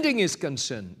lending is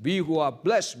concerned, we who are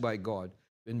blessed by God,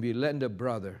 when we lend a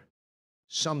brother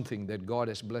something that God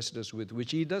has blessed us with, which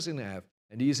he doesn't have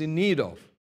and he is in need of,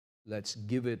 let's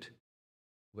give it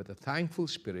with a thankful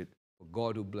spirit for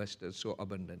God who blessed us so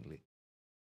abundantly,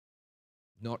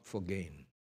 not for gain.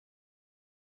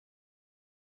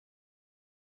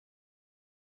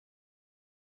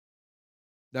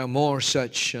 There are more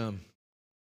such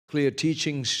clear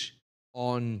teachings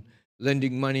on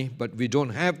lending money, but we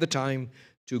don't have the time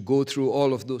to go through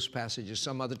all of those passages.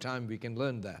 Some other time we can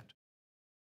learn that.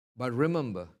 But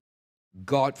remember,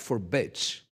 God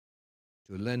forbids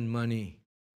to lend money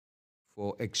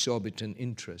for exorbitant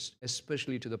interest,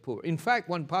 especially to the poor. In fact,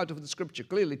 one part of the scripture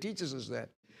clearly teaches us that,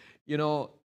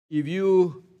 if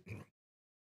you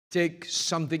take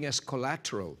something as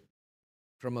collateral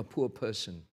from a poor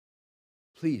person,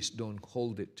 please don't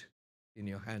hold it in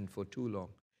your hand for too long.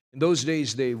 In those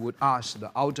days, they would ask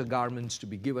the outer garments to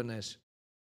be given as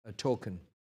a token.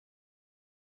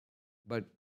 But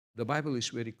the Bible is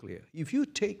very clear. If you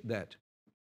take that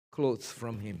cloth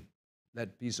from him,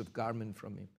 that piece of garment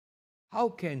from him, how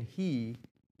can he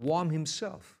warm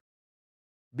himself?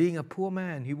 Being a poor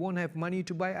man, he won't have money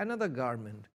to buy another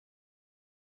garment.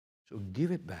 So give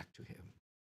it back to him.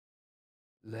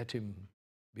 Let him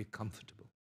be comfortable.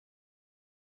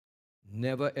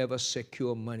 Never ever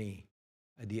secure money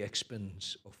at the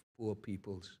expense of poor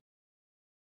people's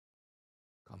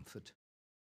comfort.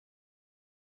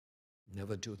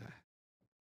 Never do that.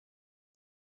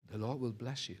 The Lord will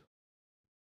bless you.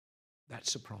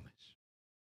 That's a promise.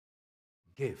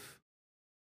 Give.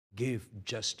 Give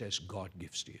just as God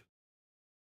gives to you.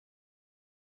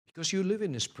 Because you live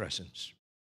in his presence.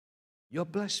 You're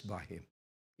blessed by him.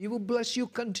 He will bless you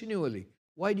continually.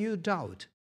 Why do you doubt?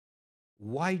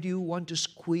 Why do you want to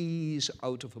squeeze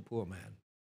out of a poor man?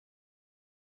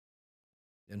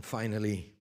 And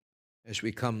finally, as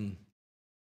we come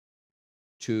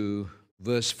to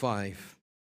verse 5,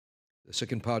 the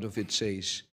second part of it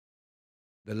says,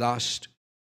 the last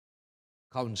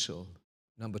counsel,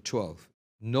 number 12,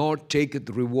 nor taketh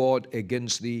reward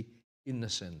against the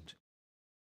innocent.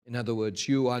 In other words,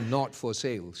 you are not for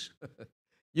sales.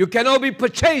 You cannot be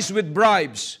purchased with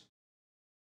bribes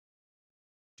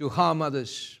to harm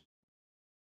others.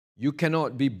 You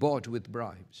cannot be bought with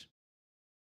bribes.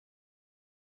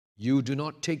 You do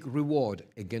not take reward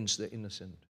against the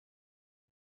innocent.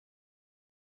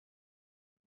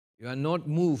 You are not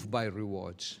moved by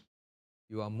rewards.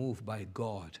 You are moved by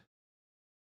God,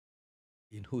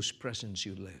 in whose presence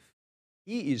you live.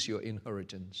 He is your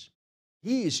inheritance.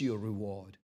 He is your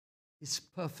reward. His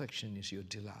perfection is your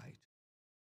delight.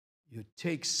 You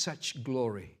take such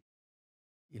glory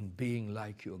in being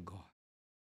like your God,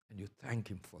 and you thank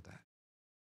Him for that.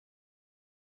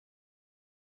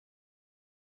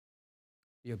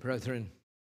 Dear brethren,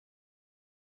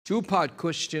 two-part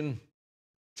question,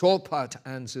 12-part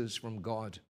answers from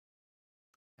God,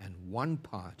 and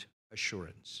one-part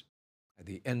assurance at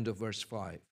the end of verse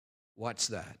 5. What's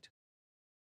that?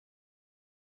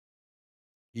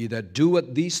 He that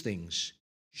doeth these things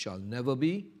shall never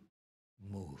be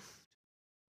moved.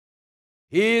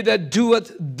 He that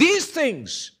doeth these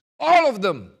things, all of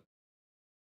them,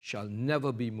 shall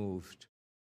never be moved.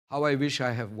 How I wish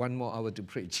I have 1 more hour to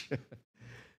preach.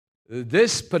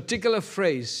 This particular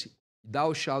phrase,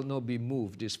 thou shalt not be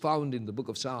moved, is found in the book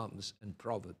of Psalms and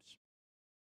Proverbs.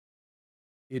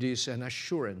 It is an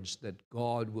assurance that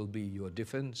God will be your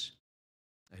defense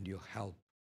and your help.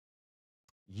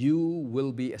 You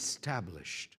will be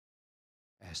established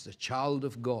as the child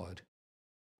of God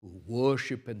who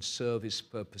worship and serve His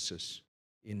purposes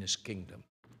in His kingdom.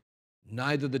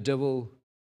 Neither the devil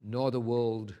nor the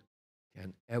world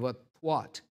can ever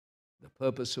thwart the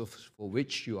purpose for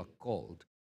which you are called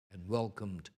and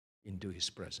welcomed into His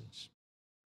presence.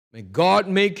 May God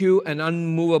make you an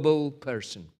unmovable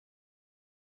person,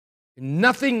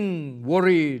 nothing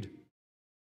worried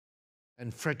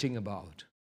and fretting about,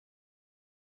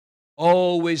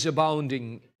 always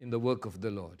abounding in the work of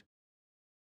the Lord,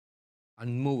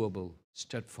 unmovable,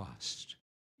 steadfast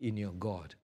in your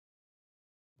God.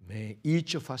 May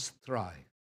each of us thrive,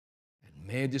 and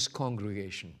may this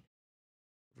congregation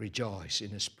rejoice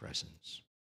in His presence.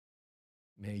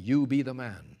 May you be the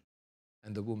man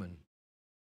and the woman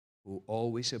who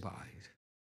always abide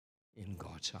in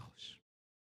God's house.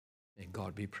 May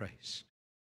God be praised.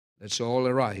 Let's all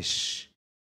arise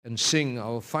and sing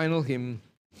our final hymn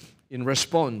in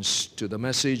response to the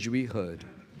message we heard.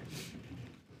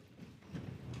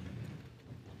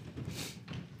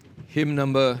 Hymn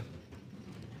number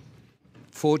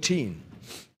 14.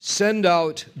 Send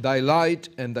out thy light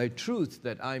and thy truth,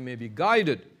 that I may be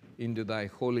guided into thy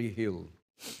holy hill.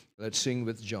 Let's sing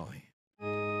with joy.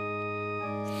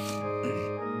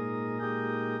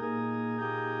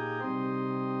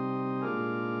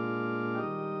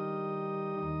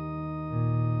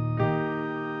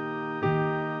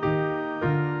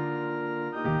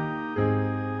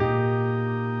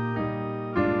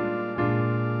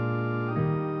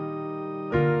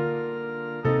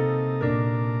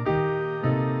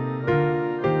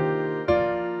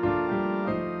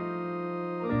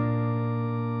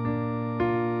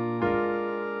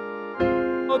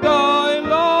 Thy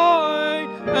light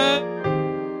and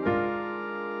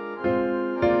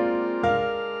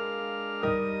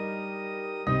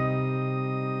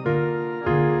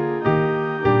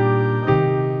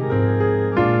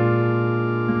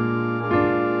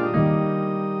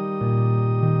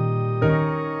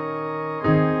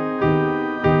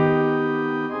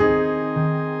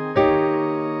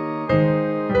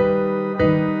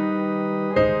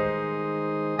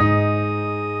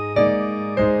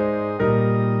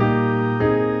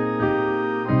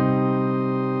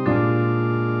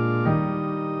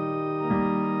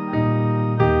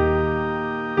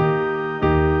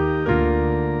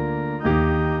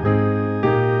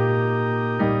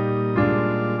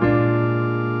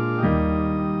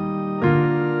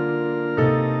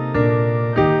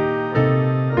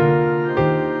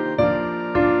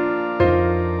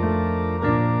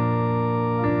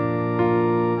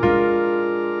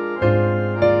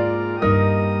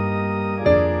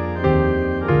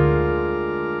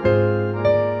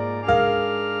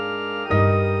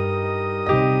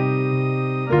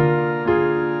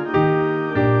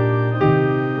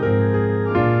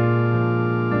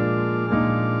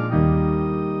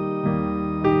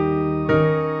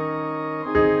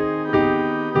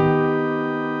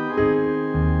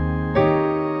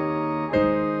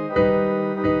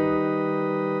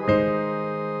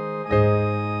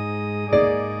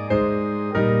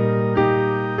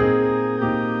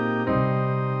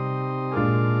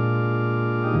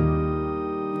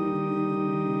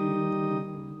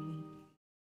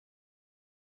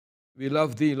we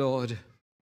love thee, Lord,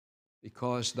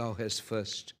 because thou hast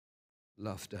first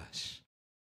loved us.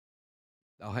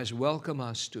 Thou hast welcomed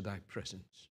us to thy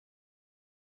presence.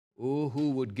 Oh,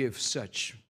 who would give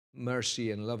such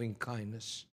mercy and loving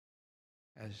kindness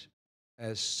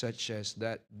as such as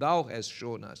that thou hast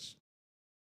shown us?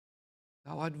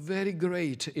 Thou art very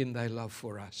great in thy love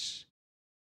for us,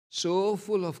 so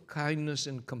full of kindness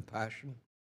and compassion,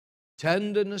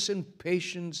 tenderness and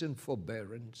patience and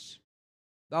forbearance.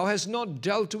 Thou hast not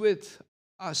dealt with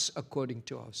us according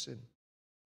to our sin,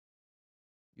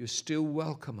 you still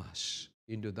welcome us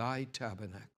into thy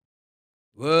tabernacle,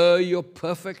 where your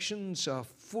perfections are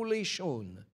fully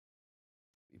shown.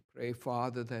 We pray,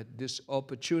 Father, that this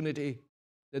opportunity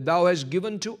that thou hast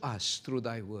given to us through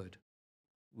thy word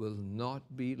will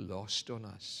not be lost on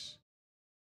us.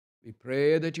 We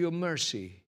pray that your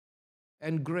mercy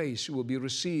and grace will be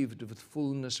received with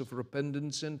fullness of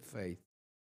repentance and faith,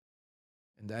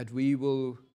 and that we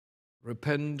will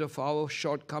repent of our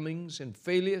shortcomings and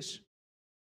failures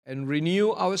and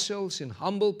renew ourselves in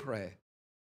humble prayer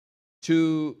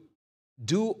to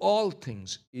do all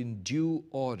things in due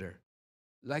order,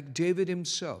 like David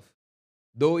himself,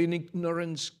 though in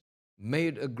ignorance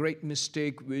made a great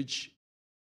mistake which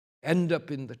ended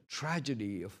up in the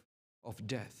tragedy of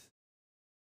death,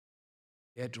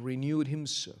 yet renewed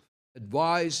himself,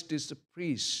 advised his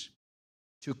priests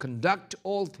to conduct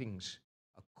all things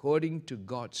according to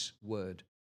God's word,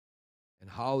 and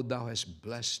how thou hast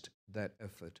blessed that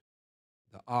effort.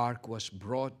 The ark was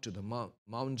brought to the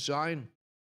Mount Zion,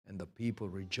 and the people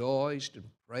rejoiced and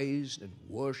praised and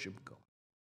worshiped God.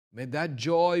 May that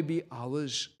joy be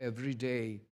ours every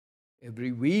day,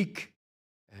 every week,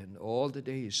 and all the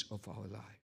days of our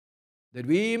life, that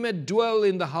we may dwell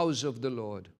in the house of the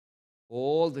Lord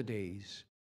all the days.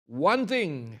 One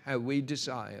thing have we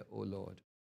desire, O Lord,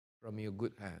 from your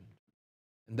good hand,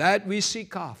 and that we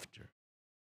seek after,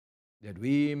 that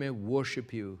we may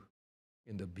worship you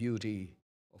in the beauty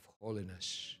of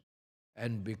holiness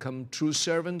and become true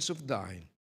servants of thine.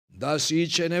 Thus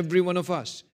each and every one of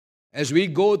us, as we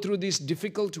go through this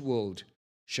difficult world,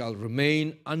 shall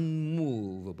remain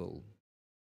unmovable,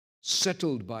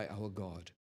 settled by our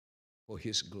God for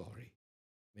his glory.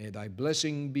 May thy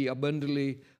blessing be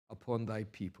abundantly upon thy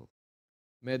people.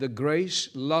 May the grace,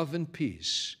 love, and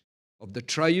peace of the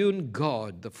triune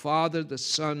God, the Father, the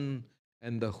Son,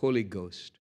 and the Holy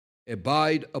Ghost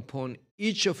abide upon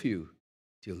each of you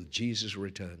till Jesus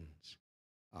returns.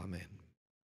 Amen.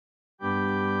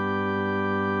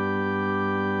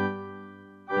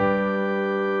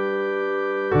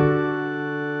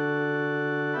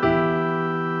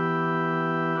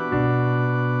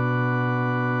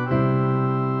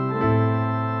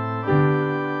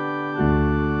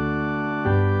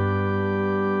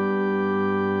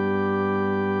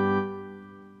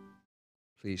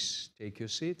 Please take your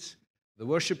seats. The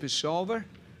worship is over.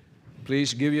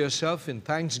 Please give yourself in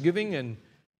thanksgiving and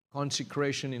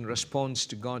consecration in response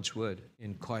to God's word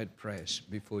in quiet prayers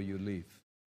before you leave.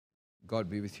 God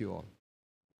be with you all.